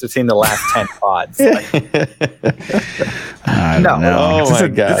difference between the last 10 CODs. I don't know.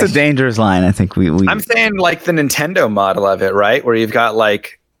 It's a dangerous line. I think we I'm saying like the Nintendo model of it, right? Where you've got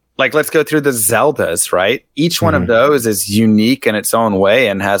like let's go through the Zeldas, right? Each one of those is unique in its own way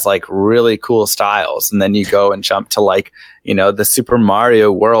and has like really cool styles. And then you go and jump to like, the Super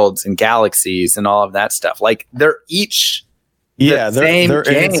Mario worlds and galaxies and all of that stuff. Like they're each they're in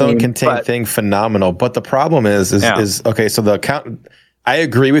its own contained thing, phenomenal. But the problem is okay. So I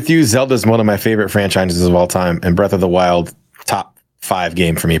agree with you. Zelda is one of my favorite franchises of all time, and Breath of the Wild top 5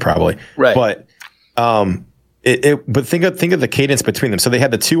 game for me probably. Right. But but think of the cadence between them. So they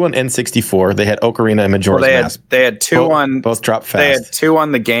had the 2 on N64. They had Ocarina and Majora's Mask. They had 2 on both dropped fast. They had 2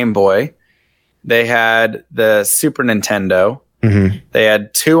 on the Game Boy. They had the Super Nintendo. Mm-hmm. They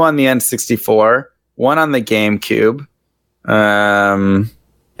had 2 on the N64. 1 on the GameCube.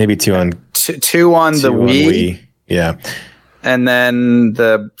 Maybe 2 on two on the Wii. Yeah. And then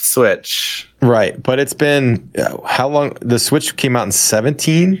the Switch. Right. But it's been how long? The Switch came out in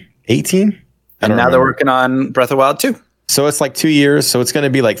 17, 18? And now they're working on Breath of the Wild 2. So it's like 2 years. So it's going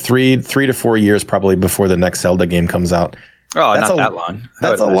to be like three to 4 years probably before the next Zelda game comes out. Oh, not that long.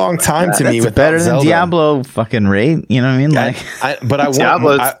 That's a long time to me. That's better than Diablo fucking rate. You know what I mean? Like,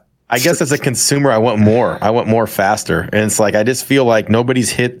 I guess as a consumer, I want more. I want more faster. And it's like, I just feel like nobody's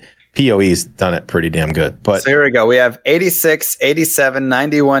hit. PoE's done it pretty damn good. But so here we go. We have 86, 87,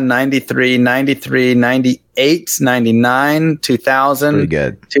 91, 93, 93, 98, 99, 2000. Pretty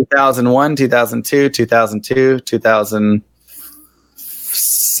good. 2001, 2002, 2002,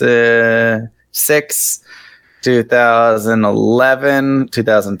 2006, 2011,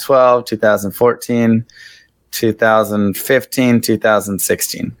 2012, 2014, 2015,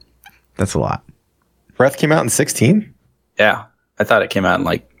 2016. That's a lot. Breath came out in 16? Yeah. I thought it came out in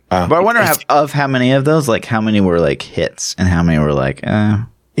like. But I wonder how many of those, like how many were like hits and how many were like, yeah,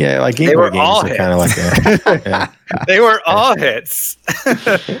 like Game Boy games are kind of like that. Yeah. They were all hits.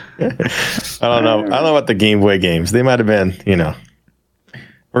 I don't know about the Game Boy games. They might have been, We're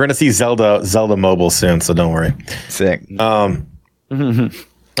gonna see Zelda mobile soon, so don't worry. Sick. I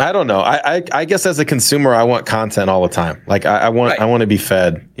don't know. I guess as a consumer, I want content all the time. Like I want to be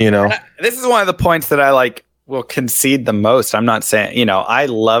fed. This is one of the points that I like. Will concede the most. I'm not saying, I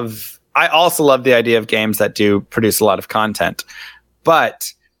also love the idea of games that do produce a lot of content,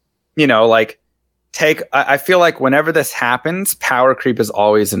 but I feel like whenever this happens, power creep is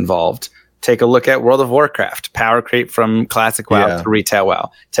always involved. Take a look at World of Warcraft, power creep from classic WoW to retail WoW.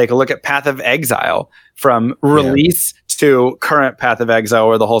 Take a look at Path of Exile from release to current Path of Exile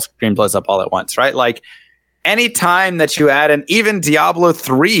where the whole screen blows up all at once, right? Like any time that you add in even Diablo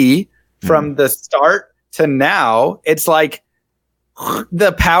 3 from the start to now, it's like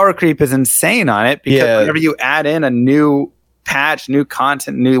the power creep is insane on it because whenever you add in a new patch, new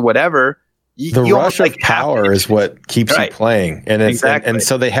content, new whatever, The rush of power is what keeps you playing, and and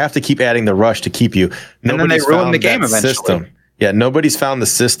so they have to keep adding the rush to keep you. And then they ruin the game eventually. System. Yeah, nobody's found the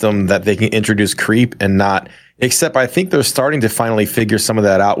system that they can introduce creep and not. Except I think they're starting to finally figure some of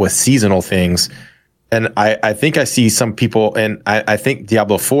that out with seasonal things. And I think I see some people, and I think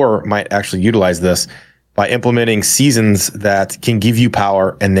Diablo 4 might actually utilize this by implementing seasons that can give you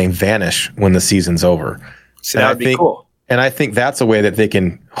power and they vanish when the season's over. So that would be cool. And I think that's a way that they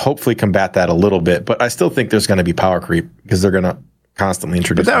can hopefully combat that a little bit. But I still think there's going to be power creep because they're going to constantly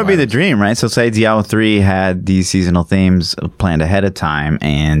introduce. But that would be the dream, right? So say Diablo 3 had these seasonal themes planned ahead of time,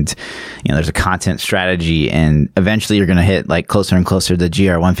 and there's a content strategy, and eventually you're going to hit like closer and closer to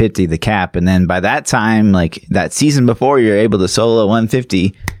GR 150, the cap, and then by that time, like that season before you're able to solo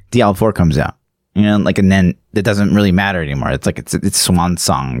 150, Diablo 4 comes out. And then it doesn't really matter anymore. It's like it's swan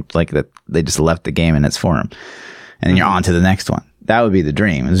song, like that they just left the game in its form, and then you're on to the next one. That would be the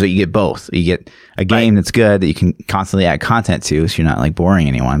dream. And so you get both. You get a game that's good that you can constantly add content to, so you're not like boring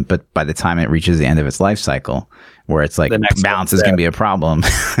anyone. But by the time it reaches the end of its life cycle, where it's like balance is going to be a problem,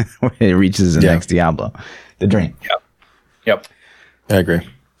 when it reaches the next Diablo, the dream. Yep. I agree.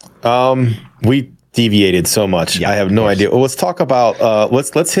 We deviated so much. I have no idea. Well, let's talk about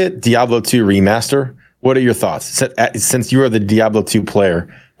let's hit Diablo 2 remaster. What are your thoughts? Since you are the Diablo 2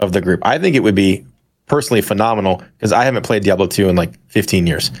 player of the group, I think it would be personally phenomenal because I haven't played Diablo 2 in like 15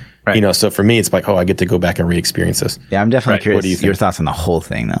 years. Right. So for me, it's like, I get to go back and re-experience this. Yeah, I'm definitely curious. What do you think? Your thoughts on the whole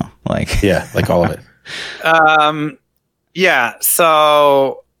thing, though? Like, like all of it. Yeah.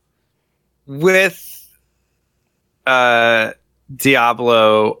 So with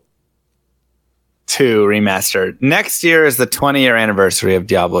Diablo 2 remastered, next year is the 20-year anniversary of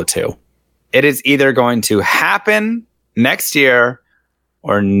Diablo 2. It is either going to happen next year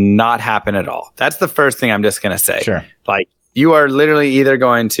or not happen at all. That's the first thing I'm just going to say. Sure. Like, you are literally either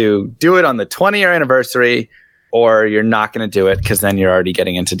going to do it on the 20-year anniversary or you're not going to do it, because then you're already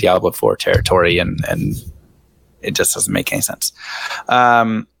getting into Diablo 4 territory and it just doesn't make any sense.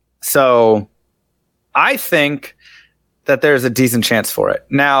 So I think that there's a decent chance for it.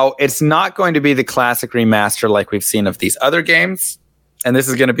 Now, it's not going to be the classic remaster like we've seen of these other games. And this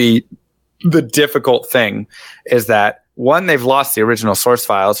is going to be the difficult thing, is that one, they've lost the original source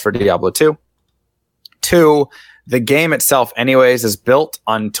files for Diablo 2. Two, the game itself anyways is built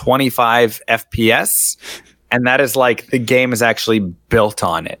on 25 FPS. And that is like, the game is actually built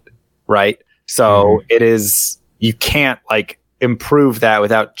on it, right? So it is, you can't like improve that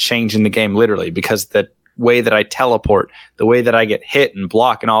without changing the game literally, because the way that I teleport, the way that I get hit and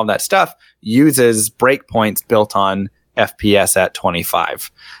block and all of that stuff uses breakpoints built on FPS at 25.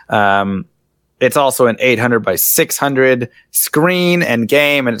 It's also an 800 by 600 screen and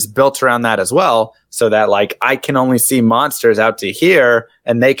game, and it's built around that as well, so that like I can only see monsters out to here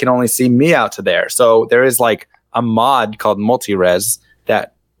and they can only see me out to there. So there is like a mod called multi-res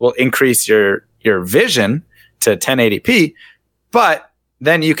that will increase your vision to 1080p, but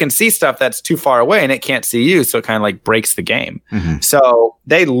then you can see stuff that's too far away and it can't see you, so it kind of like breaks the game. So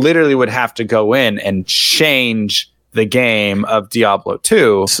they literally would have to go in and change the game of Diablo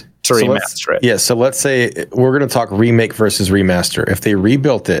 2 to remaster it. Yeah, so let's say we're going to talk remake versus remaster. If they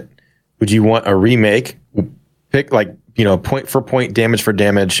rebuilt it, would you want a remake? Pick like, point for point, damage for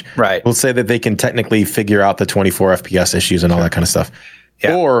damage. Right. We'll say that they can technically figure out the 24 FPS issues and all that kind of stuff.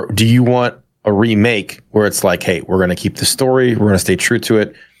 Yeah. Or do you want a remake where it's like, hey, we're going to keep the story, we're going to stay true to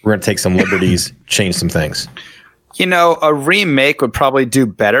it, we're going to take some liberties, change some things? A remake would probably do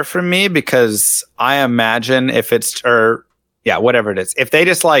better for me, because I imagine if it's, whatever it is, if they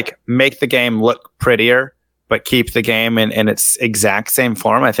just like make the game look prettier, but keep the game in its exact same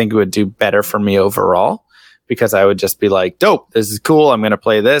form, I think it would do better for me overall, because I would just be like, dope, this is cool, I'm going to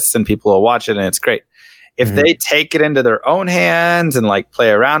play this and people will watch it and it's great. If they take it into their own hands and like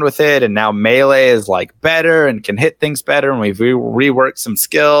play around with it, and now melee is like better and can hit things better, and we've reworked some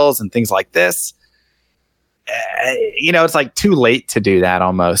skills and things like this, it's like too late to do that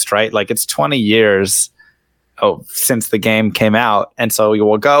almost, right? Like, it's 20 years since the game came out, and so we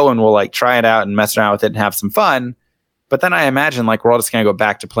will go and we'll like try it out and mess around with it and have some fun. But then I imagine like we're all just gonna go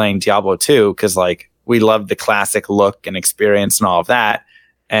back to playing Diablo 2 because like we love the classic look and experience and all of that,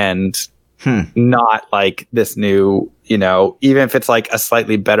 and not like this new, even if it's like a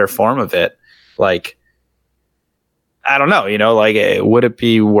slightly better form of it. Like, I don't know, like, would it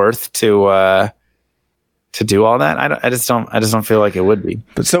be worth to do all that? I just don't feel like it would be.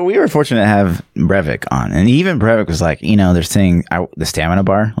 But so we were fortunate to have Brevik on, and even Brevik was like, they're saying the stamina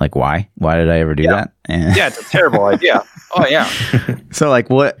bar, like, why did I ever do that? And yeah, it's a terrible idea. Oh yeah. So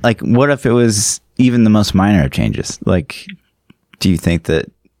what if it was even the most minor of changes? Like, do you think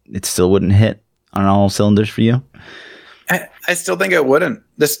that it still wouldn't hit on all cylinders for you? I still think it wouldn't.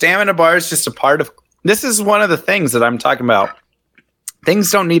 The stamina bar is just a part of. This is one of the things that I'm talking about.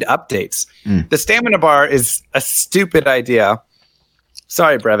 Things don't need updates. The stamina bar is a stupid idea.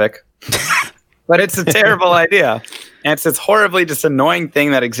 Sorry, Brevik. But it's a terrible idea. And it's this horribly just annoying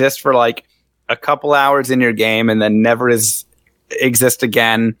thing that exists for like a couple hours in your game and then never exist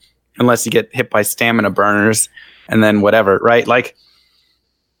again unless you get hit by stamina burners and then whatever, right? Like,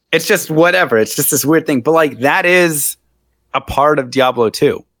 it's just whatever. It's just this weird thing. But like, that is a part of Diablo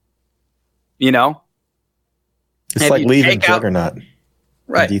 2. You know? It's like leaving Juggernaut.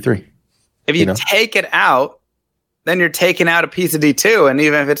 Right. D3. If you take it out, then you're taking out a piece of D2. And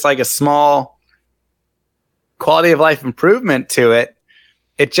even if it's like a small quality of life improvement to it,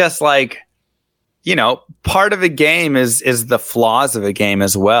 it just like, you know, part of a game is the flaws of a game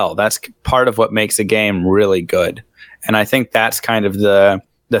as well. That's part of what makes a game really good. And I think that's kind of the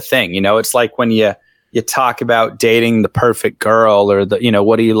thing, you know, it's like when you talk about dating the perfect girl or the, you know,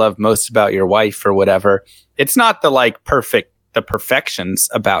 what do you love most about your wife or whatever. It's not the like the perfections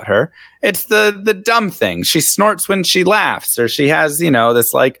about her. It's the dumb things. She snorts when she laughs, or she has, you know,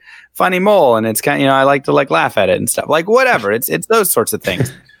 this like funny mole, and it's kind of, you know, I like to like laugh at it and stuff. Like whatever. It's those sorts of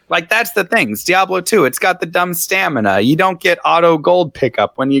things. Like that's the things. Diablo 2, it's got the dumb stamina. You don't get auto gold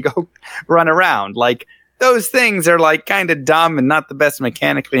pickup when you go run around. Like those things are like kind of dumb and not the best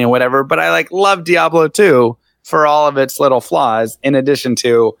mechanically and whatever. But I like love Diablo 2 for all of its little flaws, in addition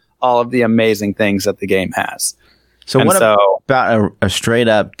to all of the amazing things that the game has. So what about a straight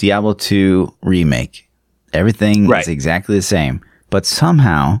up Diablo 2 remake? Everything is exactly the same, but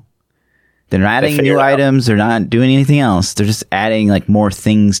somehow they're not adding new items. They're not doing anything else. They're just adding like more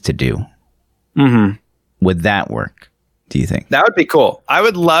things to do. Mm-hmm. Would that work? Do you think that would be cool? I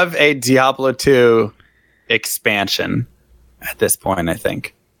would love a Diablo 2 expansion at this point. I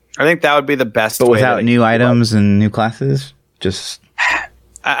think that would be the best. But without new items and new classes, just.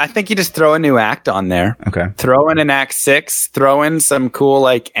 I think you just throw a new act on there. Okay. Throw in an Act 6. Throw in some cool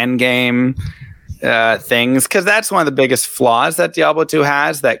like end game things, because that's one of the biggest flaws that Diablo 2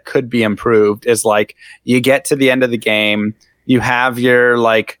 has that could be improved. Is like you get to the end of the game, you have your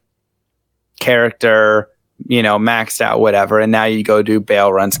like character, you know, maxed out, whatever, and now you go do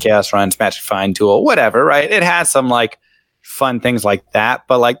bail runs, chaos runs, match find duel, whatever. Right? It has some like fun things like that,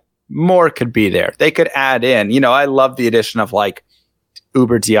 but like more could be there. They could add in. You know, I love the addition of like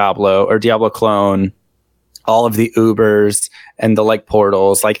Uber Diablo or Diablo clone, all of the Ubers and the like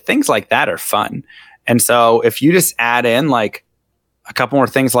portals, like things like that are fun. And so if you just add in like a couple more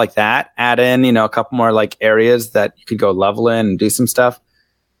things like that, add in, you know, a couple more like areas that you could go level in and do some stuff,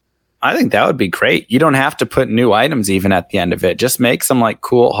 I think that would be great. You don't have to put new items even at the end of it. Just make some like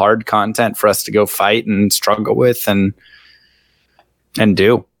cool hard content for us to go fight and struggle with and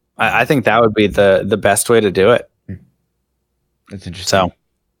do. I think that would be the best way to do it. That's interesting. So,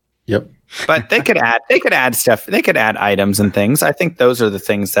 yep. But they could add stuff. They could add items and things. I think those are the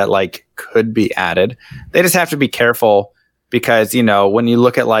things that like could be added. They just have to be careful because, you know, when you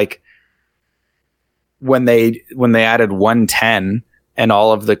look at like when they added 110 and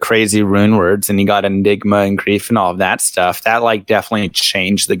all of the crazy rune words and you got Enigma and Grief and all of that stuff, that like definitely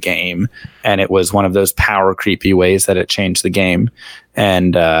changed the game. And it was one of those power creepy ways that it changed the game.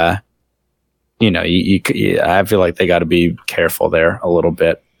 And, you know, I feel like they got to be careful there a little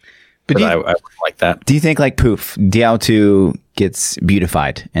bit. But I like that. Do you think like poof, Diablo 2 gets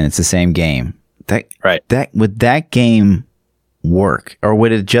beautified and it's the same game? Would that game work, or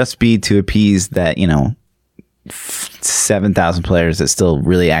would it just be to appease that, you know, 7,000 players that still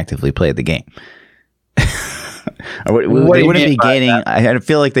really actively play the game? Or they wouldn't be gaining. I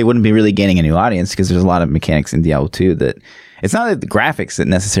feel like they wouldn't be really gaining a new audience because there's a lot of mechanics in Diablo 2 that it's not the graphics that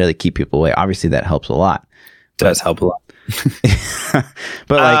necessarily keep people away. Obviously, that helps a lot. Does help a lot.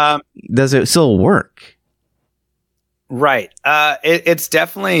 But like, does it still work? Right. It's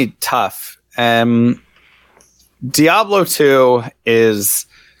definitely tough. Diablo 2 is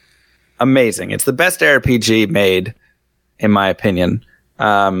amazing. It's the best RPG made, in my opinion.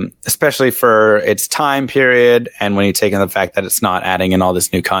 Especially for its time period, and when you take in the fact that it's not adding in all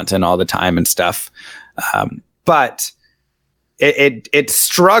this new content all the time and stuff. But it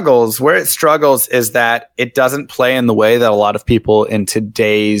struggles. Where it struggles is that it doesn't play in the way that a lot of people in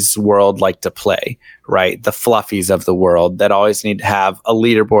today's world like to play, right? The fluffies of the world that always need to have a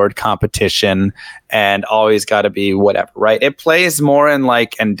leaderboard competition and always got to be whatever, right? It plays more in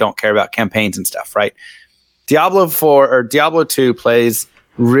like, and don't care about campaigns and stuff, right? Diablo 2 plays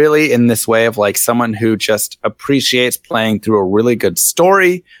really in this way of like someone who just appreciates playing through a really good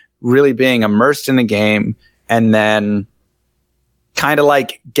story, really being immersed in the game, and then kind of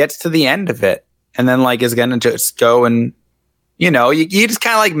like gets to the end of it and then like is going to just go and, you just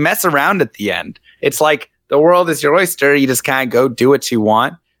kind of like mess around at the end. It's like the world is your oyster. You just kind of go do what you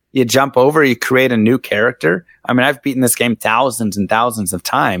want. You jump over, you create a new character. I mean, I've beaten this game thousands and thousands of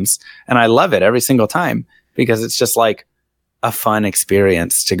times, and I love it every single time because it's just like a fun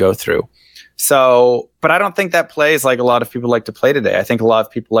experience to go through. So, but I don't think that plays like a lot of people like to play today. I think a lot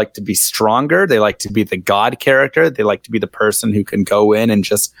of people like to be stronger. They like to be the god character. They like to be the person who can go in and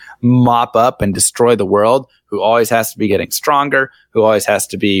just mop up and destroy the world, who always has to be getting stronger, who always has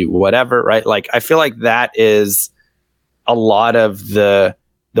to be whatever, right? Like, I feel like that is a lot of the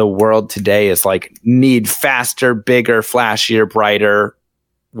world today is like need faster, bigger, flashier, brighter,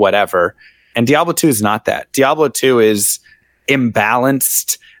 whatever. And Diablo 2 is not that. Diablo 2 is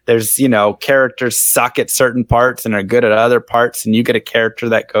imbalanced. There's, characters suck at certain parts and are good at other parts. And you get a character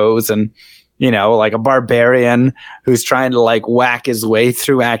that goes and, like a barbarian who's trying to like whack his way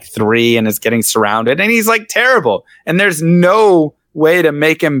through Act 3 and is getting surrounded. And he's like terrible. And there's no way to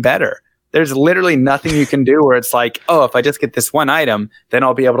make him better. There's literally nothing you can do where it's like, oh, if I just get this one item, then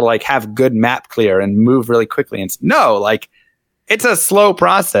I'll be able to like have good map clear and move really quickly. And no, like it's a slow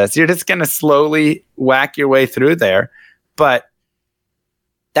process. You're just going to slowly whack your way through there. But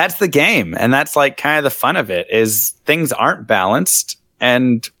that's the game. And that's like kind of the fun of it is things aren't balanced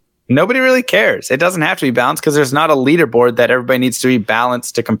and nobody really cares. It doesn't have to be balanced because there's not a leaderboard that everybody needs to be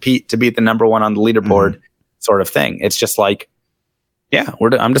balanced to compete to be the number one on the leaderboard sort of thing. It's just like, yeah,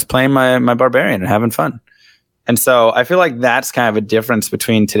 I'm just playing my barbarian and having fun. And so I feel like that's kind of a difference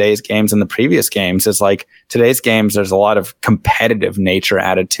between today's games and the previous games is like today's games, there's a lot of competitive nature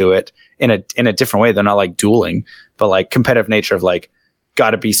added to it in a different way. They're not like dueling, but like competitive nature of like,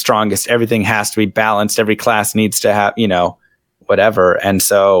 got to be strongest. Everything has to be balanced. Every class needs to have, whatever. And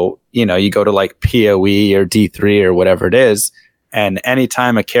so, you go to like PoE or D3 or whatever it is. And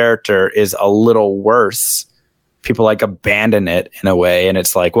anytime a character is a little worse, people like abandon it in a way. And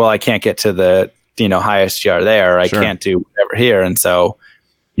it's like, well, I can't get to the, highest GR there. I can't do whatever here. And so,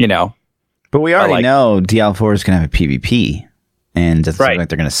 But we already know Diablo 4 is going to have a PvP. And it doesn't look like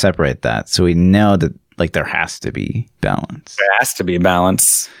they're going to separate that. So we know that like there has to be balance. There has to be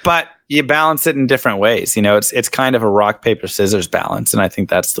balance. But you balance it in different ways. It's kind of a rock, paper, scissors balance. And I think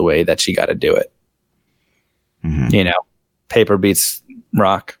that's the way that you got to do it. Mm-hmm. Paper beats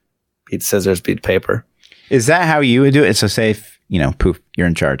rock, beats scissors, beat paper. Is that how you would do it? So say if, poof, you're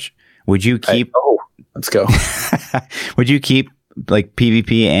in charge. Would you keep... let's go. Would you keep like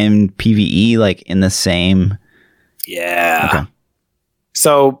PvP and PvE like in the same... Yeah. Okay.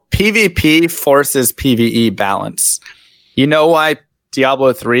 So PvP forces PvE balance. You know why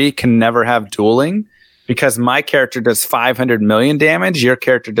Diablo 3 can never have dueling? Because my character does 500 million damage, your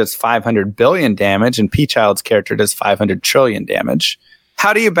character does 500 billion damage, and ThaPchild's character does 500 trillion damage.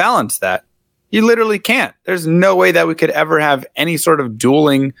 How do you balance that? You literally can't. There's no way that we could ever have any sort of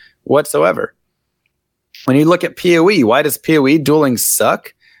dueling whatsoever. When you look at PoE, why does PoE dueling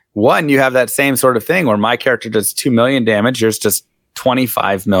suck? One, you have that same sort of thing where my character does 2 million damage, yours does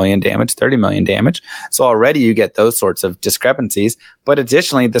 25 million damage, 30 million damage. So already you get those sorts of discrepancies. But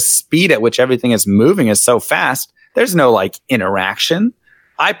additionally, the speed at which everything is moving is so fast. There's no like interaction.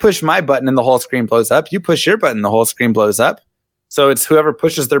 I push my button and the whole screen blows up. You push your button, the whole screen blows up. So it's whoever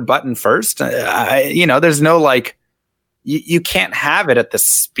pushes their button first. There's no like, you can't have it at the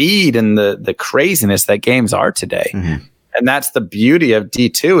speed and the craziness that games are today. Mm-hmm. And that's the beauty of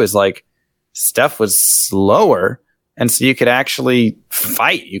D2 is like stuff was slower. And so you could actually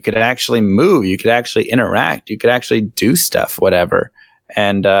fight, you could actually move, you could actually interact, you could actually do stuff, whatever.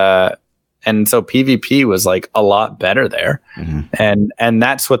 And so PvP was like a lot better there. Mm-hmm. And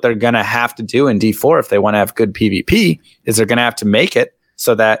that's what they're going to have to do in D4 if they want to have good PvP is they're going to have to make it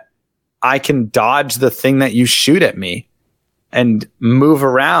so that I can dodge the thing that you shoot at me and move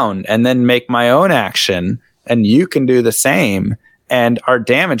around and then make my own action. And you can do the same. And our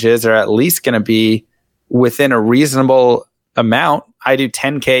damages are at least going to be within a reasonable amount. I do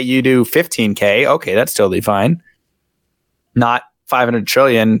 10K, you do 15K. Okay, that's totally fine. Not 500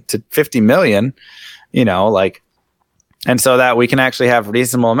 trillion to 50 million, and so that we can actually have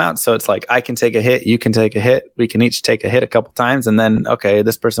reasonable amounts. So it's like, I can take a hit, you can take a hit, we can each take a hit a couple times, and then, okay,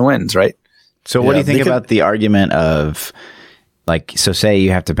 this person wins, right? So what do you think about the argument of like, so say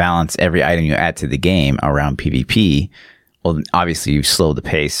you have to balance every item you add to the game around PvP. Well, obviously you slow the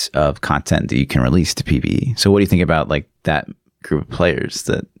pace of content that you can release to PvE. So what do you think about like that group of players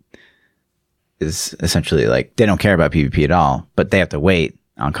that is essentially like, they don't care about PvP at all, but they have to wait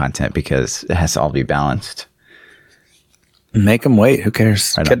on content because it has to all be balanced? Make them wait. Who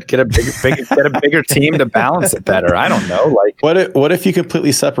cares? Get a bigger team to balance it better. I don't know. Like, what if you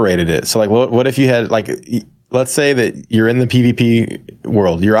completely separated it? So, like, what if you had, like, let's say that you're in the PvP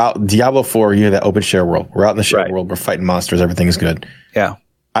world. You're out Diablo 4. You have that open share world. We're out in the share world. We're fighting monsters. Everything's good. Yeah.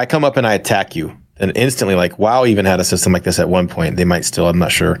 I come up and I attack you, and instantly, like, WoW even had a system like this at one point. They might still. I'm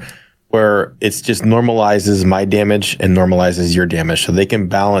not sure. Where it's just normalizes my damage and normalizes your damage, so they can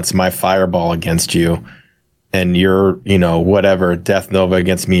balance my fireball against you. And you're, whatever, Death Nova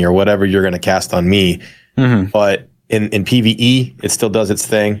against me or whatever you're going to cast on me. Mm-hmm. But in PvE, it still does its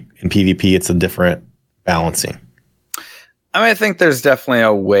thing. In PvP, it's a different balancing. I mean, I think there's definitely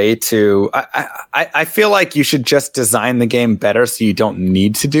a way to... I feel like you should just design the game better so you don't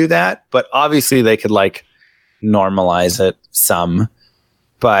need to do that. But obviously, they could, like, normalize it some.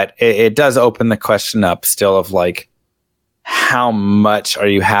 But it does open the question up still of, like, how much are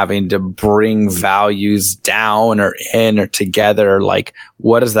you having to bring values down or in or together? Like,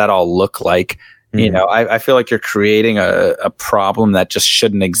 what does that all look like? Mm-hmm. I feel like you're creating a problem that just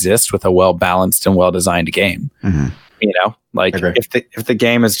shouldn't exist with a well-balanced and well-designed game. Mm-hmm. Like if the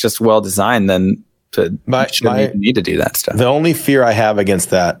game is just well-designed, then you shouldn't need to do that stuff. The only fear I have against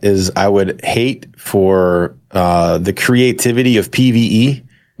that is I would hate for the creativity of PvE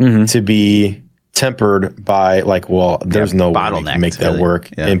to be tempered by, like, there's no way we can make that work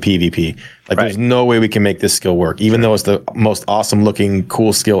in PvP. Like, there's no way we can make this skill work, even though it's the most awesome looking,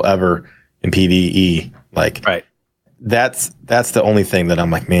 cool skill ever in PvE. Like, that's the only thing that I'm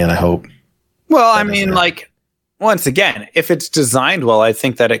like, man, I hope. Well, I mean, like, once again, if it's designed well, I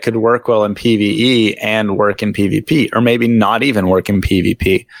think that it could work well in PvE and work in PvP, or maybe not even work in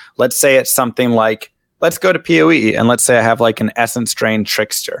PvP. Let's say it's something like, let's go to PoE, and let's say I have, like, an Essence Drain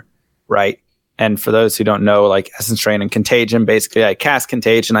Trickster, right? And for those who don't know, like, Essence Drain and Contagion, basically I cast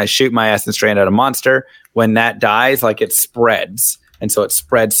Contagion, I shoot my Essence Drain at a monster. When that dies, like, it spreads. And so it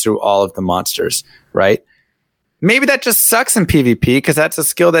spreads through all of the monsters, right? Maybe that just sucks in PvP because that's a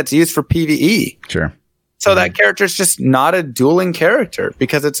skill that's used for PvE. Sure. So that character is just not a dueling character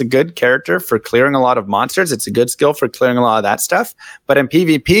because it's a good character for clearing a lot of monsters. It's a good skill for clearing a lot of that stuff. But in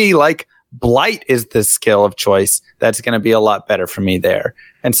PvP, like, Blight is the skill of choice that's going to be a lot better for me there.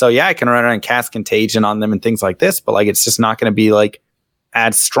 And so, I can run around and cast Contagion on them and things like this, but, like, it's just not going to be, like,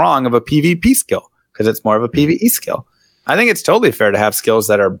 as strong of a PvP skill because it's more of a PvE skill. I think it's totally fair to have skills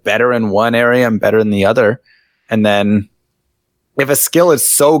that are better in one area and better in the other. And then if a skill is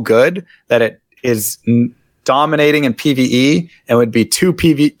so good that it is dominating in PvE and would be too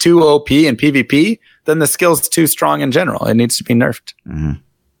OP in PvP, then the skill's too strong in general. It needs to be nerfed. Mm-hmm.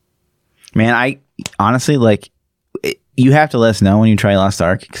 Man, I honestly, like, you have to let us know when you try Lost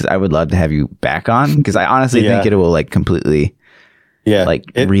Ark because I would love to have you back on because I honestly think it will, like, completely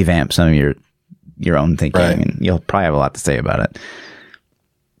revamp some of your own thinking and you'll probably have a lot to say about it.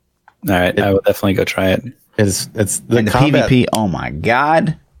 All right, I will definitely go try it. It's the PvP. Oh my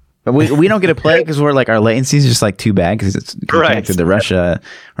god! But we don't get to play because we're, like, our latency is just, like, too bad because it's connected to Russia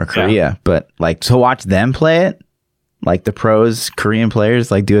or Korea. Yeah. But, like, to watch them play it, like the pros, Korean players,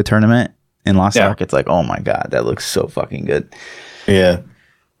 like, do a tournament in Lost Ark, it's like, oh my god, that looks so fucking good. Yeah,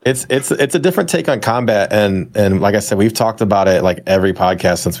 it's a different take on combat, and like I said, we've talked about it like every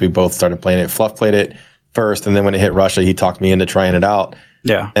podcast since we both started playing it. Fluff played it first, and then when it hit Russia, he talked me into trying it out.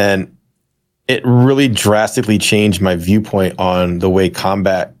 Yeah, and it really drastically changed my viewpoint on the way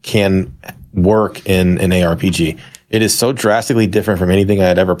combat can work in an ARPG. It is so drastically different from anything I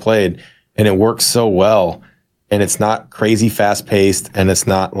had ever played, and it works so well. And it's not crazy fast paced, and it's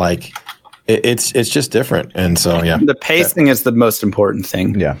not like it's just different. And so the pacing is the most important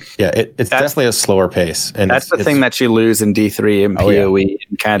thing. It's definitely a slower pace, and that's the thing that you lose in D3 and PoE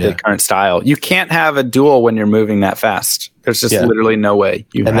and kind of the current style. You can't have a duel when you're moving that fast. There's just literally no way.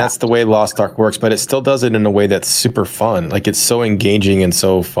 That's the way Lost Ark works, but it still does it in a way that's super fun. Like, it's so engaging and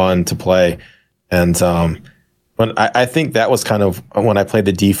so fun to play. And when I think that was kind of when I played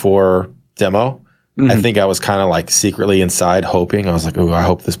the D4 demo. Mm-hmm. I think I was kind of, like, secretly inside hoping. I was like, "Oh, I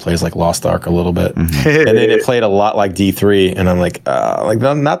hope this plays like Lost Ark a little bit." Mm-hmm. And then it played a lot like D3, and I'm like,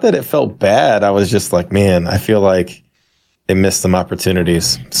 not that it felt bad. I was just like, man, I feel like they missed some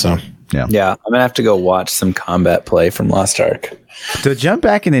opportunities. So yeah, I'm gonna have to go watch some combat play from Lost Ark. So jump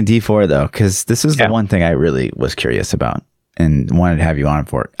back into D4 though, because this is the one thing I really was curious about and wanted to have you on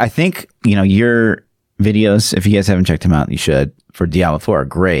for. I think your videos, if you guys haven't checked them out, you should. For Diablo 4 are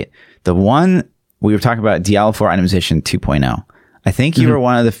great. The one we were talking about, Diablo 4 Itemization 2.0. I think you were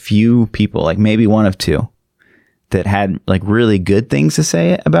one of the few people, like maybe one of two, that had, like, really good things to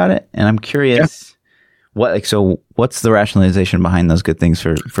say about it. And I'm curious, what's the rationalization behind those good things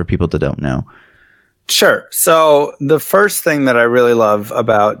for people that don't know? Sure. So the first thing that I really love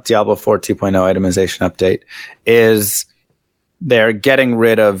about Diablo 4 2.0 itemization update is they're getting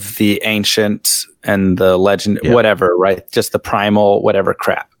rid of the ancient and the legend, whatever, right? Just the primal, whatever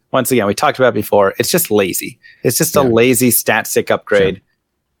crap. Once again, we talked about it before. It's just lazy. It's just a lazy stat stick upgrade. Sure.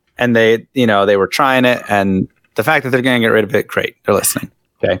 And they were trying it, and the fact that they're going to get rid of it, great. They're listening.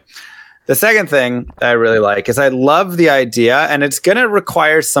 Okay. The second thing that I really like is I love the idea, and it's going to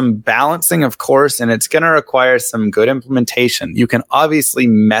require some balancing, of course, and it's going to require some good implementation. You can obviously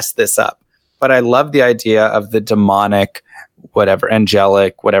mess this up, but I love the idea of the demonic, whatever,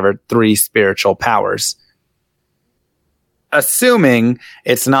 angelic, whatever, 3 spiritual powers. Assuming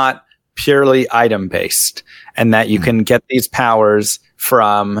it's not purely item based, and that you can get these powers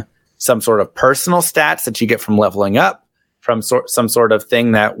from some sort of personal stats that you get from leveling up, from some sort of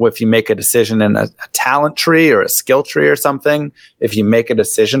thing that if you make a decision in a talent tree or a skill tree or something, if you make a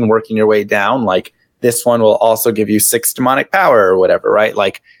decision working your way down, like this one will also give you 6 demonic power or whatever, right?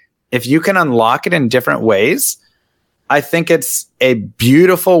 Like if you can unlock it in different ways, I think it's a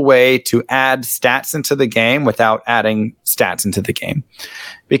beautiful way to add stats into the game without adding stats into the game,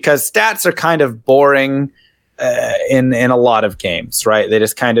 because stats are kind of boring in a lot of games, right? They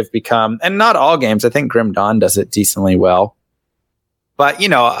just kind of become, and not all games. I think Grim Dawn does it decently well, but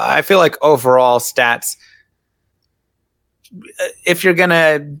I feel like overall stats, if you're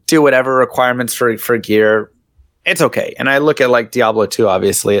gonna do whatever requirements for gear, it's okay. And I look at like Diablo 2,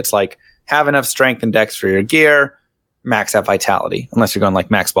 obviously, it's like have enough strength and dex for your gear, max out vitality, unless you're going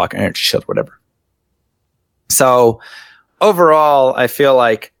like max block, energy shield, whatever. So overall, I feel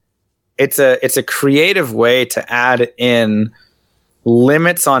like it's a creative way to add in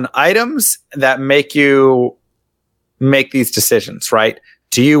limits on items that make you make these decisions, right?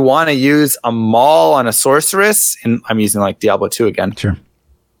 Do you want to use a maul on a sorceress? And I'm using like Diablo 2 again. Sure.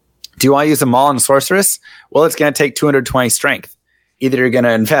 Do you want to use a maul on a sorceress? Well, it's going to take 220 strength. Either you're going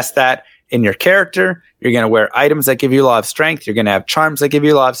to invest that in your character, you're going to wear items that give you a lot of strength, you're going to have charms that give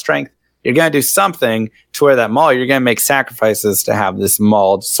you a lot of strength. You're going to do something to wear that maul. You're going to make sacrifices to have this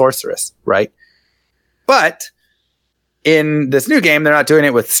mauled sorceress, right? But in this new game, they're not doing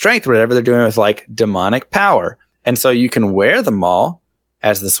it with strength or whatever. They're doing it with like demonic power. And so you can wear the maul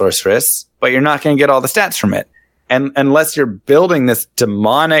as the sorceress, but you're not going to get all the stats from it. And unless you're building this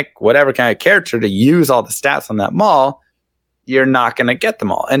demonic, whatever kind of character to use all the stats on that maul, you're not going to get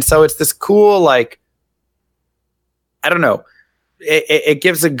them all. And so it's this cool, like, I don't know. It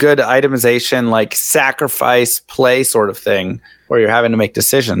gives a good itemization, like sacrifice play sort of thing, where you're having to make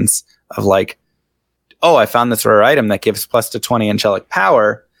decisions of like, oh, I found this rare item that gives plus to 20 angelic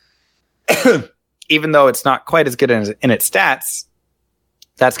power. Even though it's not quite as good in its stats,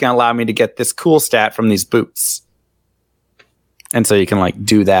 that's going to allow me to get this cool stat from these boots. And so you can like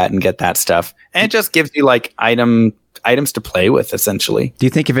do that and get that stuff. And it just gives you like items to play with, essentially. Do you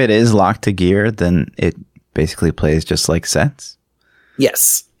think if it is locked to gear, then it basically plays just like sets?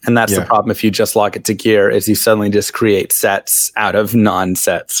 Yes. And that's the problem if you just lock it to gear, is you suddenly just create sets out of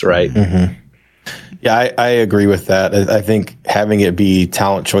non-sets, right? Mm-hmm. Yeah, I agree with that. I think having it be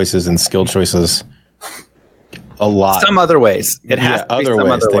talent choices and skill choices a lot. Some other ways. It has to be other some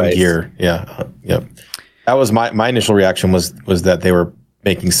ways other than ways. gear. Yeah. Yep. That was my initial reaction was that they were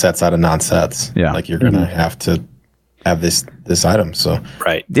making sets out of non-sets. Yeah. Like you're going to have to have this item. So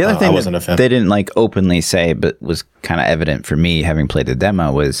right. The other thing I wasn't a fan. They didn't like openly say, but was kind of evident for me having played the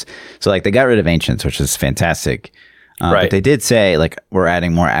demo was, so like they got rid of ancients, which is fantastic. Right. But they did say like we're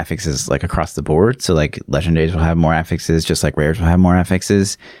adding more affixes like across the board. So like legendaries will have more affixes, just like rares will have more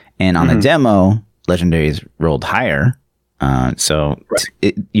affixes. And on the demo, legendaries rolled higher. So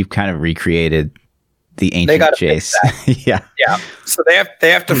you've kind of recreated the ancient chase. Yeah. So they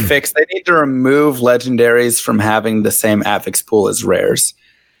have to fix. They need to remove legendaries from having the same affix pool as rares.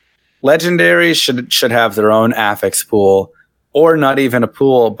 Legendaries should have their own affix pool, or not even a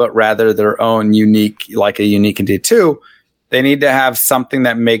pool, but rather their own unique, like a unique in D2. They need to have something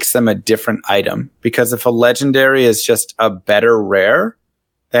that makes them a different item. Because if a legendary is just a better rare,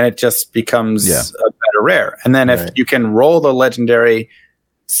 then it just becomes a better rare. And then if you can roll the legendary,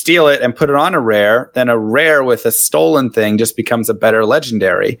 steal it, and put it on a rare, then a rare with a stolen thing just becomes a better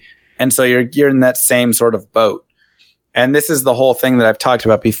legendary. And so you're in that same sort of boat. And this is the whole thing that I've talked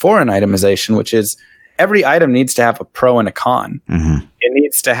about before in itemization, which is every item needs to have a pro and a con. Mm-hmm. It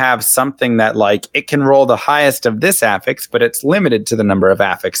needs to have something that like it can roll the highest of this affix, but it's limited to the number of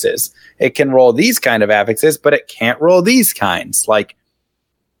affixes. It can roll these kind of affixes, but it can't roll these kinds. Like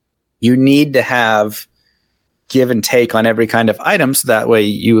you need to have give and take on every kind of item, so that way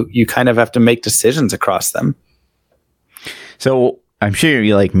you kind of have to make decisions across them. So I'm sure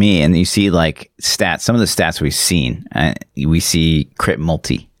you're like me, and you see like stats. Some of the stats we've seen, we see crit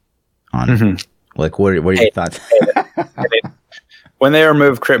multi on. Like, what are your thoughts? When they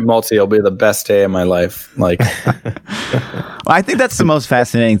remove crit multi, it'll be the best day of my life. Like, well, I think that's the most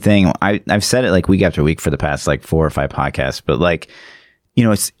fascinating thing. I've said it like week after week for the past like 4 or 5 podcasts, but like, you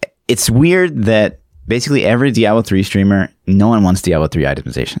know, it's weird that basically every Diablo 3 streamer, no one wants Diablo 3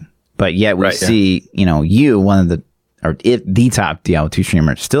 itemization, but yet we see, you know, the top Diablo 2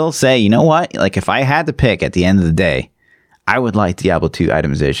 streamer still say, you know what? Like, if I had to pick at the end of the day, I would like Diablo 2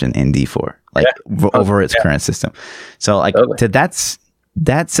 itemization in D4, like over its current system. So like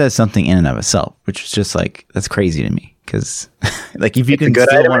that says something in and of itself, which is just like, that's crazy to me. Cause like, if you can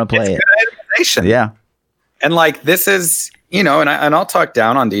still want to play it. Yeah. And like, this is, you know, and I'll talk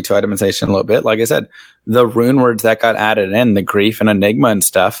down on D2 itemization a little bit. Like I said, the rune words that got added in, the grief and enigma and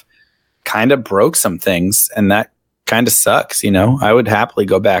stuff kind of broke some things. And that kind of sucks. You know, I would happily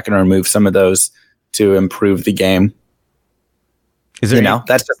go back and remove some of those to improve the game. Is there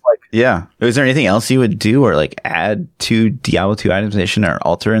that's just like, yeah. Is there anything else you would do or like add to Diablo 2 itemization or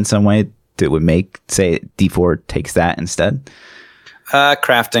alter in some way that would make, say, D4 takes that instead?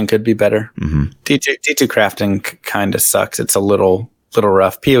 Crafting could be better. D2 crafting kind of sucks. It's a little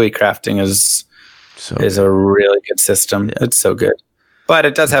rough. PoE crafting is a really good system. Yeah. It's so good, but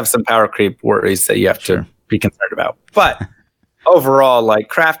it does have some power creep worries that you have to be concerned about. But overall, like,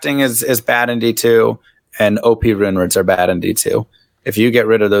 crafting is bad in D2, and OP rune words are bad in D2. If you get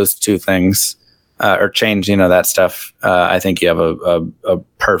rid of those two things or change, you know, that stuff, I think you have a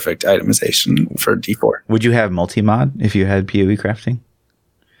perfect itemization for D4. Would you have multi-mod if you had PoE crafting?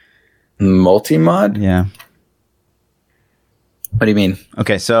 Multi-mod? Yeah. What do you mean?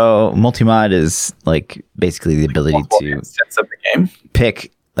 Okay, so multi-mod is like basically the ability to of the game.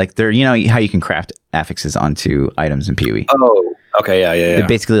 Pick, like, there, you know how you can craft affixes onto items in PoE. Oh, okay, yeah. It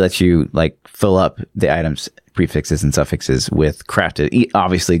basically lets you like fill up the items, prefixes and suffixes with crafted.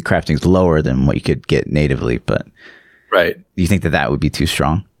 Obviously, crafting is lower than what you could get natively, but right. Do you think that would be too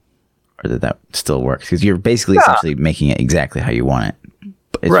strong, or that still works? Because you're basically essentially making it exactly how you want it.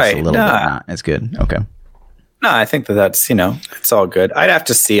 But it's just a little bit not as good. Okay. No, I think that's, you know, it's all good. I'd have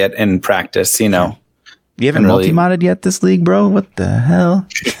to see it in practice, you know. You haven't multi-modded yet this league, bro? What the hell?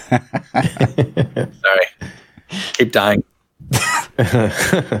 Sorry. Keep dying.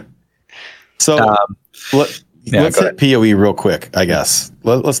 So let's hit PoE real quick, I guess.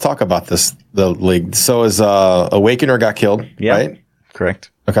 Let's talk about the league. So is Awakener got killed, right?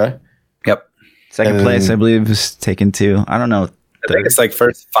 Correct. Okay. Yep. Second place, I believe, was taken to, I don't know. I think it's like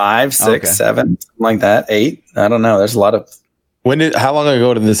first 5, 6, 7, something like that. 8. I don't know. There's a lot of. How long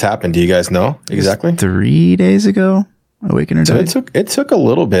ago did this happen? Do you guys know exactly? 3 days ago, Awakener died. So it took a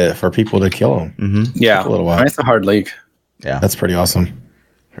little bit for people to kill him. Mm-hmm. Yeah, a little while. It's a hard league. Yeah, that's pretty awesome.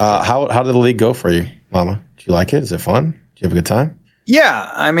 How did the league go for you, Llama? Did you like it? Is it fun? Did you have a good time?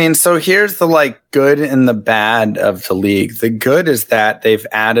 Yeah, I mean, so here's the like good and the bad of the league. The good is that they've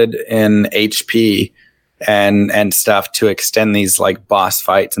added in HP and stuff to extend these like boss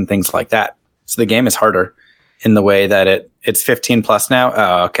fights and things like that. So the game is harder in the way that it's 15 plus now.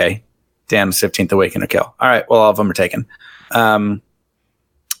 Oh, okay. Damn, 15th Awakener kill. All right, well, all of them are taken.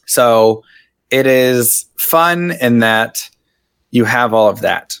 So it is fun in that you have all of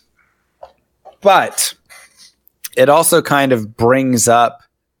that. But it also kind of brings up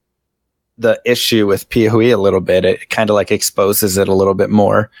the issue with PoE a little bit. It kind of like exposes it a little bit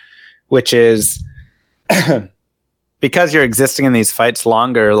more, which is because you're existing in these fights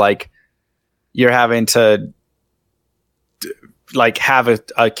longer, like you're having to like have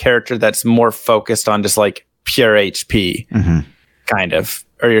a character that's more focused on just like pure HP, kind of,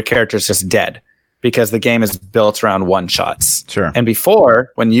 or your character's just dead because the game is built around one shots. Sure. And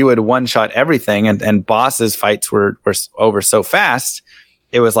before, when you would one shot everything and bosses fights were over so fast,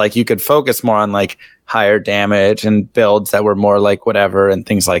 it was like you could focus more on like higher damage and builds that were more like whatever and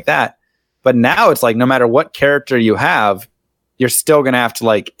things like that. But now it's like no matter what character you have, you're still going to have to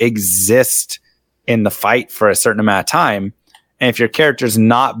like exist in the fight for a certain amount of time. And if your character's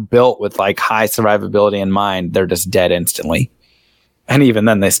not built with like high survivability in mind, they're just dead instantly. And even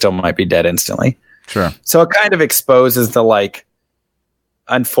then they still might be dead instantly. Sure. So it kind of exposes the like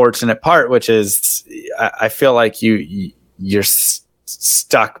unfortunate part, which is I feel like you're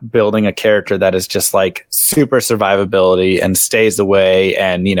stuck building a character that is just like super survivability and stays away.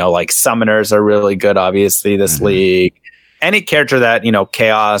 And, you know, like summoners are really good, obviously, this league. Any character that, you know,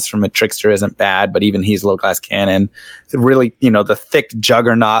 Chaos from a Trickster isn't bad, but even he's low class cannon. Really, you know, the thick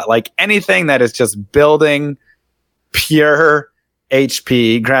Juggernaut, like anything that is just building pure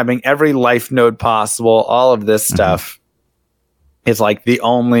HP, grabbing every life node possible, all of this stuff is like the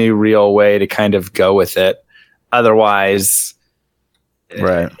only real way to kind of go with it. Otherwise,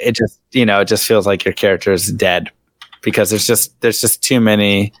 Right. it just, it just feels like your character is dead because there's just too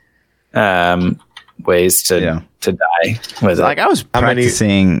many ways to die with it. Like I was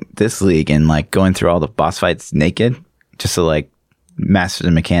practicing this league and like going through all the boss fights naked just to like master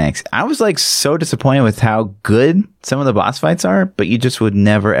the mechanics. I was like so disappointed with how good some of the boss fights are, but you just would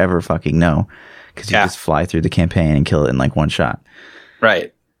never ever fucking know because you just fly through the campaign and kill it in like one shot.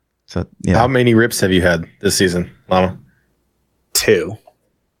 Right. So yeah. How many rips have you had this season, Llama? 2.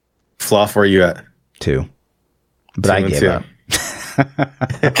 Fluff, where are you at? 2. But I gave up.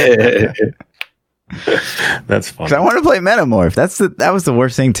 That's fun. Because I want to play Metamorph. That was the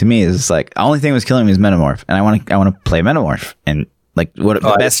worst thing to me. Is like the only thing that was killing me was Metamorph, and I want to play Metamorph. And like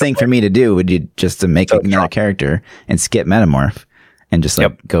the best thing for me to do would be just to make another character and skip Metamorph and just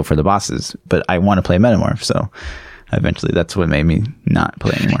like go for the bosses. But I want to play Metamorph, so eventually that's what made me not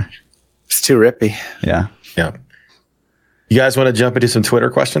play anymore. It's too rippy. Yeah. Yeah. You guys want to jump into some Twitter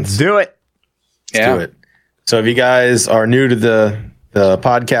questions? Do it. Let's do it. So if you guys are new to the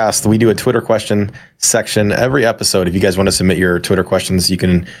podcast, we do a Twitter question section every episode. If you guys want to submit your Twitter questions, you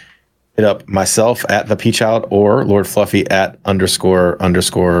can hit up myself at ThaPchild or Lord Fluffy at __ or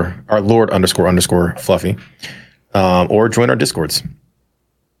Lord __ Fluffy, or join our Discords.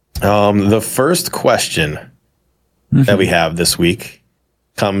 The first question that we have this week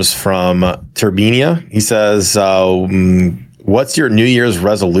comes from Turbinia. He says, what's your New Year's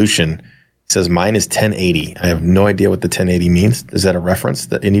resolution? He says, mine is 1080. I have no idea what the 1080 means. Is that a reference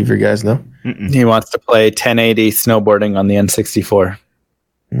that any of you guys know? He wants to play 1080 snowboarding on the N64.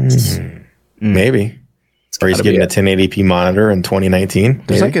 Maybe. Or he's getting a 1080p monitor in 2019.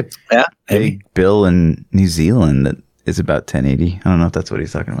 There's like a big bill in New Zealand that is about 1080. I don't know if that's what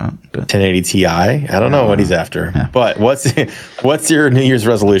he's talking about. But 1080 Ti. I don't know what he's after. Yeah. But what's your New Year's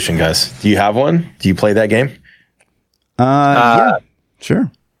resolution, guys? Do you have one? Do you play that game? Yeah,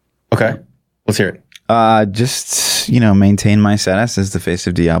 sure. Okay, let's hear it. Just maintain my status as the face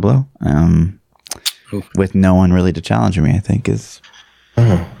of Diablo, with no one really to challenge me. I think is.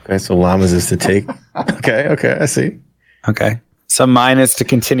 Okay, so Llamas is to take. Okay, I see. Okay. So mine is to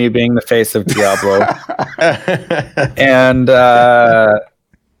continue being the face of Diablo. And I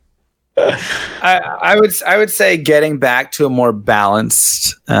would say getting back to a more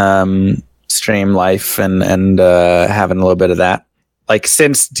balanced stream life and having a little bit of that. Like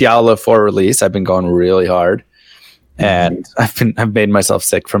since Diablo 4 release, I've been going really hard. And I've made myself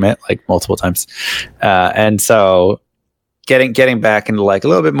sick from it like multiple times. And so getting back into like a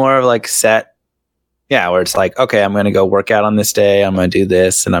little bit more of like set. Yeah, where it's like, okay, I'm going to go work out on this day. I'm going to do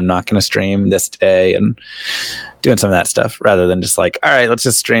this, and I'm not going to stream this day, and doing some of that stuff rather than just like, all right, let's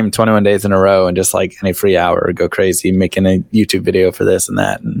just stream 21 days in a row and just like any free hour go crazy making a YouTube video for this and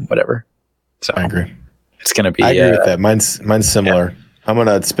that and whatever. So I agree. It's going to be. I agree with that. Mine's similar. Yeah. I'm going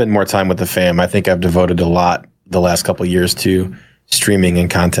to spend more time with the fam. I think I've devoted a lot the last couple of years to streaming and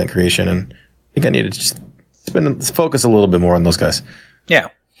content creation, and I think I need to just focus a little bit more on those guys. Yeah.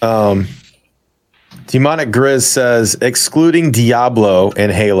 Demonic Grizz says, excluding Diablo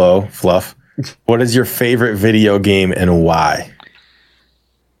and Halo, Fluff, what is your favorite video game and why?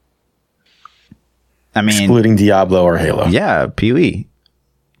 I mean, excluding Diablo or Halo. Yeah, Pee-wee.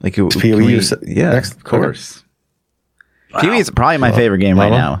 Like Pee-wee, yeah, next, of course. Wow. Pee-wee is probably my favorite game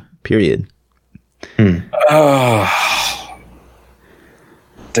right now. Period. Oh,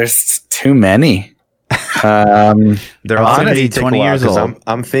 there's too many. They're all going to be 20 years old.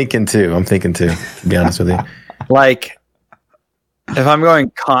 I'm thinking too, to be honest with you. Like, if I'm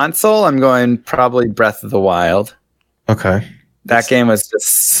going console, I'm going probably Breath of the Wild. Okay. That game was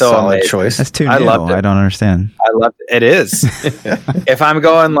just so solid amazing. Choice. That's too new. I loved it. I don't understand. I loved it. It is. If I'm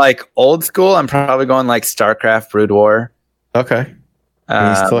going like old school, I'm probably going like StarCraft Brood War. Okay.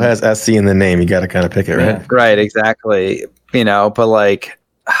 He still has SC in the name. You got to kind of pick it, right? Right, exactly. But like,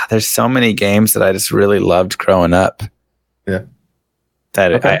 there's so many games that I just really loved growing up. Yeah.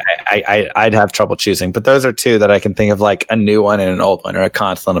 That okay. I'd have trouble choosing, but those are two that I can think of, like a new one and an old one, or a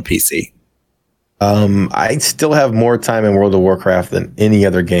console and a PC. I still have more time in World of Warcraft than any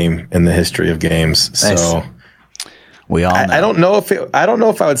other game in the history of games. Nice. So we all know. I don't know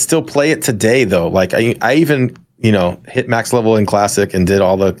if I would still play it today though. Like I even, hit max level in classic and did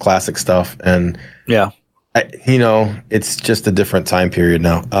all the classic stuff, and yeah. It's just a different time period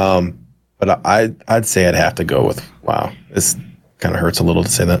now. But I'd say I'd have to go with WoW. This kind of hurts a little to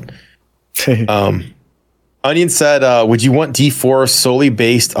say that. Onion said, would you want D4 solely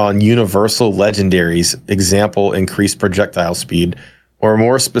based on universal legendaries, example, increased projectile speed, or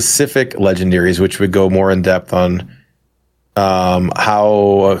more specific legendaries, which would go more in depth on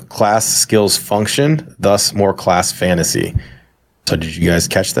how class skills function, thus more class fantasy. So did you guys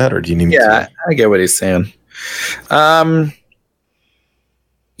catch that, or do you need me to? Yeah, I get what he's saying. I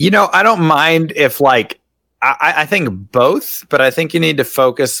don't mind if like I think both, but I think you need to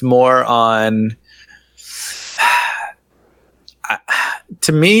focus more on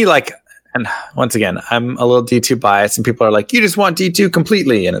to me, like, and once again, I'm a little D2 biased, and people are like, you just want D2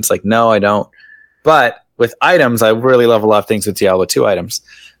 completely. And it's like, no, I don't. But with items, I really love a lot of things with Diablo 2 items.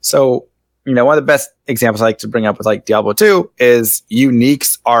 So, one of the best examples I like to bring up with like Diablo 2 is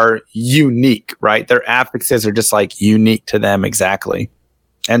uniques are unique, right? Their affixes are just like unique to them exactly.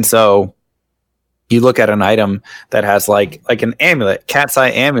 And so you look at an item that has like an amulet, Cat's Eye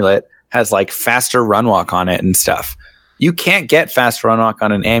amulet has like faster run walk on it and stuff. You can't get fast run walk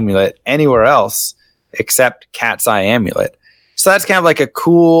on an amulet anywhere else except Cat's Eye amulet. So that's kind of like a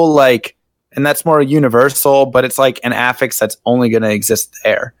cool, like, and that's more universal, but it's like an affix that's only going to exist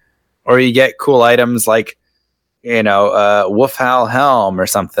there. Or you get cool items like, Wolfhowl Helm or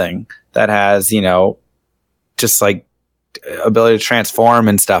something that has, just like ability to transform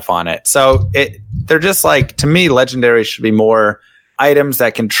and stuff on it. So they're just like, to me, legendaries should be more items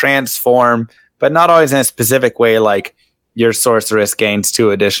that can transform, but not always in a specific way, like your sorceress gains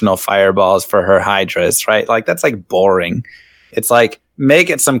 2 additional fireballs for her hydras, right? Like that's like boring. It's like,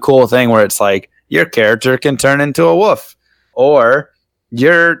 make it some cool thing where it's like your character can turn into a wolf, or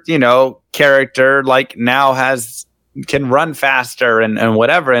your, character like now can run faster and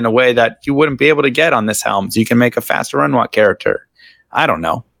whatever in a way that you wouldn't be able to get on this helm. So you can make a faster run walk character. I don't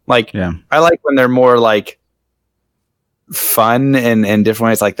know. Like, yeah. I like when they're more like fun in different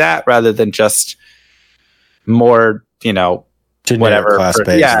ways like that, rather than just more, generic whatever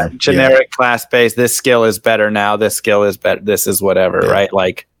class-based. Generic class-based. This skill is better now. This skill is better. This is whatever, right?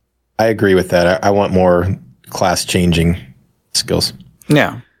 Like, I agree with that. I want more class-changing skills.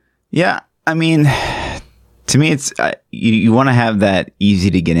 Yeah. Yeah. I mean, to me, it's you want to have that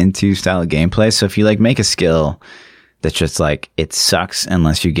easy to get into style of gameplay. So if you like make a skill that's just like it sucks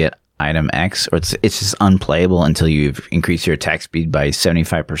unless you get item X, or it's just unplayable until you've increased your attack speed by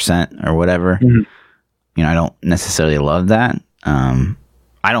 75% or whatever. Mm-hmm. I don't necessarily love that.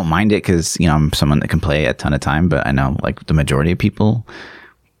 I don't mind it because I'm someone that can play a ton of time, but I know like the majority of people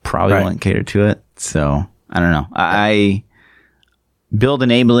probably won't cater to it. So I don't know. I build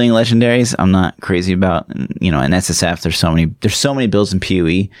enabling legendaries I'm not crazy about. In SSF there's so many builds in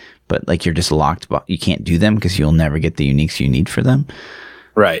PoE, but like you're just locked, you can't do them because you'll never get the uniques you need for them.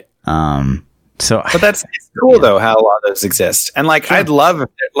 Right. But that's cool though, how a lot of those exist. And like, sure. I'd love,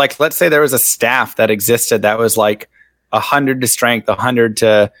 like, let's say there was a staff that existed that was like 100 to strength, 100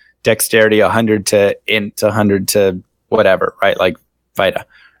 to dexterity, 100 to int, 100 to whatever, right? Like Vita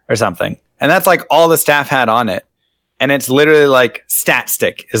or something. And that's like all the staff had on it. And it's literally like stat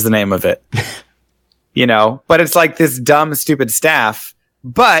stick is the name of it, but it's like this dumb, stupid staff,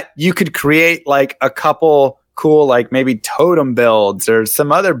 but you could create like a couple cool, like maybe totem builds or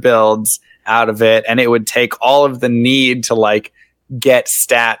some other builds out of it. And it would take all of the need to like get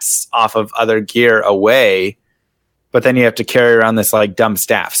stats off of other gear away. But then you have to carry around this like dumb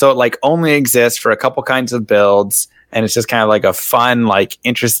staff. So it like only exists for a couple kinds of builds. And it's just kind of like a fun, like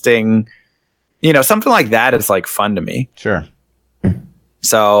interesting, something like that is like fun to me. Sure.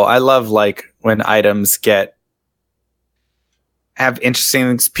 So I love like when items have interesting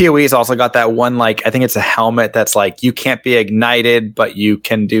things. PoE's also got that one, like, I think it's a helmet that's like, you can't be ignited, but you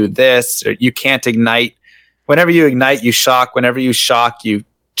can do this, or you can't ignite. Whenever you ignite, you shock. Whenever you shock, you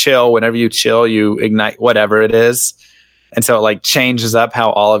chill. Whenever you chill, you ignite, whatever it is. And so it like changes up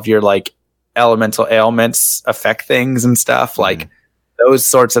how all of your like elemental ailments affect things and stuff. Like those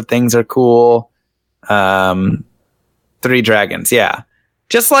sorts of things are cool. 3 dragons. Yeah.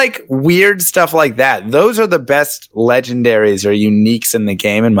 Just like weird stuff like that. Those are the best legendaries or uniques in the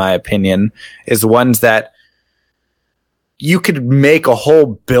game, in my opinion, is ones that you could make a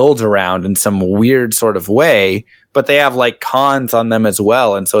whole build around in some weird sort of way, but they have like cons on them as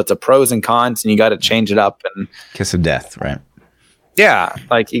well. And so it's a pros and cons, and you got to change it up. And kiss of death, right? Yeah.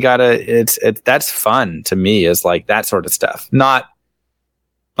 Like you got to, that's fun to me, is like that sort of stuff. Not,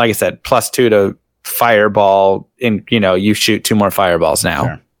 like I said, +2 to fireball in, you shoot 2 more fireballs now.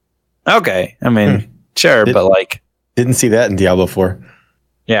 Sure. Okay. I mean, sure, but like didn't see that in Diablo 4.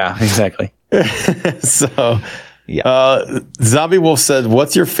 Yeah, exactly. So Zombie Wolf said,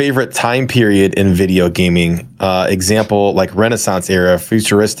 what's your favorite time period in video gaming? Example, like Renaissance era,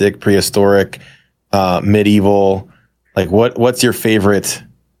 futuristic, prehistoric, medieval. Like what's your favorite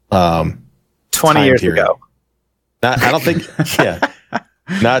 20 years period? Ago. I don't think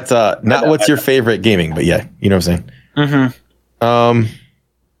Not what's your favorite gaming, but yeah, you know what I'm saying? Mm-hmm.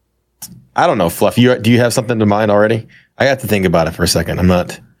 I don't know, Fluff. Do you have something in mind already? I have to think about it for a second.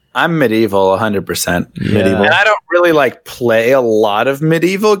 I'm medieval 100%. Medieval. And I don't really like play a lot of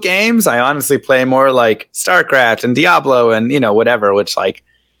medieval games. I honestly play more like StarCraft and Diablo and, whatever, which like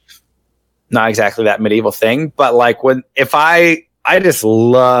not exactly that medieval thing. But like I just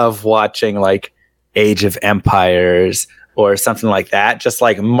love watching like Age of Empires or something like that. Just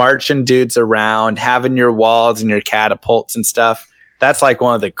like marching dudes around, having your walls and your catapults and stuff. That's like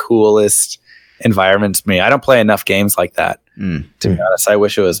one of the coolest environments to me. I don't play enough games like that. To be honest, I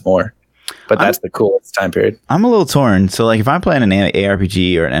wish it was more. But that's the coolest time period. I'm a little torn. So like if I'm playing an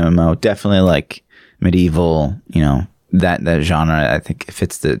ARPG or an MMO, definitely like medieval, that genre, I think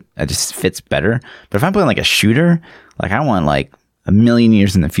it just fits better. But if I'm playing like a shooter, like I want like a million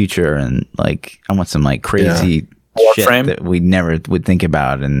years in the future, and like I want some like crazy shit Warframe that we never would think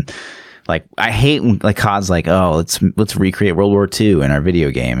about. And like I hate when like COD's like, oh, let's recreate World War II in our video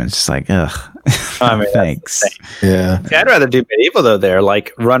game. It's just like, ugh. I mean, thanks. Yeah. See, I'd rather do medieval though. There,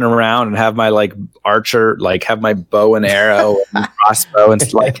 like run around and have my like archer, like have my bow and arrow and crossbow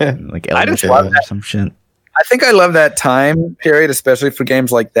and like I just love that. Some shit. I think I love that time period, especially for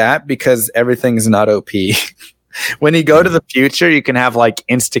games like that, because everything's not OP. When you go to the future, you can have like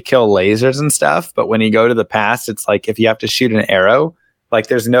insta kill lasers and stuff, but when you go to the past, it's like if you have to shoot an arrow, like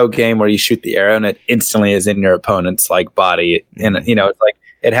there's no game where you shoot the arrow and it instantly is in your opponent's like body, and it's like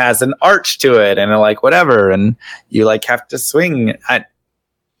it has an arch to it and like whatever, and you like have to swing.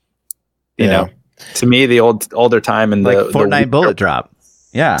 To me, the older time and like the Fortnite bullet drop,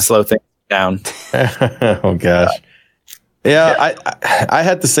 slow things down. Oh gosh. Yeah, I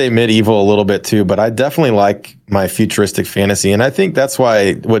had to say medieval a little bit too, but I definitely like my futuristic fantasy, and I think that's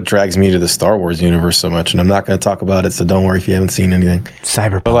what drags me to the Star Wars universe so much. And I'm not going to talk about it, so don't worry if you haven't seen anything.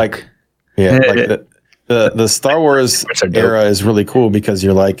 Cyberpunk. But like the Star Wars era is really cool because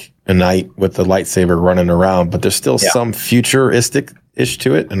you're like a knight with the lightsaber running around, but there's still some futuristic-ish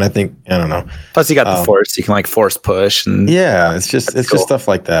to it, and I don't know. Plus, you got the Force; you can like force push, and it's just stuff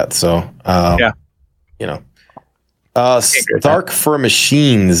like that. So Stark for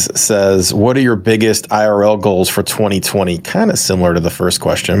Machines says, what are your biggest IRL goals for 2020? Kind of similar to the first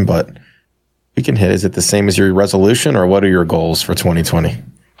question, but we can hit. Is it the same as your resolution, or what are your goals for 2020?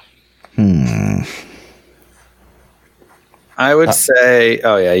 I would say,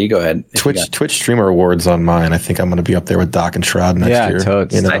 you go ahead. Twitch Streamer Awards on mine. I think I'm going to be up there with Doc and Shroud next year.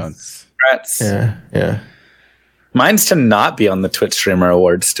 Totes. Congrats. Yeah. Mine's to not be on the Twitch Streamer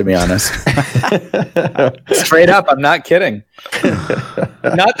Awards, to be honest. Straight up, I'm not kidding.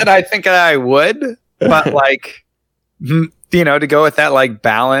 Not that I think that I would, but like, to go with that like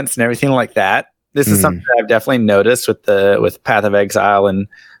balance and everything like that. This is something that I've definitely noticed with Path of Exile and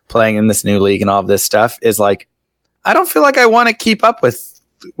playing in this new league and all of this stuff is like, I don't feel like I want to keep up with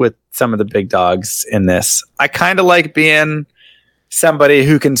some of the big dogs in this. I kind of like being somebody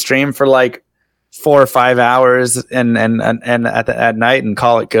who can stream for like 4 or 5 hours and at night and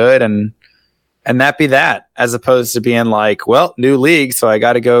call it good and that be that, as opposed to being like, well, new league, so I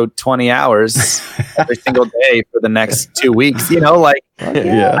got to go 20 hours every single day for the next 2 weeks. I don't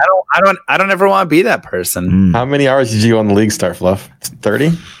ever want to be that person. How many hours did you on the league start, Fluff? 30?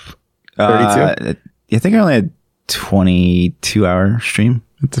 32? I think I only had 22-hour stream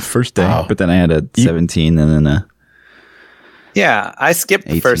at the first day, but then I had a 17 and then I skipped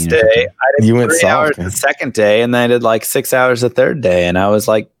the first day. I did 3 hours the second day, and then I did like 6 hours the third day, and I was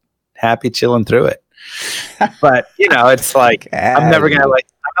like happy chilling through it. But it's like I'm not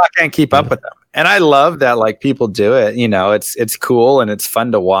gonna keep up with them. And I love that like people do it. It's cool and it's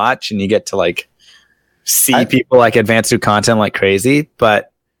fun to watch, and you get to like see people like advance through content like crazy. But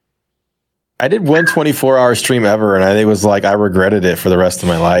I did one 24-hour stream ever, and it was like I regretted it for the rest of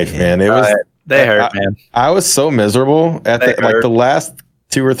my life, man. It was they hurt, man. I was so miserable at the last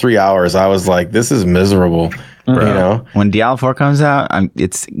 2 or 3 hours. I was like, this is miserable. When Diablo 4 comes out,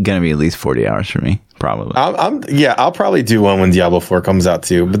 it's gonna be at least 40 hours for me, probably. I'll probably do one when Diablo 4 comes out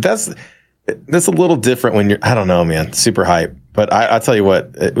too. But that's a little different when you're. I don't know, man. Super hype. But I tell you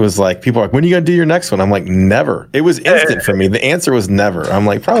what, it was like people are like, when are you gonna do your next one? I'm like, never. It was instant for me. The answer was never. I'm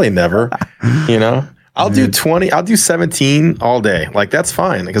like, probably never. I'll do 20. I'll do 17 all day. Like that's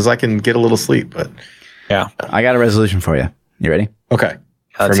fine because I can get a little sleep. But I got a resolution for you. You ready? Okay.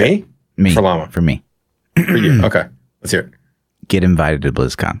 For me? Me. For Llama. For me. For you. Okay. Let's hear it. Get invited to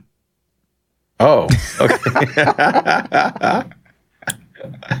BlizzCon. Oh, okay.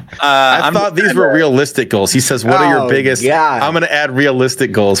 I thought these were realistic goals. He says, what are your biggest? I'm going to add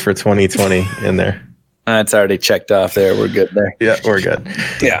realistic goals for 2020 in there. It's already checked off there. We're good there. Yeah, we're good.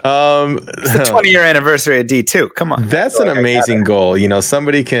 Yeah. It's the 20-year anniversary of D2. Come on. That's an amazing goal.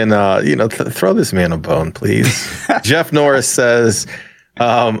 Somebody can, throw this man a bone, please. Jeff Norris says,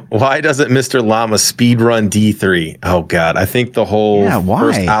 why doesn't Mr. Llama speedrun D3? Oh, God. I think the whole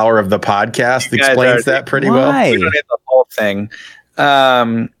first hour of the podcast explains that pretty well. We don't need the whole thing.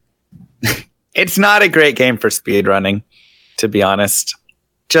 It's not a great game for speedrunning, to be honest.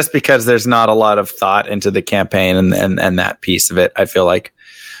 Just because there's not a lot of thought into the campaign and that piece of it. I feel like,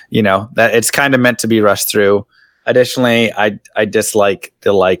 that it's kind of meant to be rushed through. Additionally, I dislike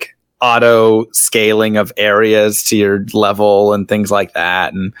the auto scaling of areas to your level and things like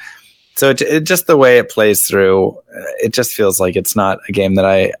that. And so it just the way it plays through, it just feels like it's not a game that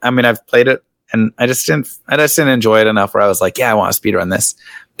I've played it and I just didn't enjoy it enough where I was like, yeah, I want to speedrun this.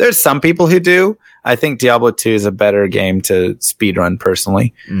 There's some people who do. I think Diablo 2 is a better game to speedrun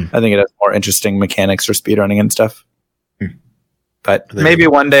personally. I think it has more interesting mechanics for speedrunning and stuff. But maybe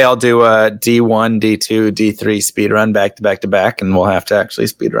one day I'll do a D1, D2, D3 speedrun back to back to back, and we'll have to actually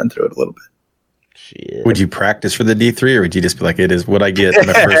speedrun through it a little bit. Shit. Would you practice for the D3, or would you just be like, it is what I get,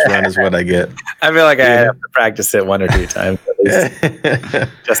 my first run is what I get? I feel like I have to practice it 1 or 2 times at least,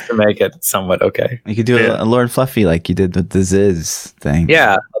 just to make it somewhat okay. You could do a Lord Fluffy like you did with the Ziz thing.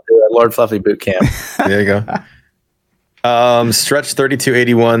 Yeah, I'll do a Lord Fluffy boot camp. There you go. Stretch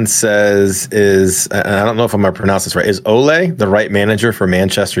 3281 says I don't know if I'm gonna pronounce this right. Is Ole the right manager for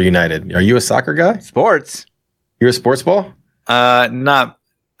Manchester United? Are you a soccer guy? Sports. You're a sports ball? Not.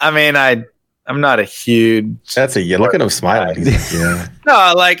 I mean, I'm not a huge. That's a yeah. Look at him smiling. He's like, yeah. No,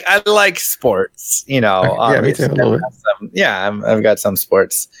 I like sports. Yeah, me too. A little bit. I've got some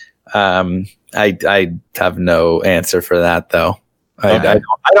sports. I have no answer for that though. I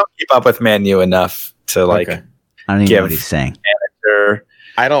don't keep up with Man U enough to Okay. I don't even know what he's saying. Manager,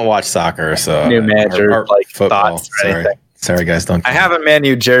 I don't watch soccer, so new manager or football. Thoughts or anything. Sorry, guys, don't. I have a Man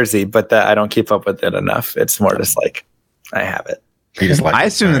U jersey, but I don't keep up with it enough. It's more just like I have it. You just like I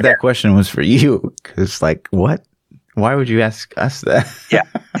assumed that question was for you because, what? Why would you ask us that? Yeah,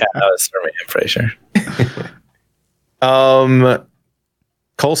 that was for me, I'm pretty sure.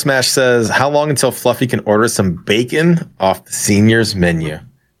 Cole Smash says, "How long until Fluffy can order some bacon off the seniors menu?"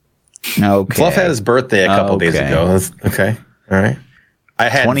 Okay. Fluff had his birthday a couple days ago. That's, okay. All right. I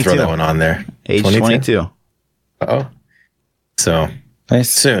had to throw that one on there. Age 22. Uh-oh. So, nice.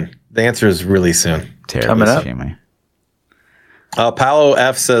 Soon. The answer is really soon. Coming up. Paolo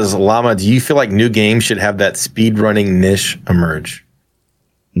F says, Llama, do you feel like new games should have that speedrunning niche emerge?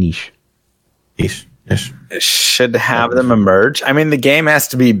 Niche. It should have them emerge. I mean, the game has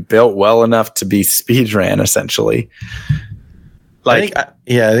to be built well enough to be speedran, essentially. I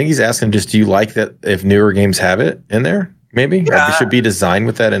think he's asking just, do you like that if newer games have it in there? Maybe? Yeah. It should be designed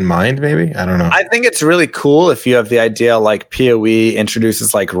with that in mind, maybe? I don't know. I think it's really cool if you have the idea like PoE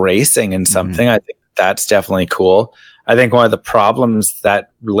introduces like racing and something. I think that's definitely cool. I think one of the problems that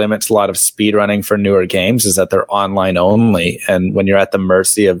limits a lot of speedrunning for newer games is that they're online only. And when you're at the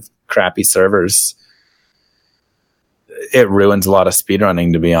mercy of crappy servers, it ruins a lot of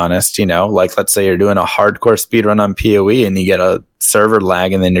speedrunning, to be honest. Like let's say you're doing a hardcore speedrun on PoE and you get a server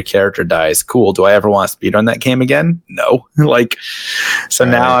lag and then your character dies. Cool. Do I ever want to speedrun that game again? No.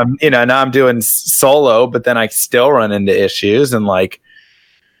 Now I'm doing solo, but then I still run into issues and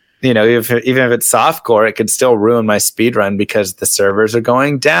even if it's softcore, it could still ruin my speedrun because the servers are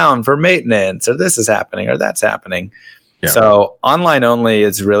going down for maintenance or this is happening or that's happening. Yeah. So online only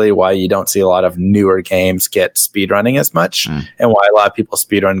is really why you don't see a lot of newer games get speedrunning as much and why a lot of people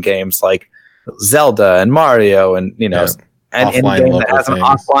speedrun games like Zelda and Mario and, and in a game that has an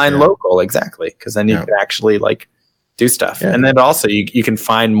offline local. Exactly. Because then you can actually do stuff. Yeah. And then also you can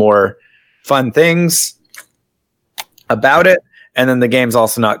find more fun things about it. And then the game's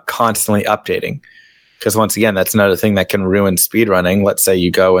also not constantly updating. Because once again, that's another thing that can ruin speedrunning. Let's say you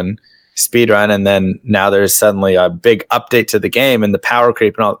go and speedrun and then now there's suddenly a big update to the game and the power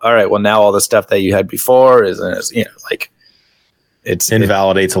creep and all right, well now all the stuff that you had before is it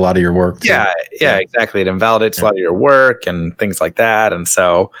invalidates a lot of your work too. Yeah, exactly. It invalidates a lot of your work and things like that. And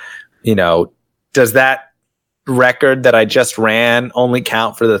so, does that record that I just ran only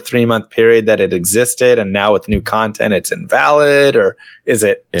count for the 3-month period that it existed and now with new content it's invalid, or is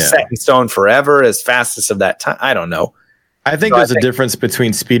it set in stone forever as fastest of that time? I don't know. I think there's a difference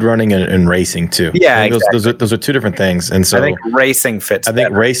between speedrunning and racing too. Yeah, exactly. Those are two different things. And so I think racing fits. I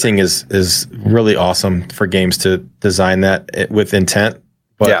think racing is really awesome for games to design that with intent.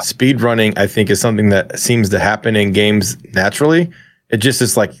 But speedrunning, I think, is something that seems to happen in games naturally. It just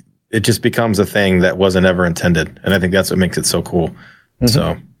is it just becomes a thing that wasn't ever intended. And I think that's what makes it so cool.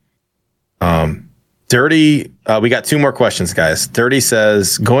 So Dirty, we got 2 more questions, guys. Dirty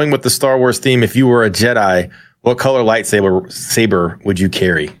says, going with the Star Wars theme, if you were a Jedi, what color saber would you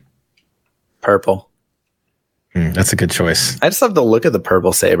carry? Purple. That's a good choice. I just love the look of the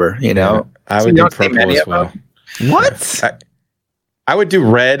purple saber, you know? Yeah, I would do purple as well. What? I would do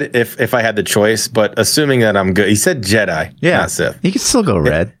red if I had the choice, but assuming that I'm good. He said Jedi, not Sith. You can still go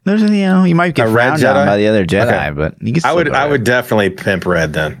red. There's, you might get frowned on by the other Jedi, but you can still I would definitely pimp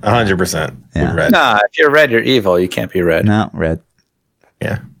red then, 100%. Yeah. Red. Nah, if you're red, you're evil. You can't be red. No, red.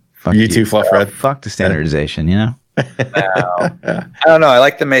 Yeah. Fuck you too, Fluff Red. Fuck the standardization, you know? No. I don't know. I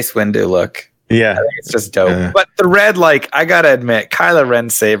like the Mace Windu look. Yeah. I think it's just dope. But the red, like, I gotta admit, Kylo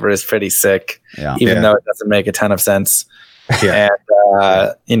Ren's saber is pretty sick. Yeah. Even though it doesn't make a ton of sense. Yeah.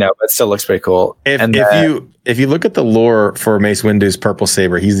 And it still looks pretty cool. If you look at the lore for Mace Windu's purple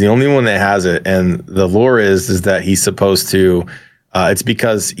saber, he's the only one that has it, and the lore is that he's supposed to. It's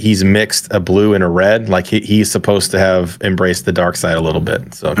because he's mixed a blue and a red. Like he's supposed to have embraced the dark side a little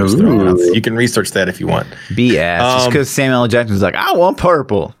bit. So just throwing it out there. You can research that if you want. BS. Just because Samuel L. Jackson's like, I want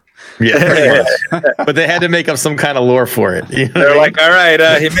purple. Yeah, pretty much. But they had to make up some kind of lore for it. You know They're like, all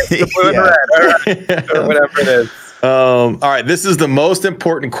right, he mixed the blue and red. All right, or whatever it is. All right, this is the most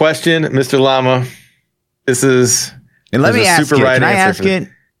important question, Mr. Llama. This is and let me ask it. Can I ask it?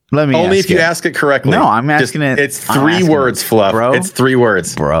 Let me only if you ask it correctly. No, I'm asking it. It's 3 words, Fluff. Bro. It's 3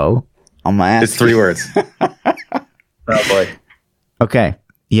 words, bro. I'm asking. It's 3 words. Oh boy. Okay,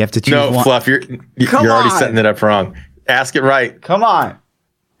 you have to choose. No, one. Fluff. You're already setting it up wrong. Ask it right. Come on.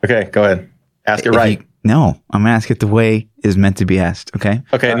 Okay, go ahead. Ask it right. No, I'm gonna ask it the way is meant to be asked. Okay.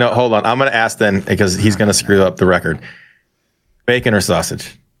 Okay. No, hold on. I'm gonna ask then because he's gonna screw up the record. Bacon or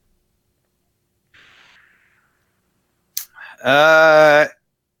sausage?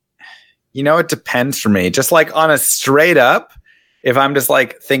 It depends for me. Just like on a straight up, if I'm just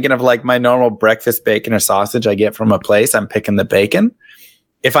like thinking of like my normal breakfast bacon or sausage I get from a place, I'm picking the bacon.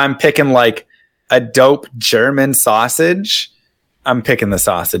 If I'm picking like a dope German sausage, I'm picking the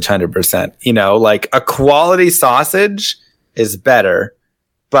sausage 100%. Like a quality sausage is better,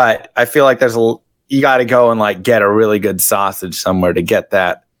 but I feel like you got to go and like get a really good sausage somewhere to get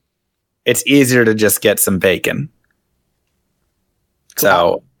that. It's easier to just get some bacon.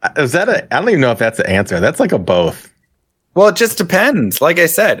 So is that I don't even know if that's the answer. That's like a both. Well, it just depends. Like I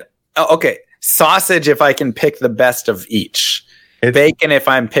said, okay, sausage if I can pick the best of each. Bacon if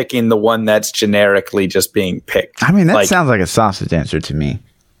I'm picking the one that's generically just being picked. I mean, that sounds like a sausage answer to me.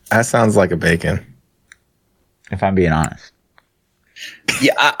 That sounds like a bacon. If I'm being honest.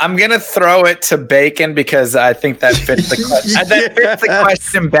 Yeah, I'm going to throw it to bacon because I think that fits the question. That fits the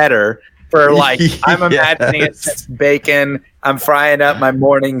question better. For like, I'm imagining it's just bacon. I'm frying up my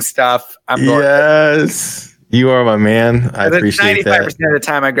morning stuff. Yes, you are my man. I appreciate 95% of the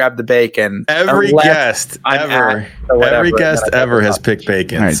time I grab the bacon. Every guest ever has picked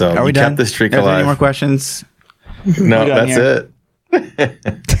bacon. Right, so are we you done? kept the streak alive. Any alive. more questions? No, that's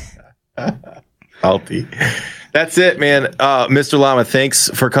it. Salty. That's it, man. Mr. Llama, thanks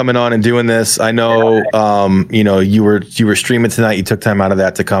for coming on and doing this. I know, you were streaming tonight. You took time out of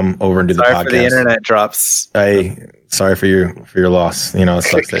that to come over and do the podcast. Sorry for the internet drops. Sorry for your loss. It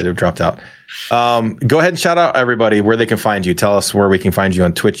sucks that it dropped out. Go ahead and shout out everybody where they can find you. Tell us where we can find you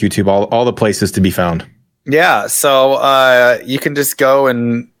on Twitch, YouTube, all the places to be found. Yeah, so you can just go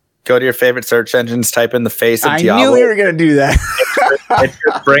to your favorite search engines, type in the face of Diablo. I knew we were going to do that. It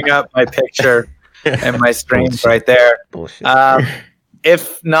should bring up my picture and my streams right there. Bullshit.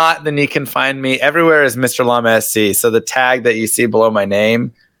 If not, then you can find me everywhere as MrLlamaSC. So the tag that you see below my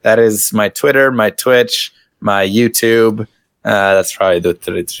name, that is my Twitter, my Twitch, my YouTube. That's probably the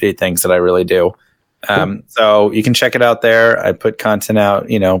 3 things that I really do. So you can check it out there. I put content out,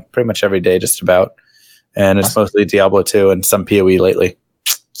 pretty much every day, just about. And it's mostly Diablo 2 and some PoE lately.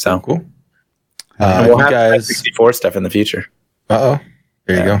 So cool. We'll have 64 stuff in the future. There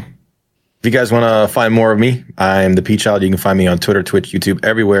you go. If you guys want to find more of me, I'm ThaPchild. You can find me on Twitter, Twitch, YouTube,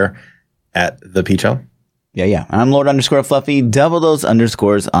 everywhere at ThaPchild. Yeah. I'm Lord_Fluffy. Double those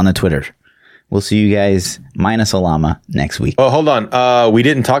underscores on the Twitter. We'll see you guys minus a llama next week. Oh, hold on. We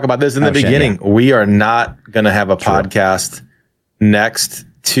didn't talk about this in the beginning. Yeah. We are not going to have a podcast next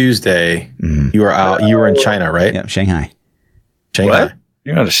Tuesday. Mm-hmm. You are out. You were in China, right? Yep, Shanghai. What?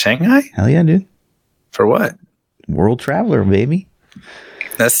 You're going to Shanghai? Hell yeah, dude. For what? World traveler, baby.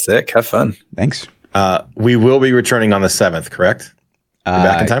 That's sick. Have fun. Thanks. We will be returning on the 7th, correct? You're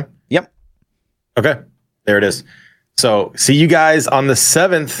back in time? Yep. Okay. There it is. So see you guys on the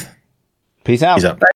 7th. Peace out. Peace out.